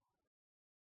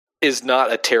is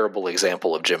not a terrible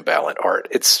example of Jim Ballant art.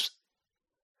 It's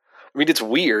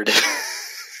weird,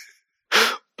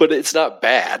 but it's not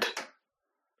bad.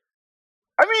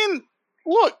 I mean,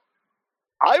 look,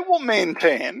 I will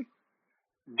maintain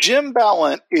Jim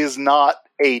Ballant is not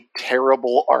a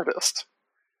terrible artist.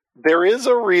 There is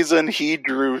a reason he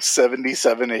drew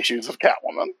 77 issues of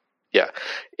Catwoman. Yeah,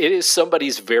 it is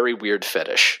somebody's very weird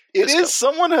fetish. It is.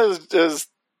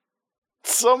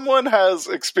 Someone has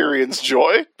experienced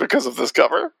joy because of this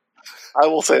cover. I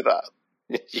will say that.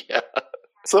 Yeah.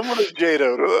 Someone is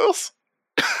Jado to this.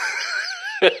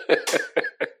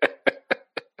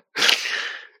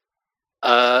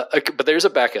 But there's a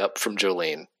backup from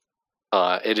Jolene.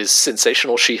 It is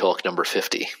Sensational She-Hulk number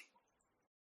 50.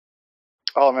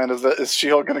 Oh man, is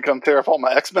She-Hulk going to come tear up all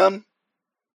my X-Men?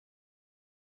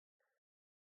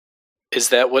 Is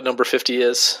that what number 50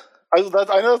 is? I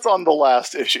know it's on the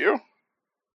last issue.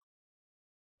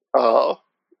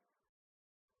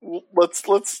 Let's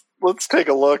take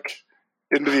a look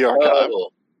into the archive.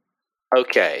 Oh,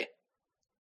 okay.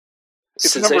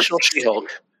 It's Sensational She-Hulk.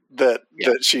 That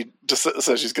she just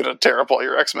says she's going to tear up all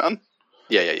your X-Men.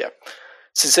 Yeah.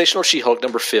 Sensational She-Hulk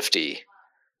number 50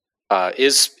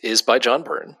 is by John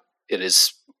Byrne. It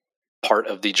is part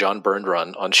of the John Byrne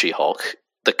run on She-Hulk.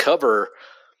 The cover,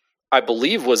 I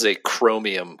believe, was a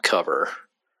chromium cover.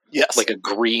 Yes. Like a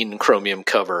green chromium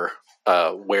cover,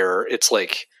 where it's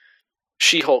like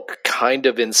She-Hulk kind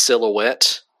of in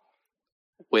silhouette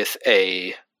with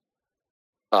a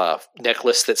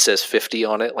necklace that says 50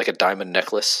 on it, like a diamond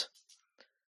necklace.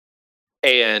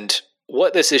 And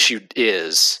what this issue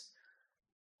is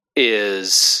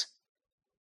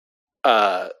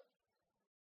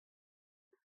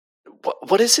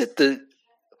what is it?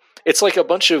 It's like a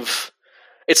bunch of,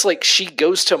 it's like she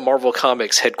goes to Marvel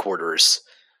Comics headquarters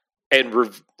and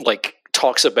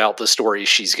talks about the story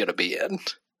she's going to be in.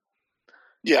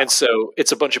 Yeah. And so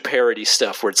it's a bunch of parody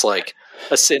stuff where it's like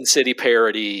a Sin City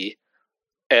parody,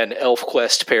 an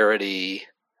ElfQuest parody,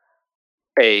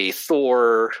 a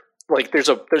Thor, like there's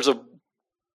a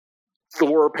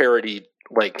Thor parody,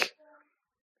 like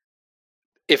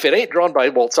if it ain't drawn by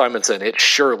Walt Simonson, it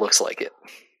sure looks like it.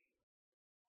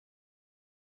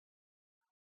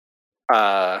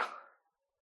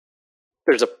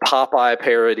 There's a Popeye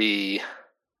parody.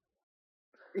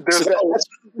 This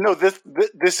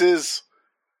is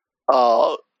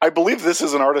I believe this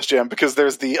is an artist jam because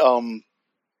there's the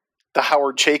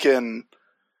Howard Chaykin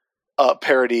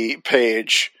parody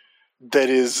page that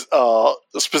is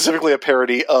specifically a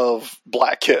parody of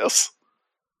Black Kiss.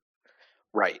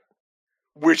 Right.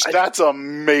 Which that's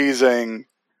amazing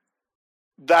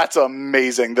That's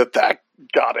amazing that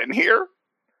got in here.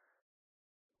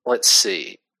 Let's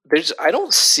see. I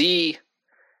don't see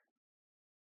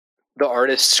the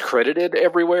artists credited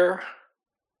everywhere.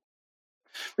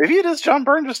 Maybe it is John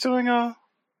Byrne just doing a...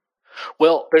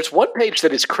 Well, there's one page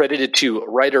that is credited to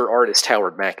writer-artist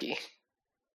Howard Mackey.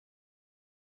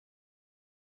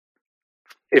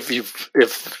 If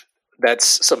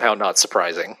that's somehow not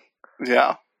surprising.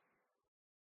 Yeah.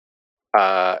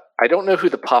 I don't know who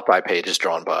the Popeye page is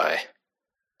drawn by.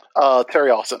 Terry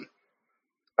Austin.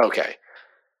 Okay.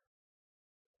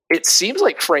 It seems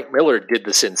like Frank Miller did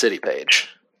the Sin City page.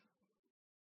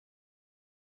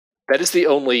 That is the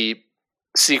only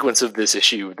sequence of this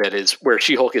issue that is where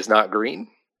She-Hulk is not green.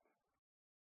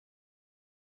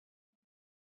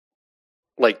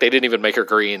 Like, they didn't even make her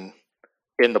green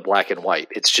in the black and white.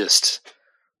 It's just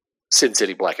Sin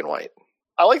City black and white.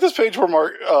 I like this page where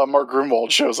Mark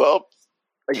Grunwald shows up.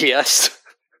 Yes.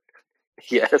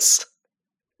 Yes.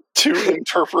 To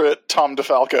interpret Tom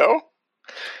DeFalco.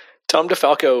 Tom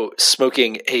DeFalco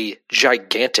smoking a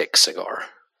gigantic cigar.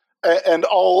 And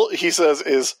all he says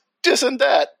is, dis and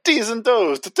that, dees and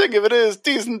does. The thing of it is,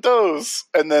 dees and does.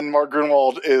 And then Mark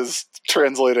Grunwald is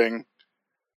translating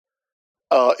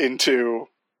into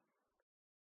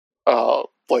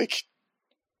like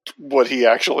what he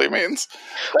actually means.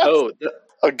 That's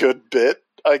a good bit,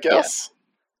 I guess. Yeah.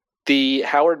 The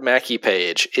Howard Mackey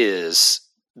page is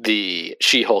the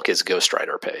She-Hulk is Ghost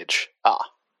Rider page.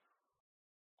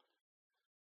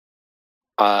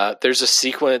 There's a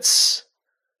sequence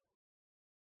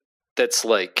that's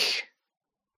like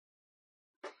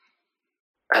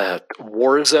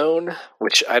Warzone,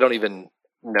 which I don't even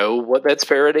know what that's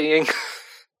parodying.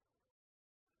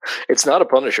 It's not a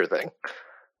Punisher thing.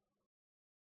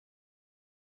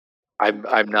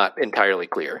 I'm not entirely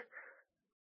clear.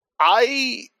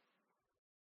 I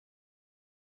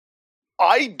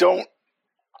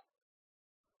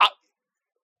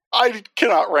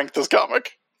cannot rank this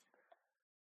comic.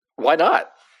 Why not?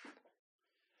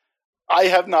 I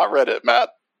have not read it, Matt.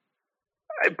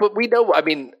 But we know, I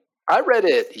mean, I read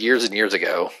it years and years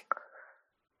ago.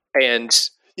 And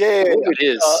it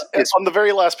is. On the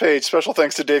very last page, special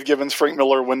thanks to Dave Gibbons, Frank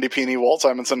Miller, Wendy Peeney, Walt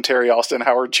Simonson, Terry Austin,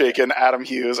 Howard Chaykin, Adam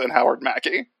Hughes, and Howard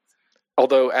Mackey.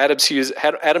 Although Adam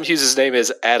Hughes' name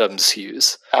is Adams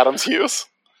Hughes. Adams Hughes.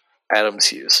 Adams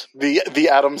Hughes. The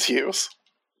Adams Hughes.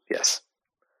 Yes.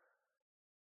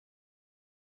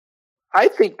 I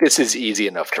think this is easy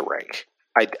enough to rank.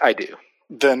 I do.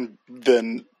 Then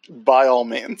by all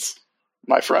means,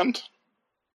 my friend.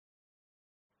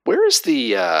 Where is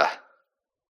the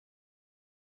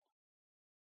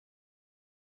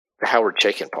Howard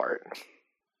Chaykin part?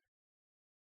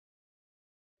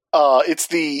 It's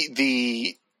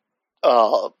the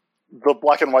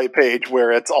black and white page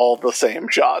where it's all the same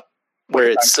shot. Where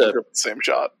it's the same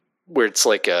shot. Where it's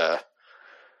like a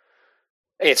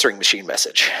answering machine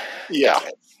message. Yeah.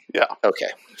 Yeah. Okay.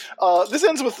 This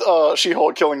ends with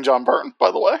She-Hulk killing John Byrne,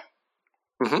 by the way.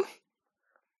 Mm-hmm.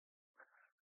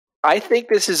 I think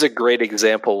this is a great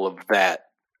example of that.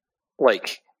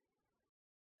 Like,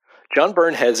 John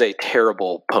Byrne has a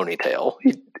terrible ponytail.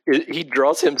 He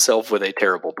draws himself with a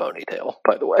terrible ponytail,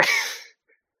 by the way.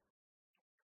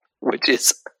 Which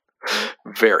is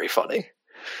very funny.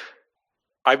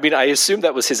 I mean, I assume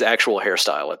that was his actual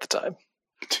hairstyle at the time.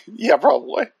 Yeah,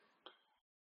 probably.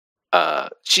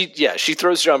 She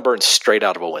throws John Byrne straight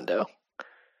out of a window.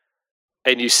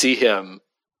 And you see him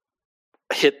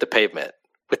hit the pavement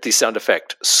with the sound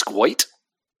effect squoit.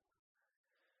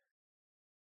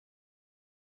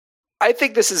 I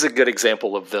think this is a good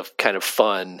example of the kind of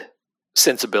fun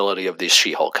sensibility of the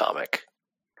She-Hulk comic.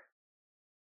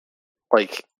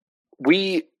 Like,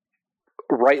 we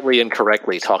rightly and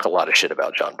correctly talk a lot of shit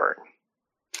about John Byrne.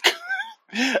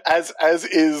 As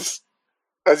is,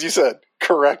 as you said,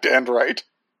 correct and right.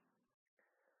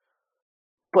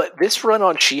 But this run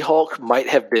on She-Hulk might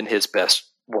have been his best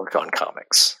work on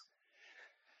comics.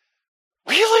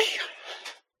 Really?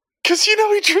 Because he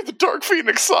drew the Dark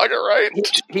Phoenix saga, right?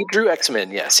 He drew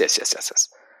X-Men. Yes.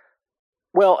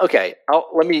 Well, okay.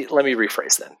 Let me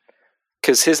rephrase then,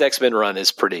 because his X-Men run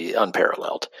is pretty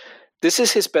unparalleled. This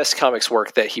is his best comics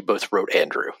work that he both wrote and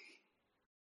drew.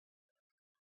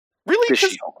 Really?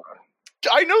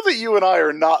 I know that you and I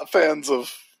are not fans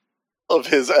of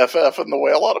his FF in the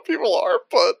way a lot of people are,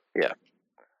 but yeah,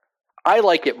 I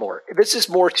like it more. This is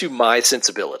more to my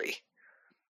sensibility.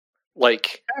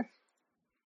 Like,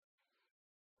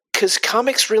 because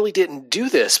comics really didn't do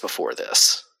this before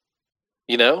this.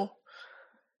 You know?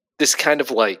 This kind of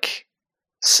like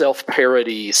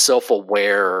self-parody,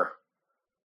 self-aware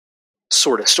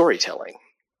sort of storytelling.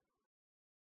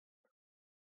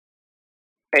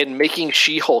 And making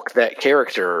She-Hulk that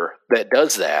character that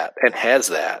does that and has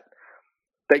that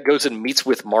goes and meets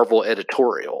with Marvel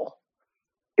editorial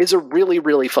is a really,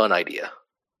 really fun idea.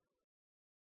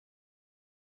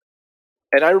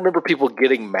 And I remember people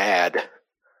getting mad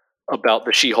about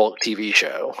the She-Hulk TV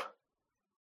show.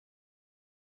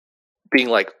 Being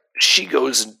like, she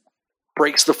goes and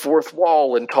breaks the fourth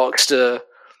wall and talks to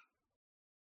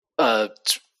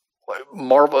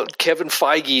Marvel Kevin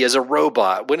Feige as a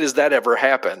robot. When has that ever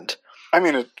happened? I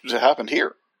mean, it happened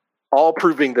here. All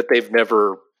proving that they've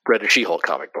never read a She-Hulk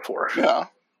comic before. Yeah.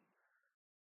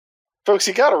 Folks,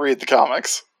 you gotta read the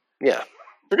comics. Yeah.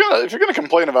 If you're gonna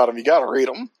complain about them, you gotta read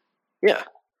them. Yeah.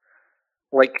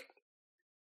 Like,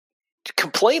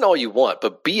 complain all you want,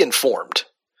 but be informed.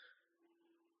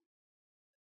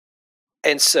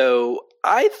 And so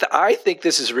I think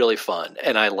this is really fun,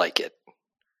 and I like it.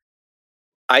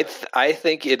 I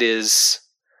think it is,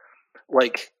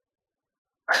 like,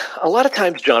 a lot of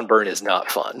times John Byrne is not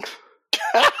fun.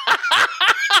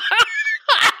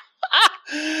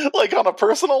 Like, on a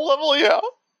personal level, yeah.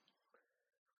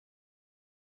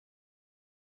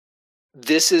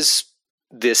 This is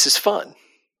fun.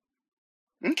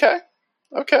 Okay.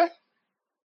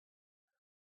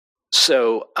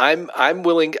 So I'm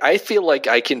willing. I feel like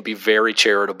I can be very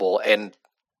charitable and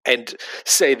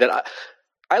say that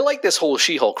I like this whole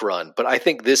She-Hulk run, but I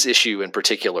think this issue in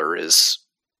particular is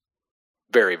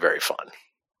very, very fun.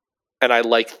 And I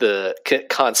like the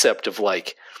concept of,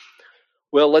 like,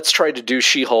 well, let's try to do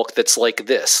She-Hulk that's like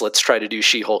this. Let's try to do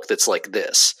She-Hulk that's like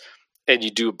this. And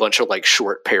you do a bunch of, like,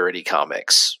 short parody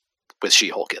comics with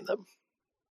She-Hulk in them.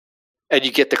 And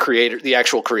you get the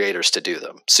actual creators to do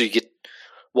them. So you get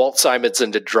Walt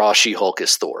Simonson to draw She-Hulk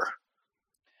as Thor.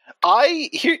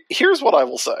 Here's what I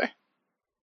will say.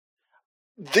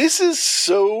 This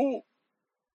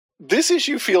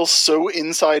issue feels so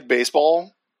inside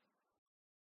baseball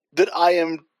that I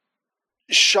am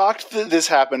shocked that this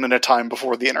happened in a time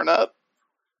before the internet.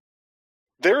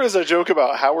 There is a joke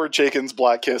about Howard Chaykin's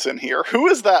Black Kiss in here. Who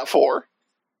is that for?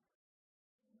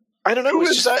 I don't know. Who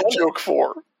is that joke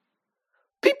for?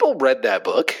 People read that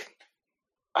book.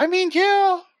 I mean,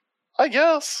 yeah, I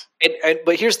guess.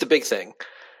 But here's the big thing.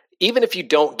 Even if you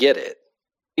don't get it,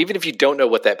 even if you don't know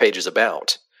what that page is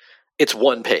about, it's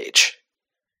one page.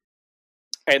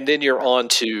 And then you're on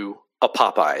to a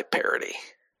Popeye parody.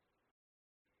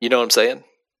 You know what I'm saying?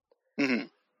 Mm-hmm.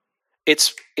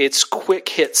 It's quick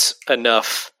hits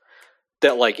enough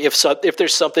that, like, if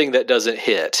there's something that doesn't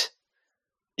hit,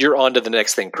 you're on to the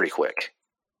next thing pretty quick.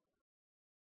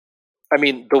 I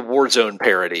mean, the Warzone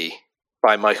parody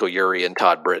by Michael Urie and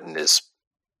Todd Britton is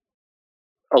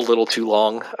a little too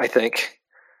long, I think.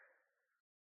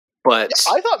 But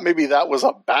I thought maybe that was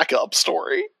a backup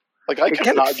story. Like, I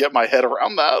could not get my head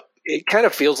around that. It kind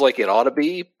of feels like it ought to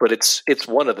be, but it's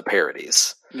one of the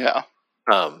parodies. Yeah.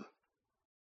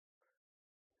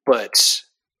 But,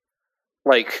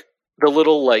 like, the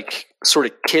little, like, sort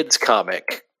of kids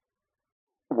comic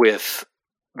with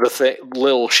the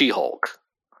Lil She-Hulk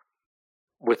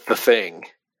with the Thing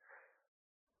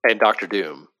and Doctor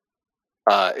Doom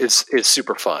is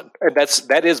super fun, and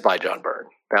that is by John Byrne.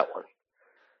 That one.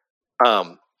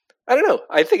 I don't know.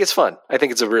 I think it's fun. I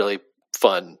think it's a really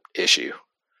fun issue.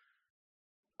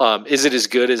 Is it as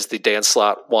good as the Dan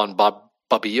Slott Juan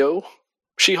Babillo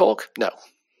She-Hulk? No.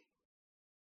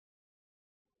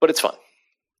 But it's fun.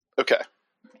 Okay.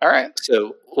 All right.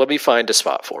 So let me find a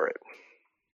spot for it.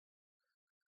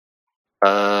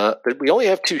 We only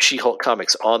have 2 She-Hulk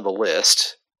comics on the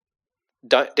list.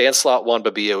 Dan Slott Juan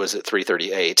Babillo is at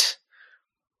 338.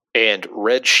 And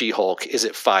Red She-Hulk is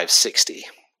at 560.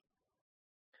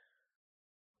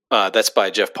 That's by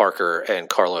Jeff Parker and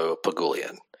Carlo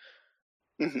Pagulian.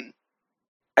 Mm-hmm.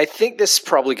 I think this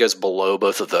probably goes below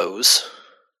both of those.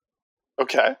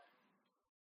 Okay.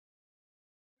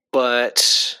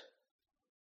 But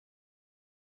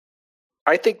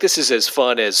I think this is as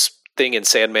fun as Thing and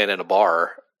Sandman in a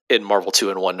Bar in Marvel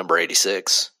 2-in-1 number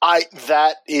 86.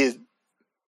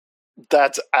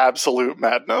 That's absolute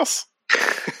madness.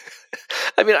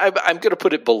 I mean, I'm going to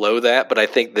put it below that, but I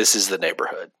think this is the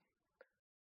neighborhood.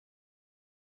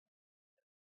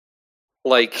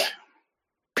 Like,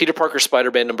 Peter Parker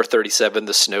Spider-Man number 37,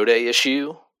 the Snow Day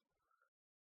issue.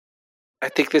 I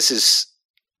think this is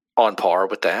on par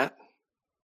with that.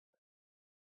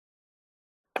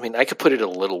 I mean, I could put it a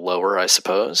little lower, I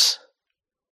suppose.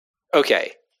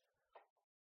 Okay.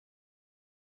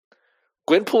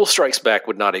 Gwenpool Strikes Back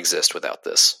would not exist without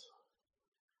this.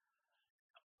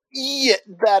 Yeah,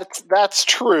 that's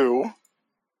true.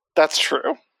 That's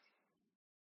true.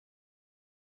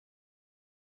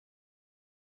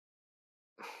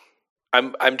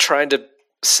 I'm trying to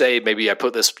say maybe I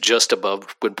put this just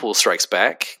above Gwenpool Strikes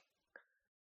Back,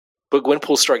 but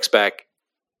Gwenpool Strikes Back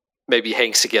maybe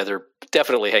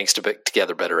definitely hangs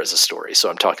together better as a story. So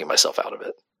I'm talking myself out of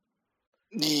it.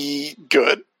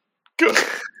 Good.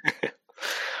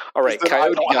 All right,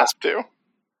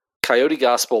 Coyote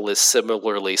Gospel is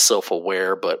similarly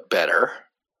self-aware, but better.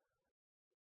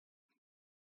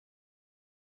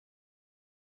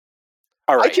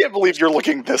 All right. I can't believe you're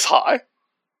looking this high.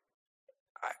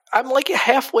 I'm like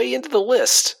halfway into the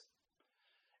list.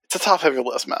 It's a top-heavy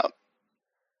list, Matt.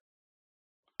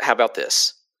 How about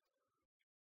this?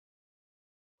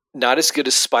 Not as good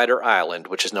as Spider Island,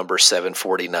 which is number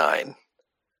 749,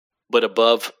 but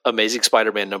above Amazing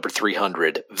Spider-Man number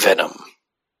 300, Venom.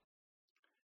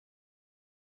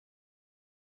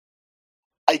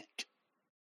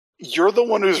 You're the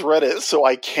one who's read it, so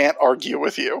I can't argue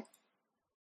with you.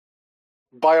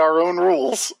 By our own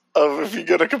rules of if you're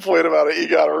going to complain about it, you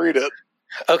got to read it.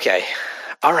 Okay.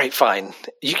 All right, fine.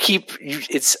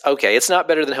 It's okay. It's not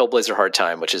better than Hellblazer Hard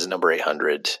Time, which is number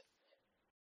 800.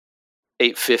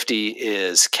 850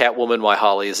 is Catwoman, Why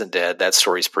Holly Isn't Dead. That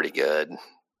story's pretty good.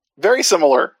 Very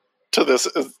similar to this,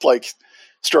 like,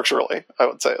 structurally, I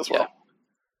would say as well.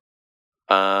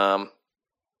 Yeah.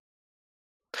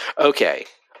 Okay.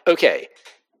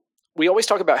 We always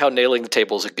talk about how nailing the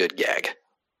table is a good gag.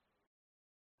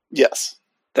 Yes.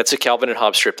 That's a Calvin and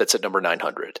Hobbes strip that's at number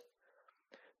 900.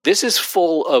 This is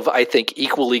full of, I think,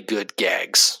 equally good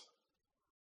gags.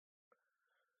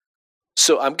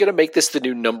 So I'm going to make this the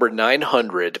new number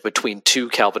 900 between two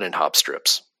Calvin and Hobbes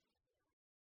strips.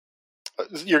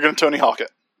 You're going to Tony Hawk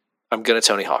it. I'm going to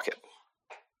Tony Hawk it.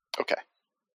 Okay.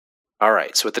 All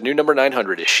right, so at the new number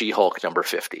 900 is She-Hulk number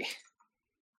 50.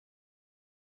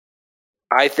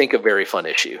 I think a very fun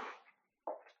issue.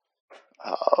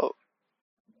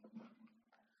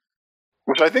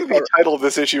 Which I think the title of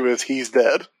this issue is He's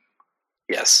Dead.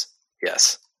 Yes.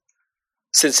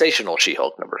 Sensational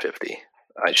She-Hulk number 50.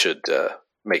 I should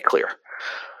make clear.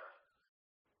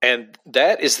 And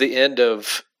that is the end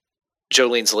of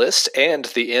Jolene's list and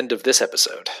the end of this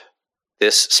episode.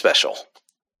 This special.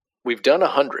 We've done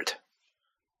 100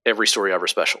 Every Story Ever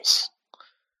specials.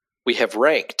 We have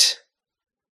ranked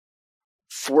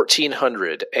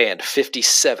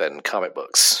 1,457 comic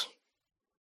books.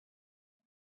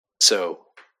 So,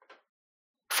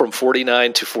 from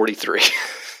 49 to 43.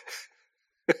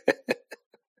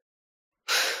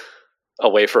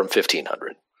 Away from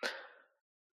 1,500.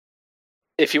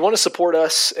 If you want to support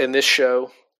us in this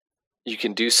show, you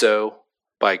can do so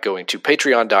by going to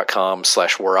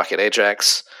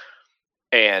patreon.com/warrocketajax.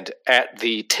 And at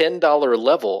the $10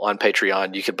 level on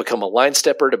Patreon, you can become a line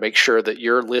stepper to make sure that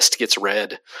your list gets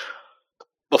read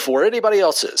before anybody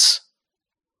else's,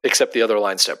 except the other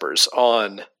line steppers,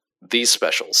 on these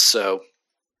specials. So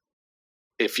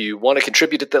if you want to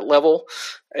contribute at that level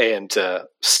and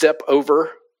step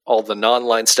over all the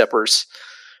non-line steppers,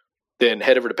 then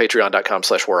head over to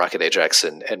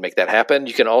patreon.com/warrocketajax and make that happen.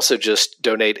 You can also just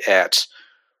donate at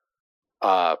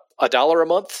 $1 a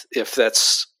month if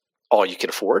that's all you can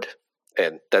afford,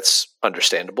 and that's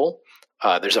understandable.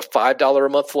 There's a $5 a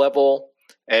month level,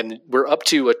 and we're up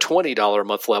to a $20 a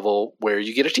month level where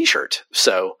you get a t-shirt.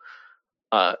 So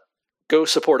go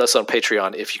support us on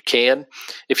Patreon if you can.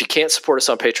 If you can't support us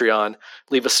on Patreon,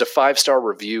 leave us a 5-star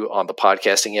review on the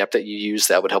podcasting app that you use.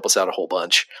 That would help us out a whole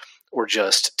bunch. Or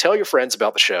just tell your friends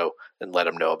about the show and let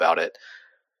them know about it.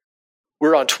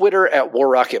 We're on Twitter at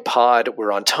WarRocketPod.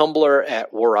 We're on Tumblr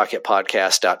at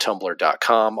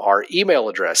warrocketpodcast.tumblr.com. Our email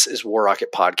address is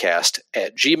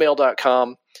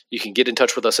warrocketpodcast@gmail.com. You can get in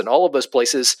touch with us in all of those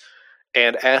places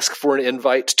and ask for an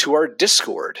invite to our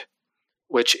Discord,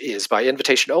 which is by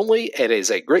invitation only and is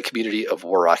a great community of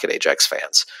War Rocket Ajax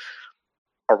fans.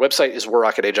 Our website is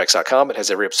warrocketajax.com. It has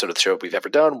every episode of the show we've ever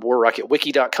done.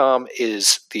 warrocketwiki.com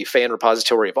is the fan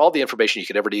repository of all the information you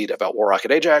could ever need about War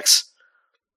Rocket Ajax.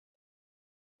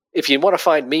 If you want to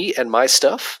find me and my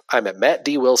stuff, I'm at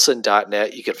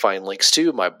mattdwilson.net. You can find links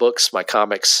to my books, my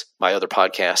comics, my other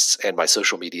podcasts, and my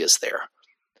social medias there.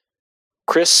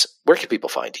 Chris, where can people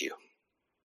find you?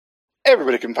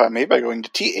 Everybody can find me by going to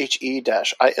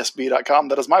the-isb.com.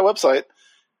 That is my website,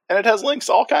 and it has links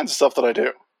to all kinds of stuff that I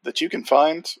do that you can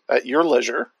find at your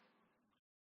leisure.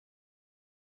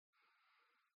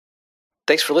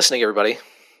 Thanks for listening, everybody.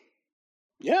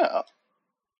 Yeah.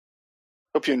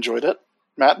 Hope you enjoyed it.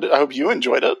 Matt, I hope you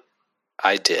enjoyed it.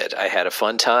 I did. I had a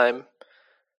fun time.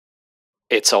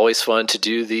 It's always fun to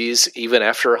do these, even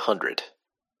after 100.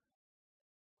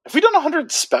 Have we done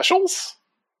 100 specials?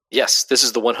 Yes, this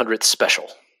is the 100th special.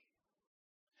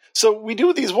 So we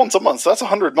do these once a month, so that's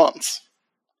 100 months.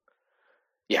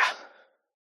 Yeah.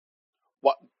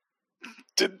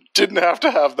 Didn't have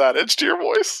to have that edge to your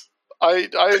voice. I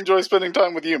enjoy spending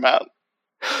time with you, Matt.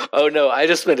 Oh no, I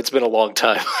just meant it's been a long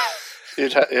time.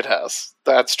 It has.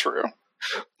 That's true.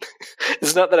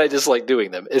 It's not that I dislike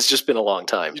doing them. It's just been a long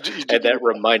time, and that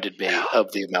reminded me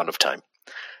of the amount of time.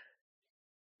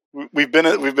 We've been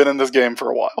in this game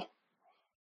for a while.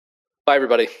 Bye,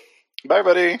 everybody. Bye,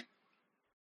 everybody.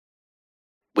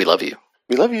 We love you.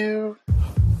 We love you.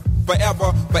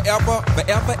 Forever, forever,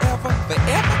 forever, ever,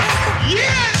 forever.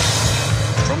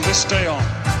 Yes! From this day on,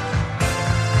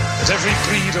 let every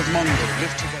breed of Mongol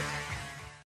live together.